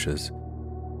rose bushes.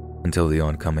 Until the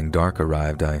oncoming dark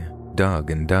arrived, I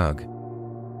dug and dug.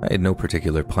 I had no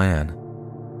particular plan.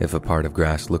 If a part of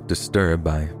grass looked disturbed,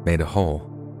 I made a hole.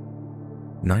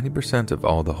 90% of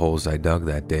all the holes I dug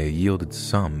that day yielded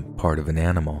some part of an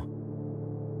animal.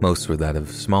 Most were that of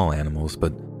small animals,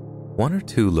 but one or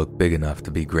two looked big enough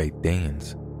to be Great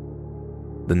Danes.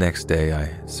 The next day,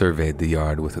 I surveyed the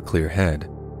yard with a clear head.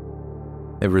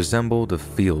 It resembled a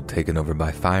field taken over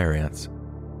by fire ants.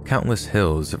 Countless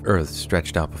hills of earth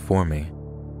stretched out before me.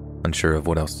 Unsure of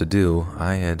what else to do,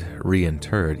 I had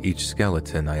reinterred each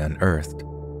skeleton I unearthed.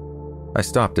 I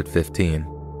stopped at 15.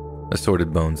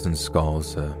 Assorted bones and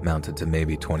skulls amounted to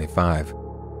maybe 25.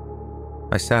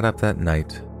 I sat up that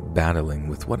night, battling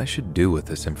with what I should do with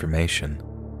this information.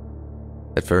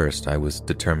 At first, I was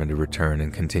determined to return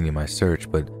and continue my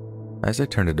search, but as I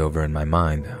turned it over in my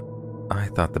mind, I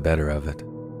thought the better of it.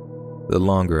 The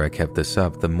longer I kept this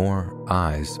up, the more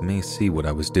eyes may see what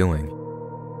I was doing,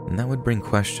 and that would bring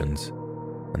questions,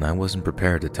 and I wasn't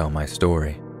prepared to tell my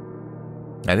story.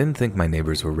 I didn't think my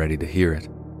neighbors were ready to hear it.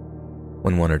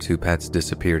 When one or two pets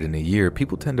disappeared in a year,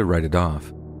 people tend to write it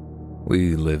off.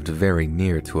 We lived very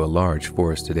near to a large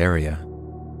forested area.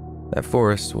 That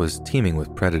forest was teeming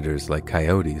with predators like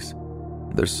coyotes.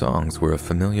 Their songs were a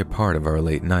familiar part of our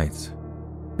late nights.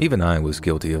 Even I was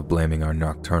guilty of blaming our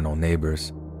nocturnal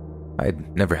neighbors.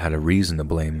 I'd never had a reason to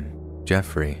blame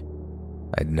Jeffrey.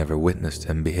 I'd never witnessed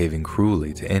him behaving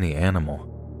cruelly to any animal.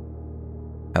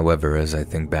 However, as I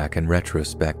think back in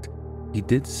retrospect, he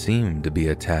did seem to be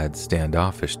a tad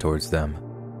standoffish towards them.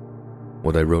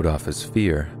 What I wrote off as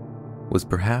fear was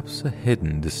perhaps a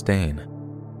hidden disdain.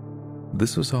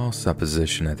 This was all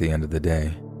supposition at the end of the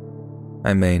day.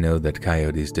 I may know that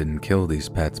coyotes didn't kill these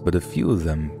pets, but a few of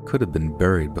them could have been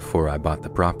buried before I bought the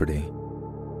property.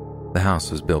 The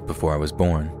house was built before I was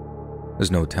born.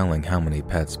 There's no telling how many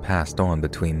pets passed on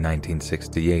between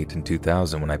 1968 and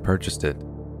 2000 when I purchased it.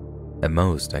 At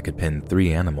most, I could pin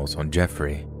 3 animals on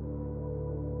Jeffrey.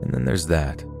 And then there's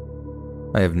that.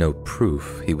 I have no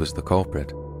proof he was the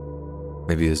culprit.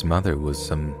 Maybe his mother was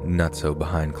some nutso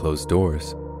behind closed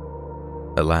doors.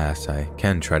 Alas, I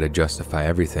can try to justify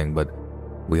everything, but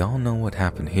we all know what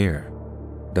happened here,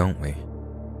 don't we?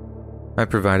 I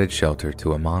provided shelter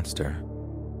to a monster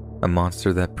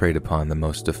that preyed upon the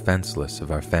most defenseless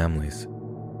of our families,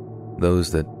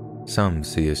 those that some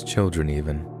see as children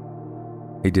even.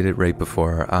 He did it right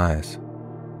before our eyes,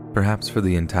 perhaps for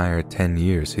the entire 10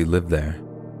 years he lived there.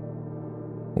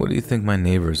 What do you think my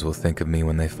neighbors will think of me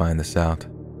when they find this out?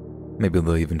 Maybe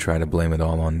they'll even try to blame it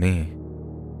all on me.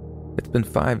 It's been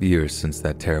 5 years since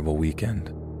that terrible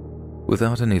weekend.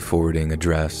 Without any forwarding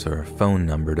address or phone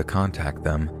number to contact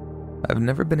them, I've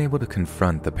never been able to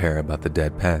confront the pair about the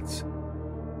dead pets.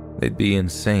 They'd be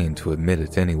insane to admit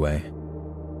it anyway.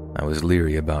 I was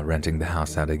leery about renting the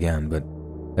house out again, but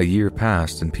a year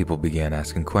passed and people began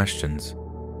asking questions.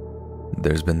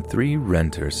 There's been 3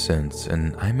 renters since,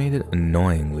 and I made it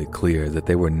annoyingly clear that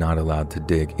they were not allowed to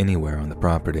dig anywhere on the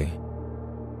property.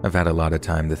 I've had a lot of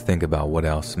time to think about what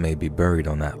else may be buried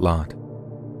on that lot.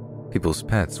 People's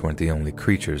pets weren't the only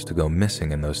creatures to go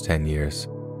missing in those 10 years.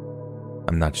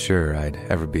 I'm not sure I'd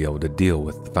ever be able to deal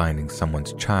with finding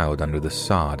someone's child under the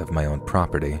sod of my own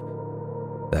property.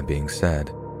 That being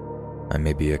said, I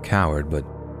may be a coward, but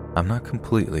I'm not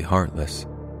completely heartless.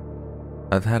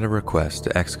 I've had a request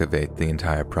to excavate the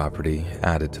entire property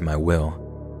added to my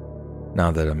will.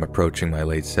 Now that I'm approaching my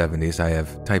late 70s, I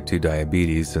have type 2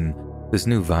 diabetes and this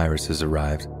new virus has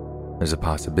arrived. There's a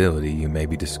possibility you may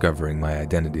be discovering my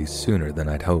identity sooner than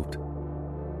I'd hoped.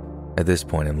 At this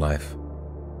point in life,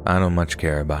 I don't much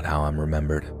care about how I'm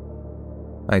remembered.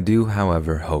 I do,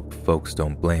 however, hope folks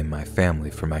don't blame my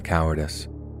family for my cowardice.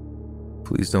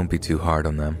 Please don't be too hard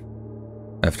on them.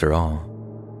 After all,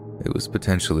 it was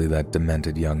potentially that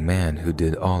demented young man who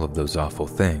did all of those awful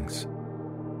things,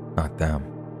 not them.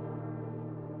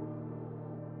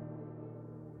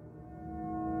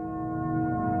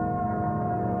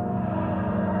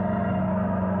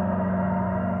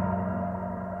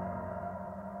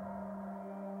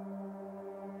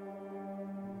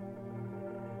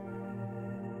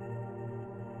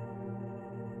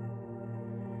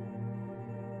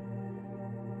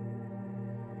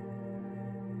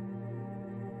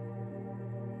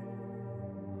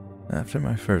 After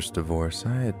my first divorce,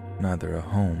 I had neither a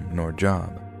home nor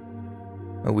job.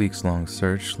 A weeks-long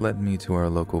search led me to our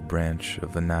local branch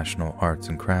of a national arts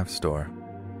and crafts store.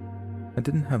 I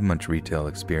didn't have much retail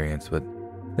experience, but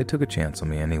they took a chance on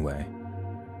me anyway.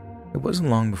 It wasn't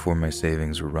long before my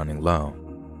savings were running low.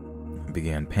 I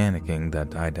began panicking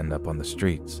that I'd end up on the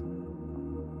streets.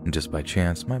 and just by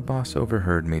chance, my boss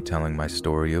overheard me telling my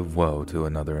story of woe to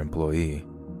another employee.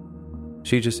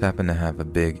 She just happened to have a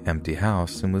big empty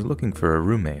house and was looking for a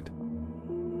roommate.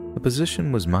 The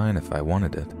position was mine if I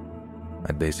wanted it.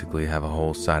 I'd basically have a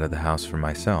whole side of the house for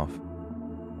myself.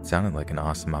 It sounded like an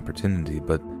awesome opportunity,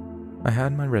 but I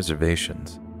had my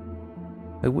reservations.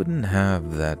 I wouldn't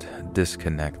have that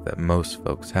disconnect that most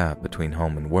folks have between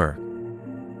home and work.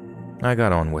 I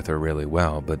got on with her really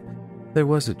well, but there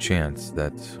was a chance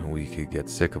that we could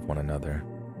get sick of one another.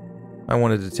 I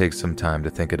wanted to take some time to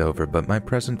think it over, but my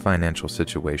present financial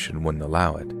situation wouldn't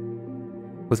allow it.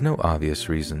 With no obvious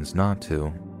reasons not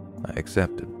to, I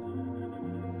accepted.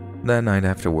 That night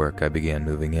after work, I began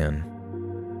moving in.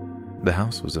 The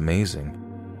house was amazing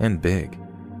and big.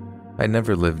 I'd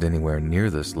never lived anywhere near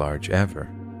this large ever.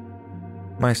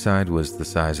 My side was the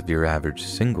size of your average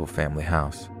single-family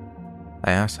house.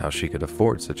 I asked how she could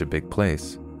afford such a big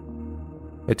place.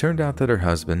 It turned out that her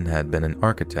husband had been an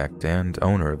architect and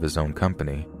owner of his own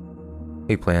company.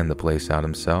 He planned the place out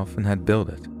himself and had built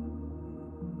it.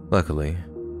 Luckily,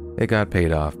 it got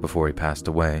paid off before he passed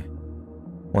away.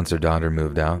 Once her daughter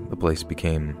moved out, the place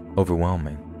became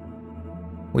overwhelming.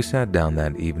 We sat down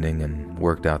that evening and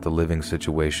worked out the living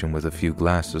situation with a few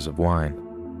glasses of wine.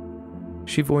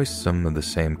 She voiced some of the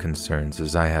same concerns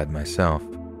as I had myself.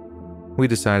 We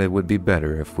decided it would be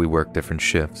better if we worked different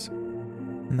shifts,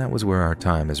 and that was where our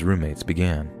time as roommates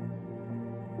began.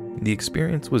 The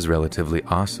experience was relatively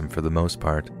awesome for the most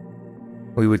part.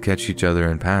 We would catch each other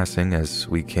in passing as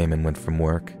we came and went from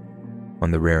work.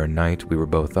 On the rare night we were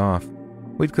both off,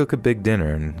 we'd cook a big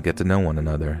dinner and get to know one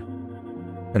another.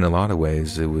 In a lot of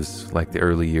ways, it was like the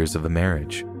early years of a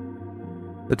marriage.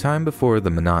 The time before the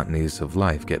monotonies of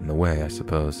life get in the way, I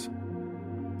suppose.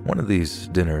 One of these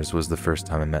dinners was the first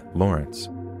time I met Lawrence.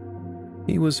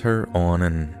 He was her on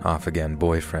and off again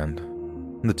boyfriend.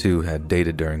 The two had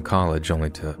dated during college only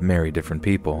to marry different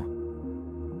people.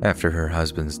 After her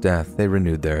husband's death, they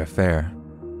renewed their affair.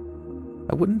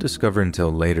 I wouldn't discover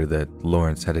until later that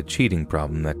Lawrence had a cheating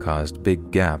problem that caused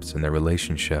big gaps in their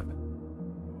relationship.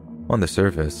 On the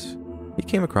surface, he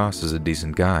came across as a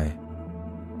decent guy.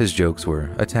 His jokes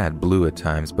were a tad blue at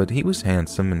times, but he was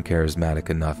handsome and charismatic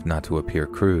enough not to appear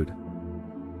crude.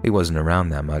 He wasn't around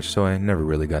that much, so I never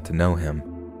really got to know him.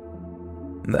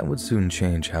 That would soon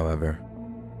change, however.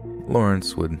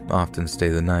 Lawrence would often stay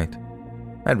the night.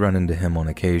 I'd run into him on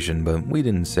occasion, but we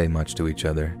didn't say much to each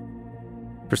other.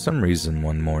 For some reason,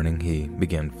 one morning, he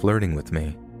began flirting with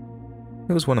me.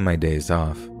 It was one of my days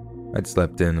off. I'd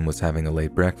slept in and was having a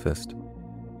late breakfast.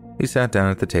 He sat down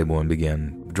at the table and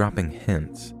began dropping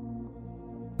hints.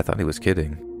 I thought he was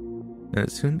kidding, and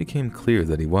it soon became clear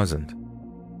that he wasn't.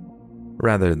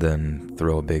 Rather than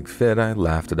throw a big fit, I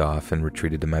laughed it off and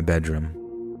retreated to my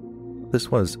bedroom.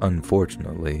 This was,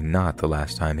 unfortunately, not the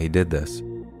last time he did this.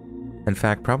 In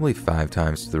fact, probably 5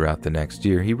 times throughout the next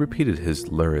year, he repeated his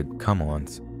lurid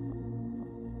come-ons.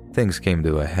 Things came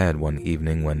to a head one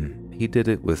evening when he did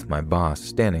it with my boss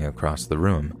standing across the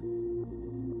room.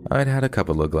 I'd had a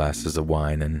couple of glasses of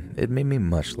wine, and it made me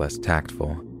much less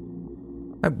tactful.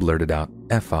 I blurted out,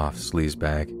 "F off,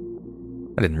 sleazebag."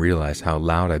 I didn't realize how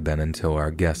loud I'd been until our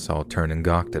guests all turned and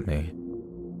gawked at me.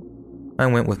 I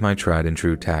went with my tried and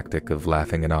true tactic of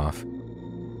laughing it off.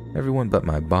 Everyone but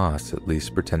my boss at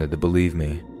least pretended to believe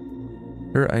me.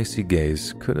 Her icy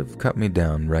gaze could have cut me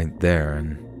down right there,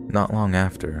 and not long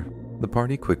after, the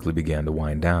party quickly began to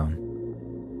wind down.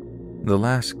 The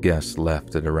last guest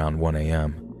left at around 1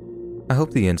 a.m. I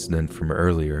hope the incident from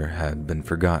earlier had been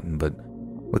forgotten, but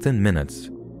within minutes,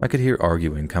 I could hear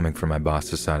arguing coming from my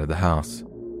boss's side of the house.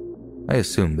 I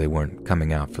assumed they weren't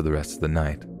coming out for the rest of the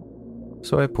night,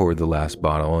 so I poured the last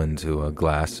bottle into a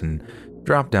glass and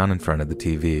dropped down in front of the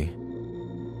TV.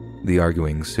 The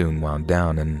arguing soon wound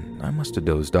down, and I must have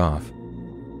dozed off.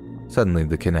 Suddenly,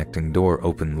 the connecting door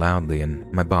opened loudly,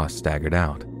 and my boss staggered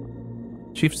out.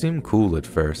 She seemed cool at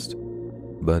first,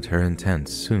 but her intent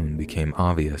soon became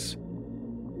obvious.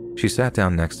 She sat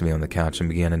down next to me on the couch and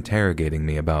began interrogating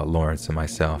me about Lawrence and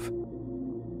myself.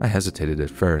 I hesitated at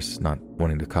first, not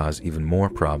wanting to cause even more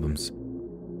problems.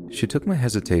 She took my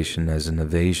hesitation as an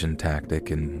evasion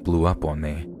tactic and blew up on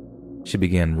me. She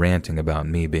began ranting about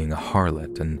me being a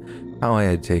harlot and how I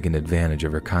had taken advantage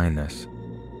of her kindness.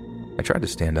 I tried to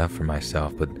stand up for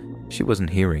myself, but she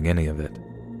wasn't hearing any of it.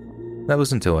 That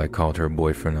was until I called her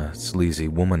boyfriend a sleazy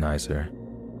womanizer.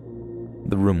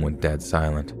 The room went dead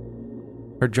silent.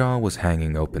 Her jaw was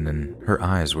hanging open and her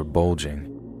eyes were bulging.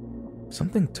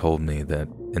 Something told me that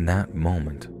in that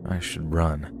moment I should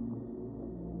run.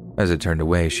 As I turned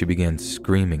away, she began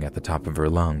screaming at the top of her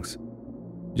lungs.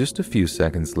 Just a few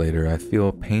seconds later, I feel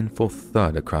a painful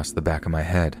thud across the back of my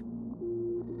head.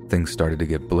 Things started to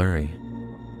get blurry.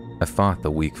 I fought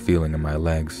the weak feeling in my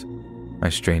legs. I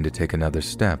strained to take another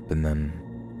step, and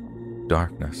then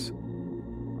darkness.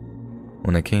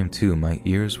 When I came to, my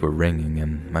ears were ringing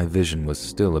and my vision was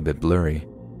still a bit blurry.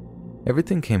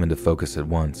 Everything came into focus at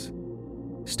once.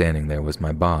 Standing there was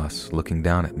my boss, looking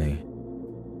down at me.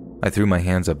 I threw my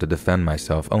hands up to defend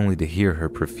myself, only to hear her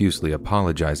profusely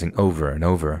apologizing over and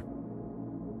over.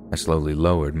 I slowly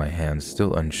lowered my hands,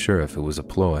 still unsure if it was a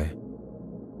ploy.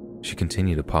 She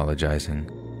continued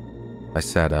apologizing. I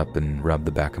sat up and rubbed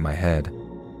the back of my head.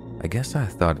 I guess I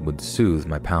thought it would soothe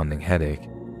my pounding headache.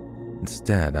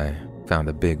 Instead, I found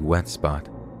a big wet spot,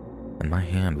 and my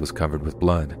hand was covered with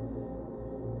blood.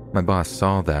 My boss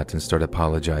saw that and started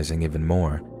apologizing even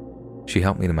more. She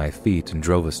helped me to my feet and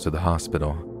drove us to the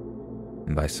hospital.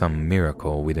 And by some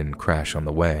miracle, we didn't crash on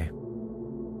the way.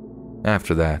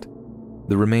 After that,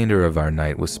 the remainder of our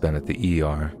night was spent at the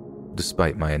ER.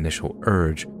 Despite my initial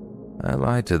urge, I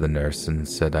lied to the nurse and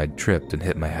said I'd tripped and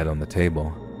hit my head on the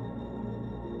table.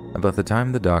 About the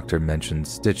time the doctor mentioned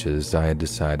stitches, I had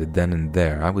decided then and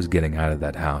there I was getting out of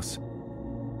that house.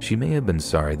 She may have been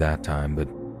sorry that time, but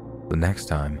the next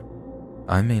time,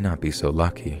 I may not be so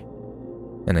lucky.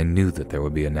 And I knew that there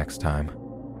would be a next time.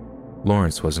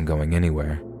 Lawrence wasn't going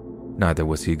anywhere. Neither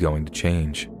was he going to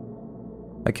change.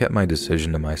 I kept my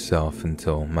decision to myself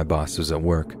until my boss was at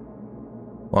work.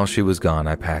 While she was gone,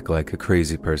 I packed like a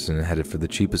crazy person and headed for the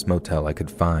cheapest motel I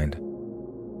could find.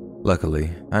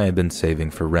 Luckily, I had been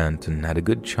saving for rent and had a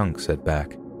good chunk set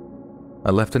back.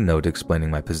 I left a note explaining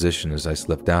my position as I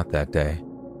slipped out that day.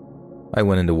 I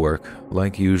went into work,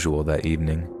 like usual that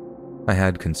evening. I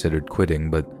had considered quitting,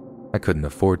 but I couldn't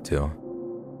afford to.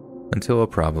 Until a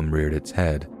problem reared its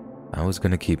head, I was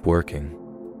going to keep working.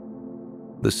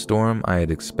 The storm I had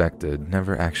expected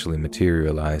never actually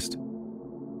materialized.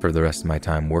 For the rest of my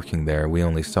time working there, we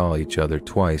only saw each other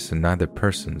twice and neither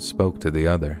person spoke to the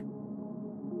other.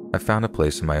 I found a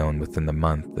place of my own within the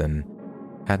month and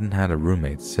hadn't had a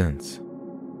roommate since.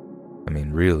 I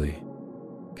mean, really,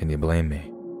 can you blame me?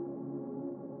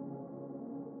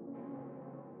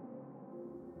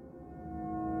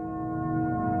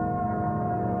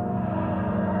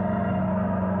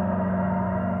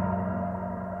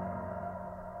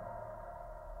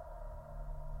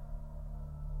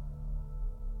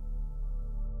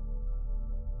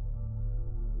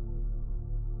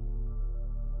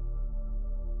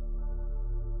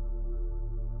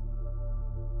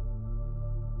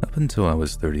 Up until I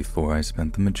was 34, I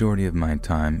spent the majority of my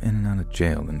time in and out of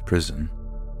jail and prison.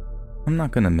 I'm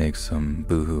not going to make some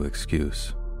boohoo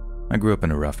excuse. I grew up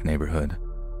in a rough neighborhood.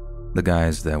 The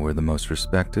guys that were the most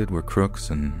respected were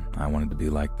crooks, and I wanted to be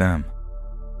like them.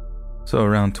 So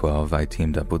around 12, I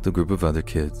teamed up with a group of other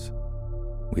kids.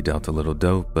 We dealt a little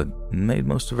dope, but made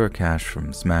most of our cash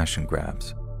from smash and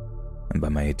grabs. And by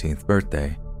my 18th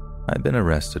birthday, I'd been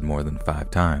arrested more than 5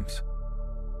 times.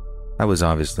 I was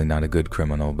obviously not a good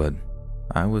criminal, but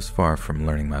I was far from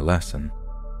learning my lesson.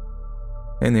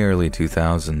 In the early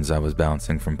 2000s, I was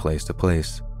bouncing from place to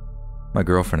place. My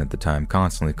girlfriend at the time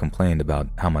constantly complained about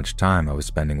how much time I was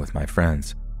spending with my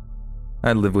friends.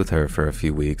 I'd live with her for a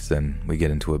few weeks, then we'd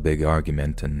get into a big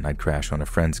argument and I'd crash on a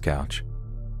friend's couch.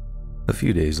 A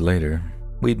few days later,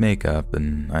 we'd make up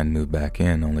and I'd move back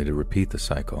in only to repeat the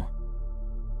cycle.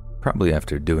 Probably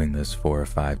after doing this 4 or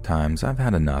 5 times, I've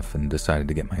had enough and decided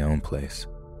to get my own place.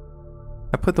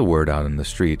 I put the word out in the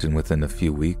street and within a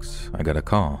few weeks, I got a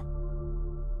call.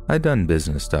 I'd done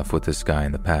business stuff with this guy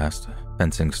in the past,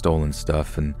 fencing stolen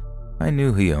stuff, and I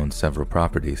knew he owned several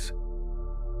properties.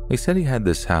 He said he had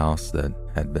this house that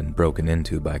had been broken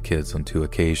into by kids on 2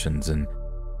 occasions and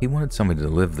he wanted somebody to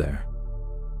live there.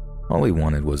 All he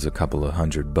wanted was a couple of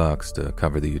 $100 to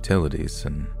cover the utilities,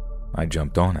 and I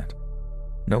jumped on it.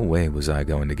 No way was I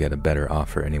going to get a better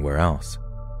offer anywhere else.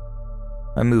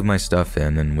 I moved my stuff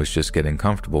in and was just getting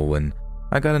comfortable when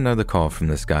I got another call from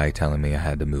this guy telling me I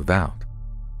had to move out.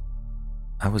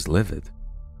 I was livid.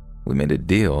 We made a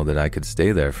deal that I could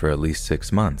stay there for at least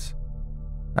 6 months.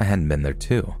 I hadn't been there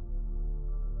too.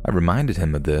 I reminded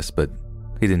him of this, but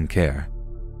he didn't care.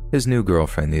 His new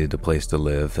girlfriend needed a place to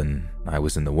live and I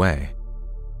was in the way.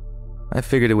 I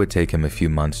figured it would take him a few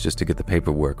months just to get the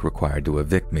paperwork required to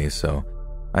evict me, so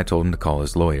I told him to call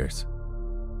his lawyers.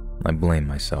 I blame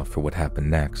myself for what happened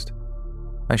next.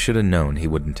 I should have known he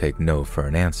wouldn't take no for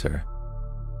an answer.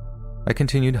 I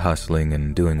continued hustling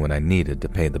and doing what I needed to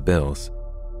pay the bills.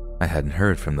 I hadn't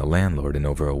heard from the landlord in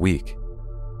over a week.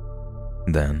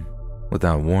 Then,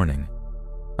 without warning,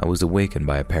 I was awakened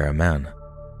by a pair of men.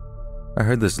 I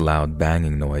heard this loud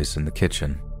banging noise in the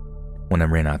kitchen. When I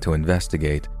ran out to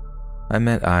investigate, I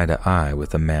met eye to eye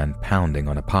with a man pounding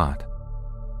on a pot.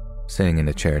 Sitting in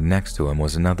a chair next to him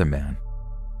was another man.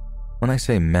 When I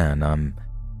say men, I'm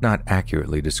not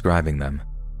accurately describing them.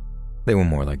 They were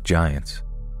more like giants.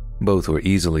 Both were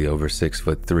easily over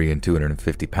 6'3" and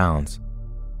 250 pounds.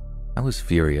 I was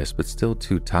furious, but still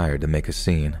too tired to make a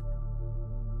scene.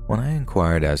 When I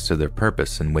inquired as to their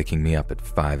purpose in waking me up at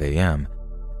 5 a.m.,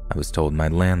 I was told my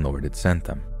landlord had sent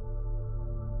them.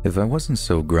 If I wasn't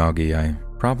so groggy, I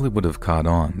probably would have caught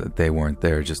on that they weren't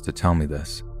there just to tell me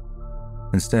this.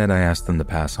 Instead, I asked them to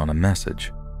pass on a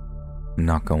message. I'm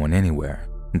not going anywhere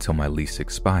until my lease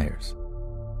expires.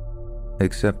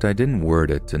 Except I didn't word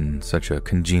it in such a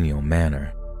congenial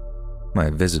manner.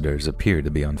 My visitors appeared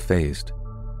to be unfazed.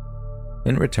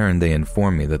 In return, they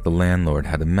informed me that the landlord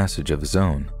had a message of his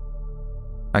own.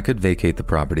 I could vacate the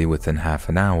property within half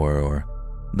an hour, or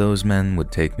those men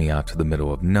would take me out to the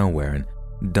middle of nowhere and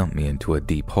dump me into a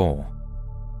deep hole.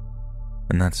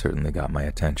 And that certainly got my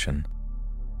attention,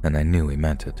 and I knew he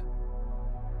meant it.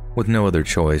 With no other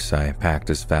choice, I packed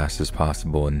as fast as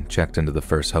possible and checked into the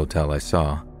first hotel I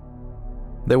saw.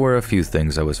 There were a few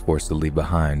things I was forced to leave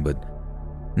behind, but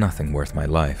nothing worth my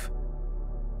life.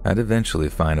 I'd eventually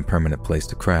find a permanent place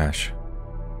to crash.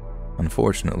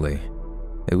 Unfortunately,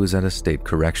 it was at a state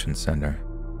correction center.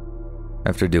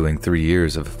 After doing 3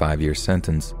 years of a 5-year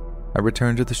sentence, I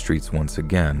returned to the streets once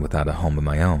again without a home of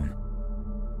my own.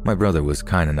 My brother was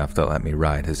kind enough to let me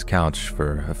ride his couch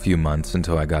for a few months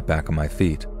until I got back on my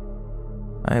feet.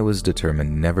 I was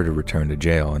determined never to return to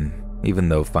jail, and even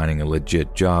though finding a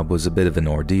legit job was a bit of an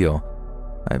ordeal,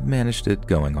 I've managed it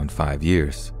going on 5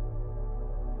 years.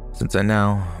 Since I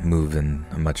now move in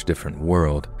a much different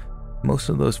world, most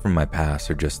of those from my past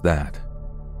are just that,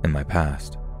 in my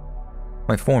past.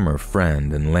 My former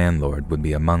friend and landlord would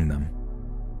be among them.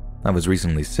 I was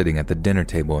recently sitting at the dinner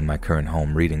table in my current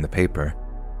home reading the paper.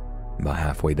 About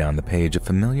halfway down the page, a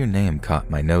familiar name caught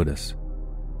my notice.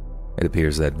 It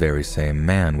appears that very same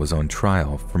man was on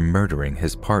trial for murdering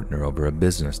his partner over a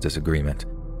business disagreement.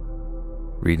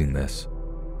 Reading this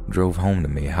drove home to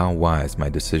me how wise my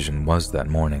decision was that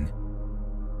morning.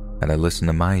 Had I listened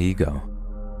to my ego,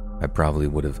 I probably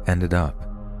would have ended up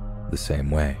the same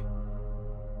way.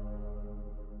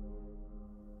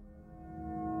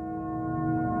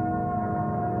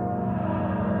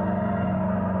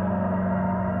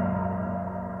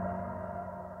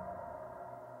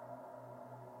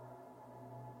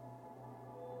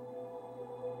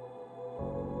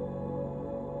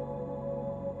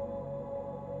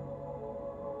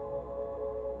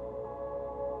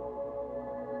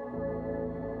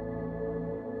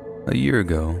 A year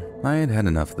ago, I had had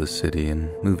enough of the city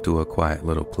and moved to a quiet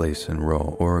little place in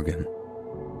rural Oregon.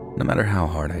 No matter how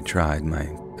hard I tried, my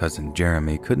cousin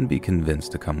Jeremy couldn't be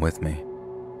convinced to come with me.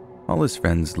 All his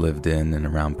friends lived in and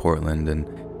around Portland, and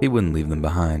he wouldn't leave them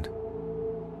behind.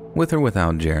 With or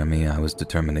without Jeremy, I was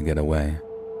determined to get away.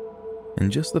 In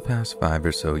just the past 5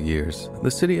 or so years,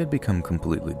 the city had become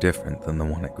completely different than the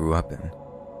one I grew up in.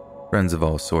 Friends of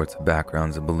all sorts of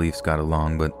backgrounds and beliefs got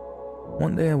along, but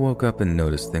one day I woke up and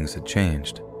noticed things had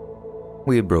changed.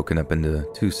 We had broken up into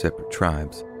 2 separate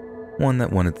tribes, one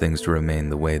that wanted things to remain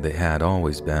the way they had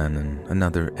always been, and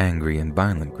another angry and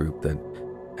violent group that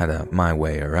had a my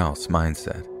way or else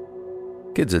mindset.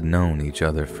 Kids had known each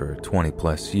other for 20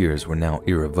 plus years were now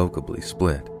irrevocably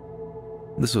split.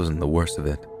 This wasn't the worst of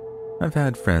it. I've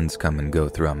had friends come and go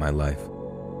throughout my life.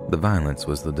 The violence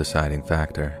was the deciding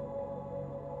factor.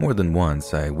 More than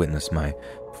once, I witnessed my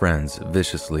friends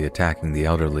viciously attacking the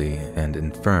elderly and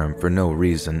infirm for no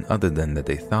reason other than that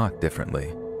they thought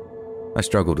differently. I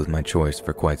struggled with my choice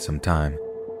for quite some time.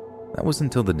 That was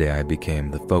until the day I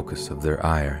became the focus of their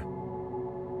ire.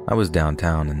 I was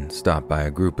downtown and stopped by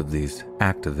a group of these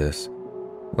activists.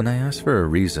 When I asked for a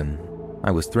reason,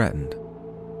 I was threatened.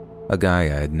 A guy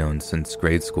I had known since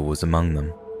grade school was among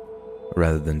them.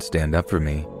 Rather than stand up for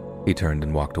me, he turned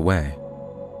and walked away.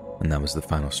 And that was the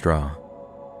final straw.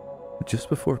 Just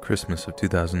before Christmas of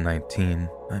 2019,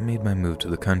 I made my move to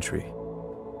the country.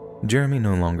 Jeremy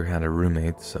no longer had a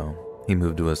roommate, so he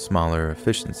moved to a smaller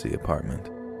efficiency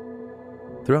apartment.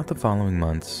 Throughout the following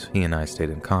months, he and I stayed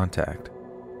in contact.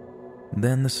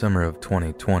 Then the summer of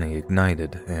 2020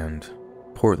 ignited, and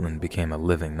Portland became a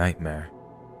living nightmare.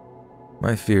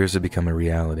 My fears had become a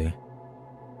reality.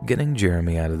 Getting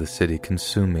Jeremy out of the city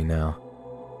consumed me now.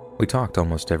 We talked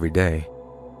almost every day.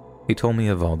 He told me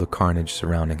of all the carnage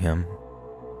surrounding him,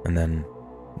 and then,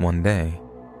 one day,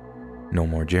 no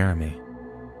more Jeremy.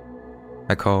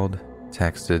 I called,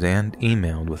 texted, and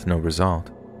emailed with no result.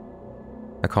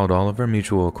 I called all of our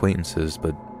mutual acquaintances,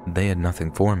 but they had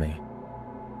nothing for me.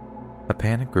 A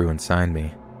panic grew inside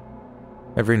me.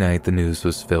 Every night the news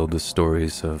was filled with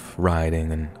stories of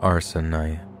rioting and arson.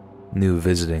 I knew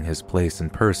visiting his place in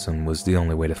person was the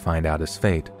only way to find out his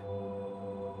fate.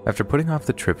 After putting off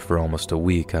the trip for almost a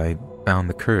week, I found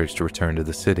the courage to return to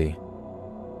the city.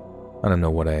 I don't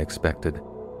know what I expected,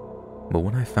 but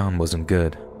what I found wasn't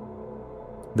good.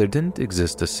 There didn't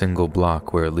exist a single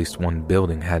block where at least one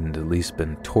building hadn't at least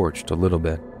been torched a little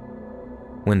bit.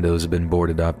 Windows had been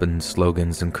boarded up and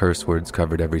slogans and curse words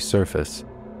covered every surface.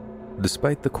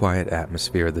 Despite the quiet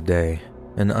atmosphere of the day,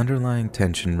 an underlying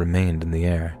tension remained in the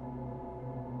air.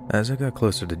 As I got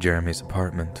closer to Jeremy's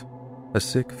apartment, a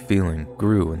sick feeling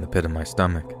grew in the pit of my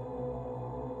stomach.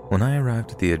 When I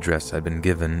arrived at the address I'd been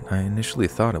given, I initially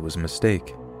thought it was a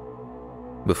mistake.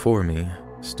 Before me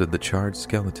stood the charred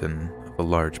skeleton of a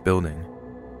large building.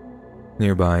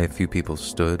 Nearby, a few people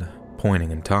stood,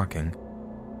 pointing and talking.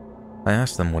 I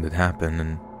asked them what had happened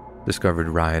and discovered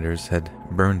rioters had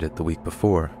burned it the week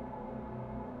before.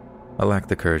 I lacked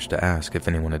the courage to ask if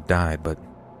anyone had died, but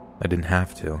I didn't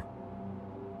have to.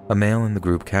 A male in the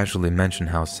group casually mentioned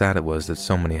how sad it was that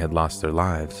so many had lost their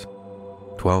lives.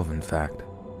 12, in fact.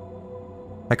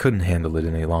 I couldn't handle it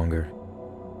any longer.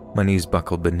 My knees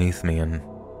buckled beneath me and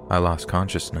I lost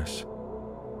consciousness.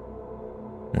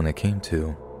 When I came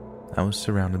to, I was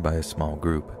surrounded by a small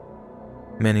group,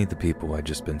 many of the people I'd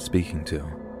just been speaking to.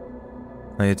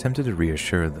 I attempted to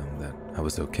reassure them that I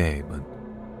was okay, but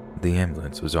the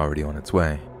ambulance was already on its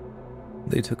way.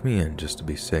 They took me in just to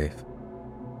be safe.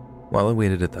 While I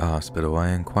waited at the hospital, I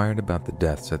inquired about the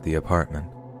deaths at the apartment.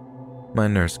 My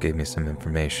nurse gave me some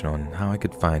information on how I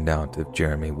could find out if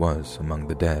Jeremy was among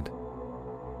the dead.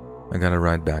 I got a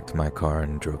ride back to my car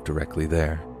and drove directly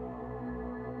there.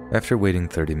 After waiting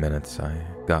 30 minutes, I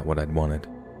got what I'd wanted.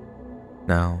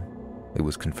 Now, it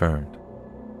was confirmed.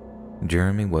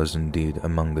 Jeremy was indeed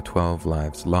among the 12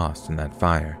 lives lost in that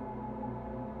fire.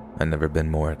 I'd never been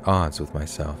more at odds with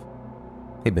myself.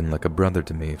 He'd been like a brother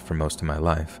to me for most of my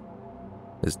life.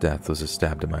 His death was a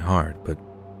stab to my heart, but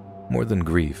more than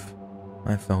grief,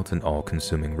 I felt an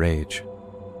all-consuming rage.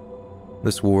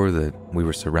 This war that we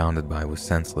were surrounded by was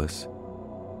senseless.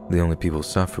 The only people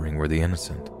suffering were the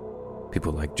innocent,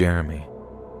 people like Jeremy.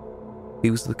 He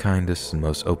was the kindest and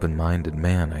most open-minded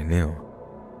man I knew.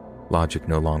 Logic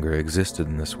no longer existed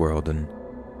in this world, and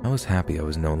I was happy I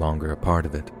was no longer a part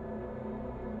of it.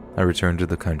 I returned to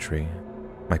the country,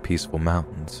 my peaceful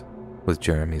mountains, with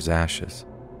Jeremy's ashes.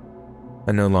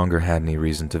 I no longer had any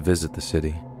reason to visit the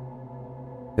city.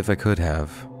 If I could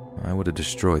have, I would have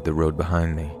destroyed the road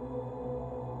behind me.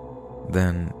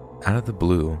 Then, out of the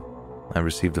blue, I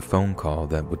received a phone call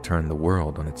that would turn the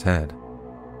world on its head.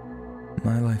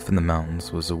 My life in the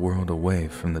mountains was a world away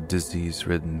from the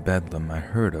disease-ridden bedlam I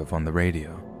heard of on the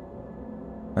radio.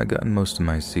 I'd gotten most of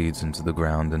my seeds into the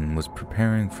ground and was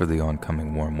preparing for the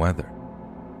oncoming warm weather.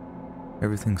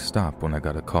 Everything stopped when I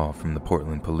got a call from the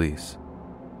Portland police.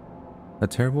 A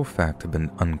terrible fact had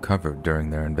been uncovered during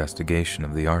their investigation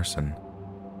of the arson.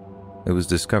 It was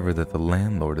discovered that the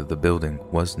landlord of the building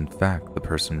was in fact the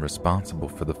person responsible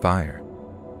for the fire.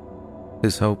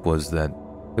 His hope was that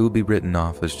it would be written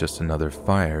off as just another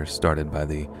fire started by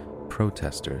the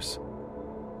protesters.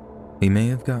 He may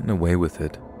have gotten away with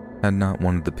it had not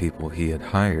one of the people he had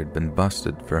hired been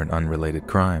busted for an unrelated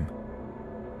crime.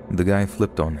 The guy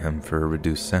flipped on him for a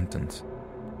reduced sentence.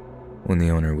 When the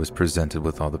owner was presented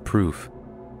with all the proof,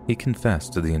 he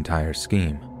confessed to the entire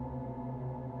scheme.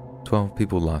 12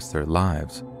 people lost their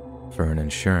lives for an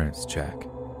insurance check.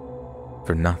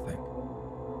 For nothing.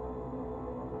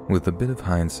 With a bit of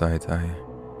hindsight, I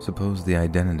suppose the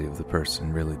identity of the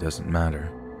person really doesn't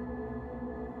matter.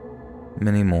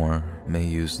 Many more may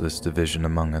use this division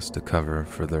among us to cover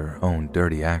for their own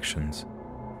dirty actions.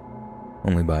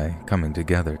 Only by coming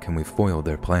together can we foil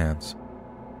their plans.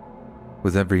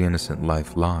 With every innocent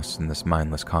life lost in this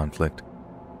mindless conflict,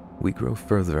 we grow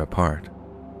further apart.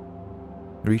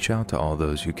 Reach out to all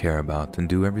those you care about and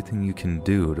do everything you can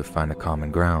do to find a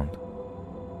common ground.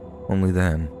 Only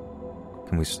then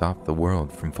can we stop the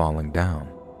world from falling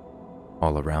down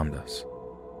all around us.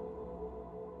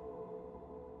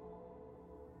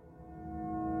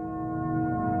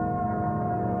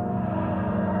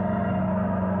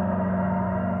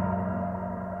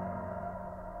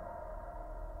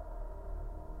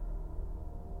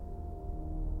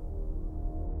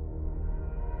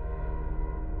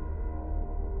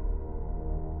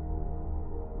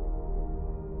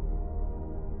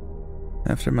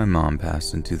 After my mom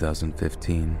passed in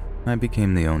 2015, I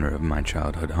became the owner of my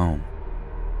childhood home.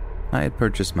 I had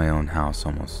purchased my own house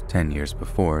almost 10 years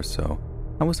before, so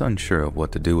I was unsure of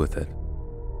what to do with it.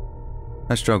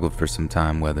 I struggled for some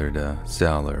time whether to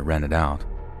sell or rent it out.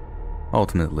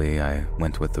 Ultimately, I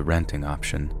went with the renting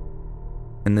option.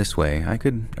 In this way, I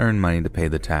could earn money to pay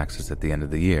the taxes at the end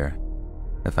of the year.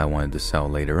 If I wanted to sell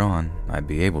later on, I'd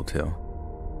be able to.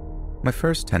 My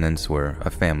first tenants were a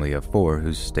family of 4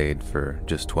 who stayed for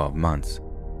just 12 months.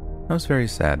 I was very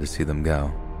sad to see them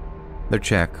go. Their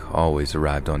check always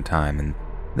arrived on time, and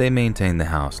they maintained the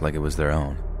house like it was their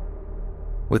own.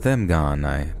 With them gone,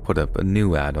 I put up a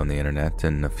new ad on the internet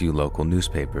in a few local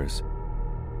newspapers.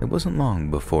 It wasn't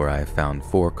long before I found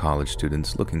 4 college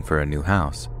students looking for a new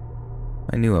house.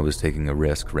 I knew I was taking a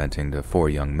risk renting to 4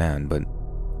 young men, but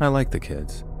I liked the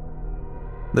kids.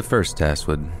 The first test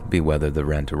would be whether the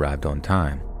rent arrived on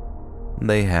time.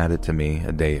 They had it to me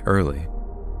a day early.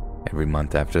 Every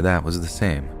month after that was the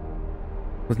same.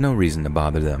 With no reason to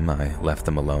bother them, I left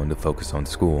them alone to focus on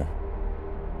school.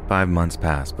 5 months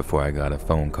passed before I got a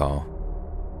phone call.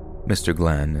 Mr.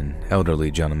 Glenn, an elderly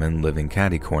gentleman living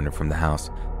catty-corner from the house,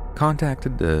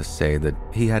 contacted to say that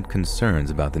he had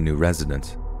concerns about the new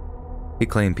residents. He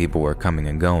claimed people were coming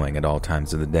and going at all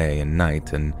times of the day and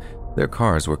night, and their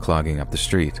cars were clogging up the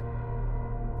street.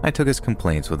 I took his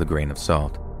complaints with a grain of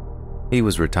salt. He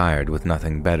was retired with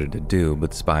nothing better to do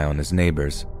but spy on his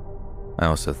neighbors. I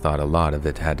also thought a lot of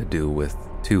it had to do with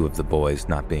 2 of the boys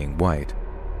not being white.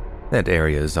 That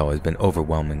area has always been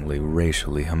overwhelmingly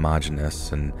racially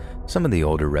homogeneous, and some of the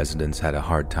older residents had a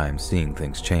hard time seeing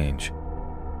things change.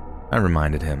 I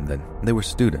reminded him that they were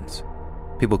students.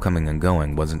 People coming and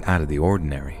going wasn't out of the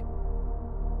ordinary.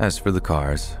 As for the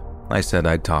cars, I said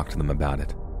I'd talk to them about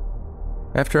it.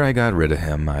 After I got rid of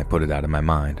him, I put it out of my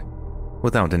mind.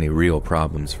 Without any real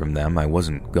problems from them, I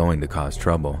wasn't going to cause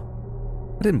trouble.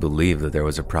 I didn't believe that there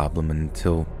was a problem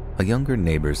until a younger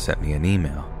neighbor sent me an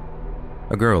email.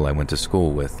 A girl I went to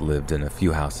school with lived in a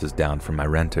few houses down from my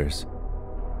renters.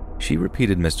 She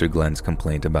repeated Mr. Glenn's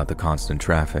complaint about the constant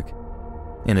traffic.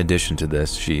 In addition to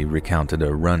this, she recounted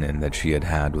a run-in that she had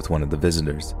had with one of the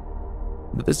visitors.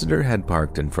 The visitor had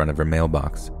parked in front of her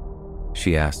mailbox.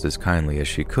 She asked as kindly as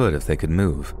she could if they could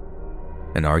move.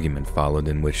 An argument followed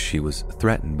in which she was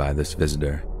threatened by this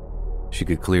visitor. She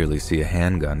could clearly see a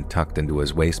handgun tucked into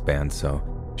his waistband, so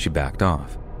she backed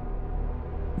off.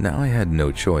 Now I had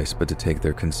no choice but to take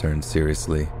their concerns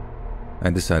seriously.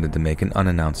 I decided to make an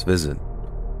unannounced visit.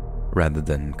 Rather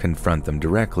than confront them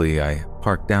directly, I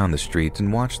parked down the street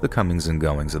and watched the comings and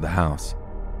goings of the house.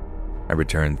 I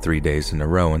returned 3 days in a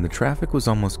row, and the traffic was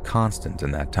almost constant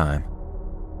in that time.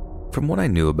 From what I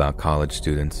knew about college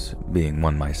students, being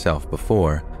one myself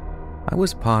before, I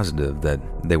was positive that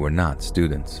they were not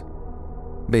students.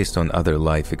 Based on other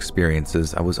life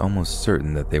experiences, I was almost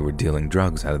certain that they were dealing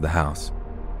drugs out of the house.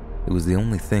 It was the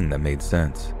only thing that made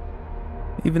sense.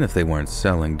 Even if they weren't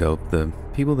selling dope, the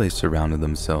people they surrounded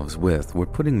themselves with were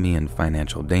putting me in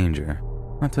financial danger,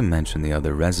 not to mention the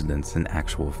other residents in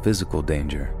actual physical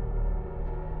danger.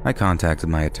 I contacted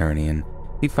my attorney, and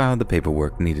he filed the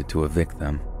paperwork needed to evict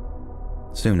them.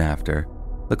 Soon after,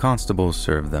 the constables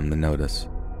served them the notice.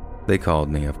 They called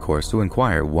me, of course, to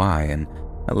inquire why, and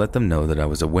I let them know that I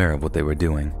was aware of what they were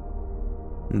doing.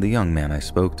 The young man I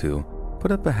spoke to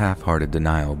put up a half-hearted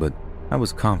denial, but I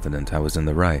was confident I was in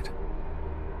the right.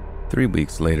 3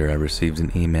 weeks later, I received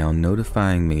an email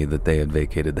notifying me that they had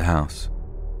vacated the house.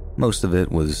 Most of it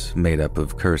was made up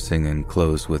of cursing and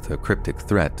closed with a cryptic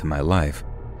threat to my life.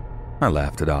 I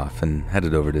laughed it off and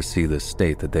headed over to see the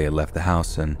state that they had left the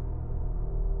house in.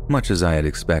 Much as I had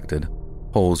expected,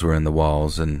 holes were in the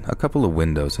walls and a couple of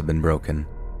windows had been broken.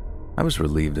 I was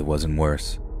relieved it wasn't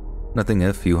worse. Nothing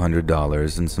a few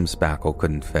 $100s and some spackle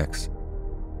couldn't fix.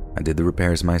 I did the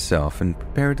repairs myself and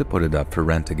prepared to put it up for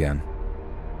rent again.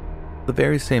 The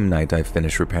very same night I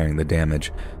finished repairing the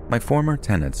damage, my former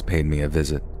tenants paid me a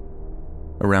visit.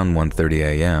 Around 1:30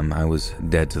 a.m., I was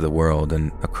dead to the world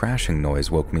and a crashing noise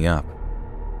woke me up.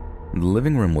 The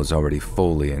living room was already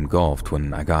fully engulfed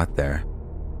when I got there.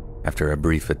 After a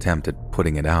brief attempt at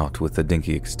putting it out with a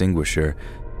dinky extinguisher,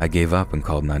 I gave up and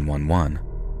called 911.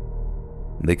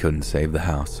 They couldn't save the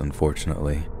house,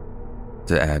 unfortunately.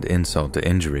 To add insult to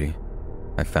injury,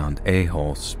 I found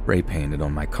a-hole spray painted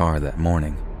on my car that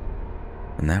morning,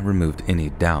 and that removed any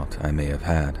doubt I may have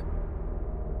had.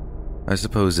 I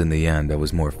suppose in the end I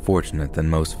was more fortunate than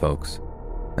most folks.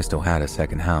 I still had a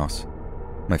second house.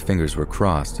 My fingers were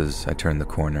crossed as I turned the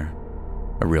corner.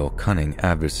 A real cunning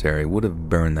adversary would have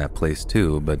burned that place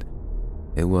too, but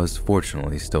it was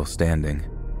fortunately still standing.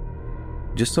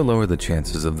 Just to lower the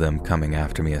chances of them coming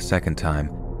after me a second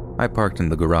time, I parked in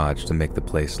the garage to make the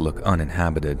place look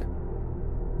uninhabited.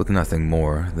 With nothing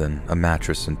more than a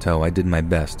mattress in tow, I did my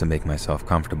best to make myself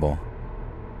comfortable.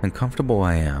 And comfortable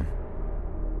I am.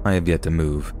 I have yet to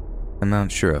move. I'm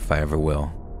not sure if I ever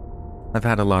will. I've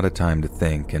had a lot of time to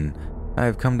think, and I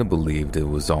have come to believe it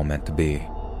was all meant to be.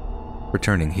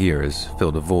 Returning here has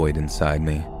filled a void inside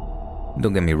me.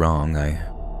 Don't get me wrong, I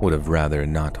would have rather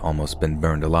not almost been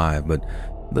burned alive, but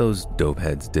those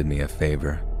dopeheads did me a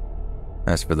favor.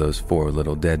 As for those 4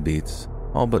 little deadbeats,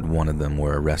 all but one of them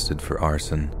were arrested for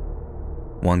arson.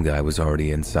 One guy was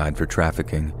already inside for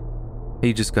trafficking.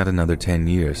 He just got another 10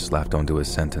 years slapped onto his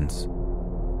sentence.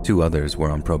 2 others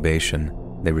were on probation.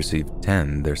 They received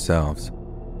 10 themselves.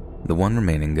 The one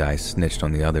remaining guy snitched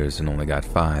on the others and only got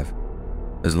 5.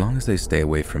 As long as they stay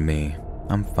away from me,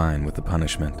 I'm fine with the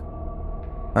punishment.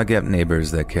 I get neighbors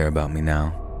that care about me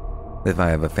now. If I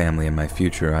have a family in my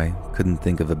future, I couldn't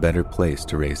think of a better place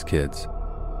to raise kids.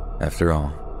 After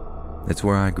all, it's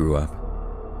where I grew up,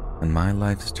 and my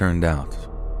life's turned out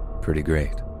pretty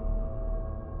great.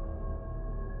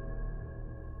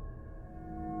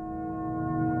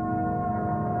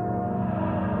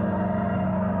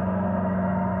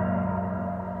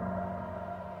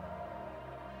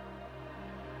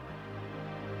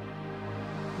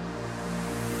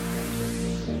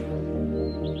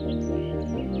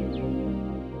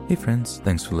 Hey friends,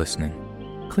 thanks for listening.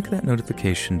 Click that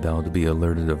notification bell to be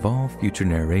alerted of all future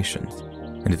narrations.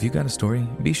 And if you got a story,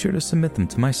 be sure to submit them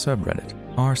to my subreddit,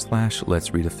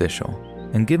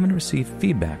 r/Let'sReadOfficial, and give and receive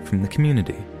feedback from the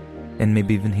community, and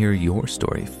maybe even hear your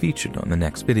story featured on the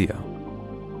next video.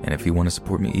 And if you want to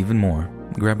support me even more,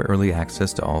 grab early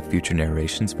access to all future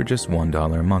narrations for just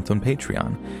 $1 a month on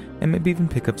Patreon, and maybe even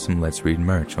pick up some Let's Read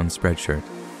merch on Spreadshirt.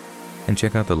 And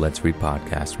check out the Let's Read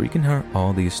podcast, where you can hear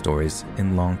all these stories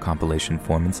in long compilation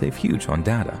form and save huge on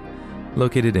data,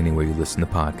 located anywhere you listen to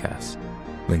podcasts.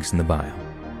 Links in the bio.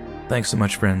 Thanks so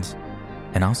much, friends,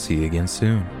 and I'll see you again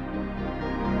soon.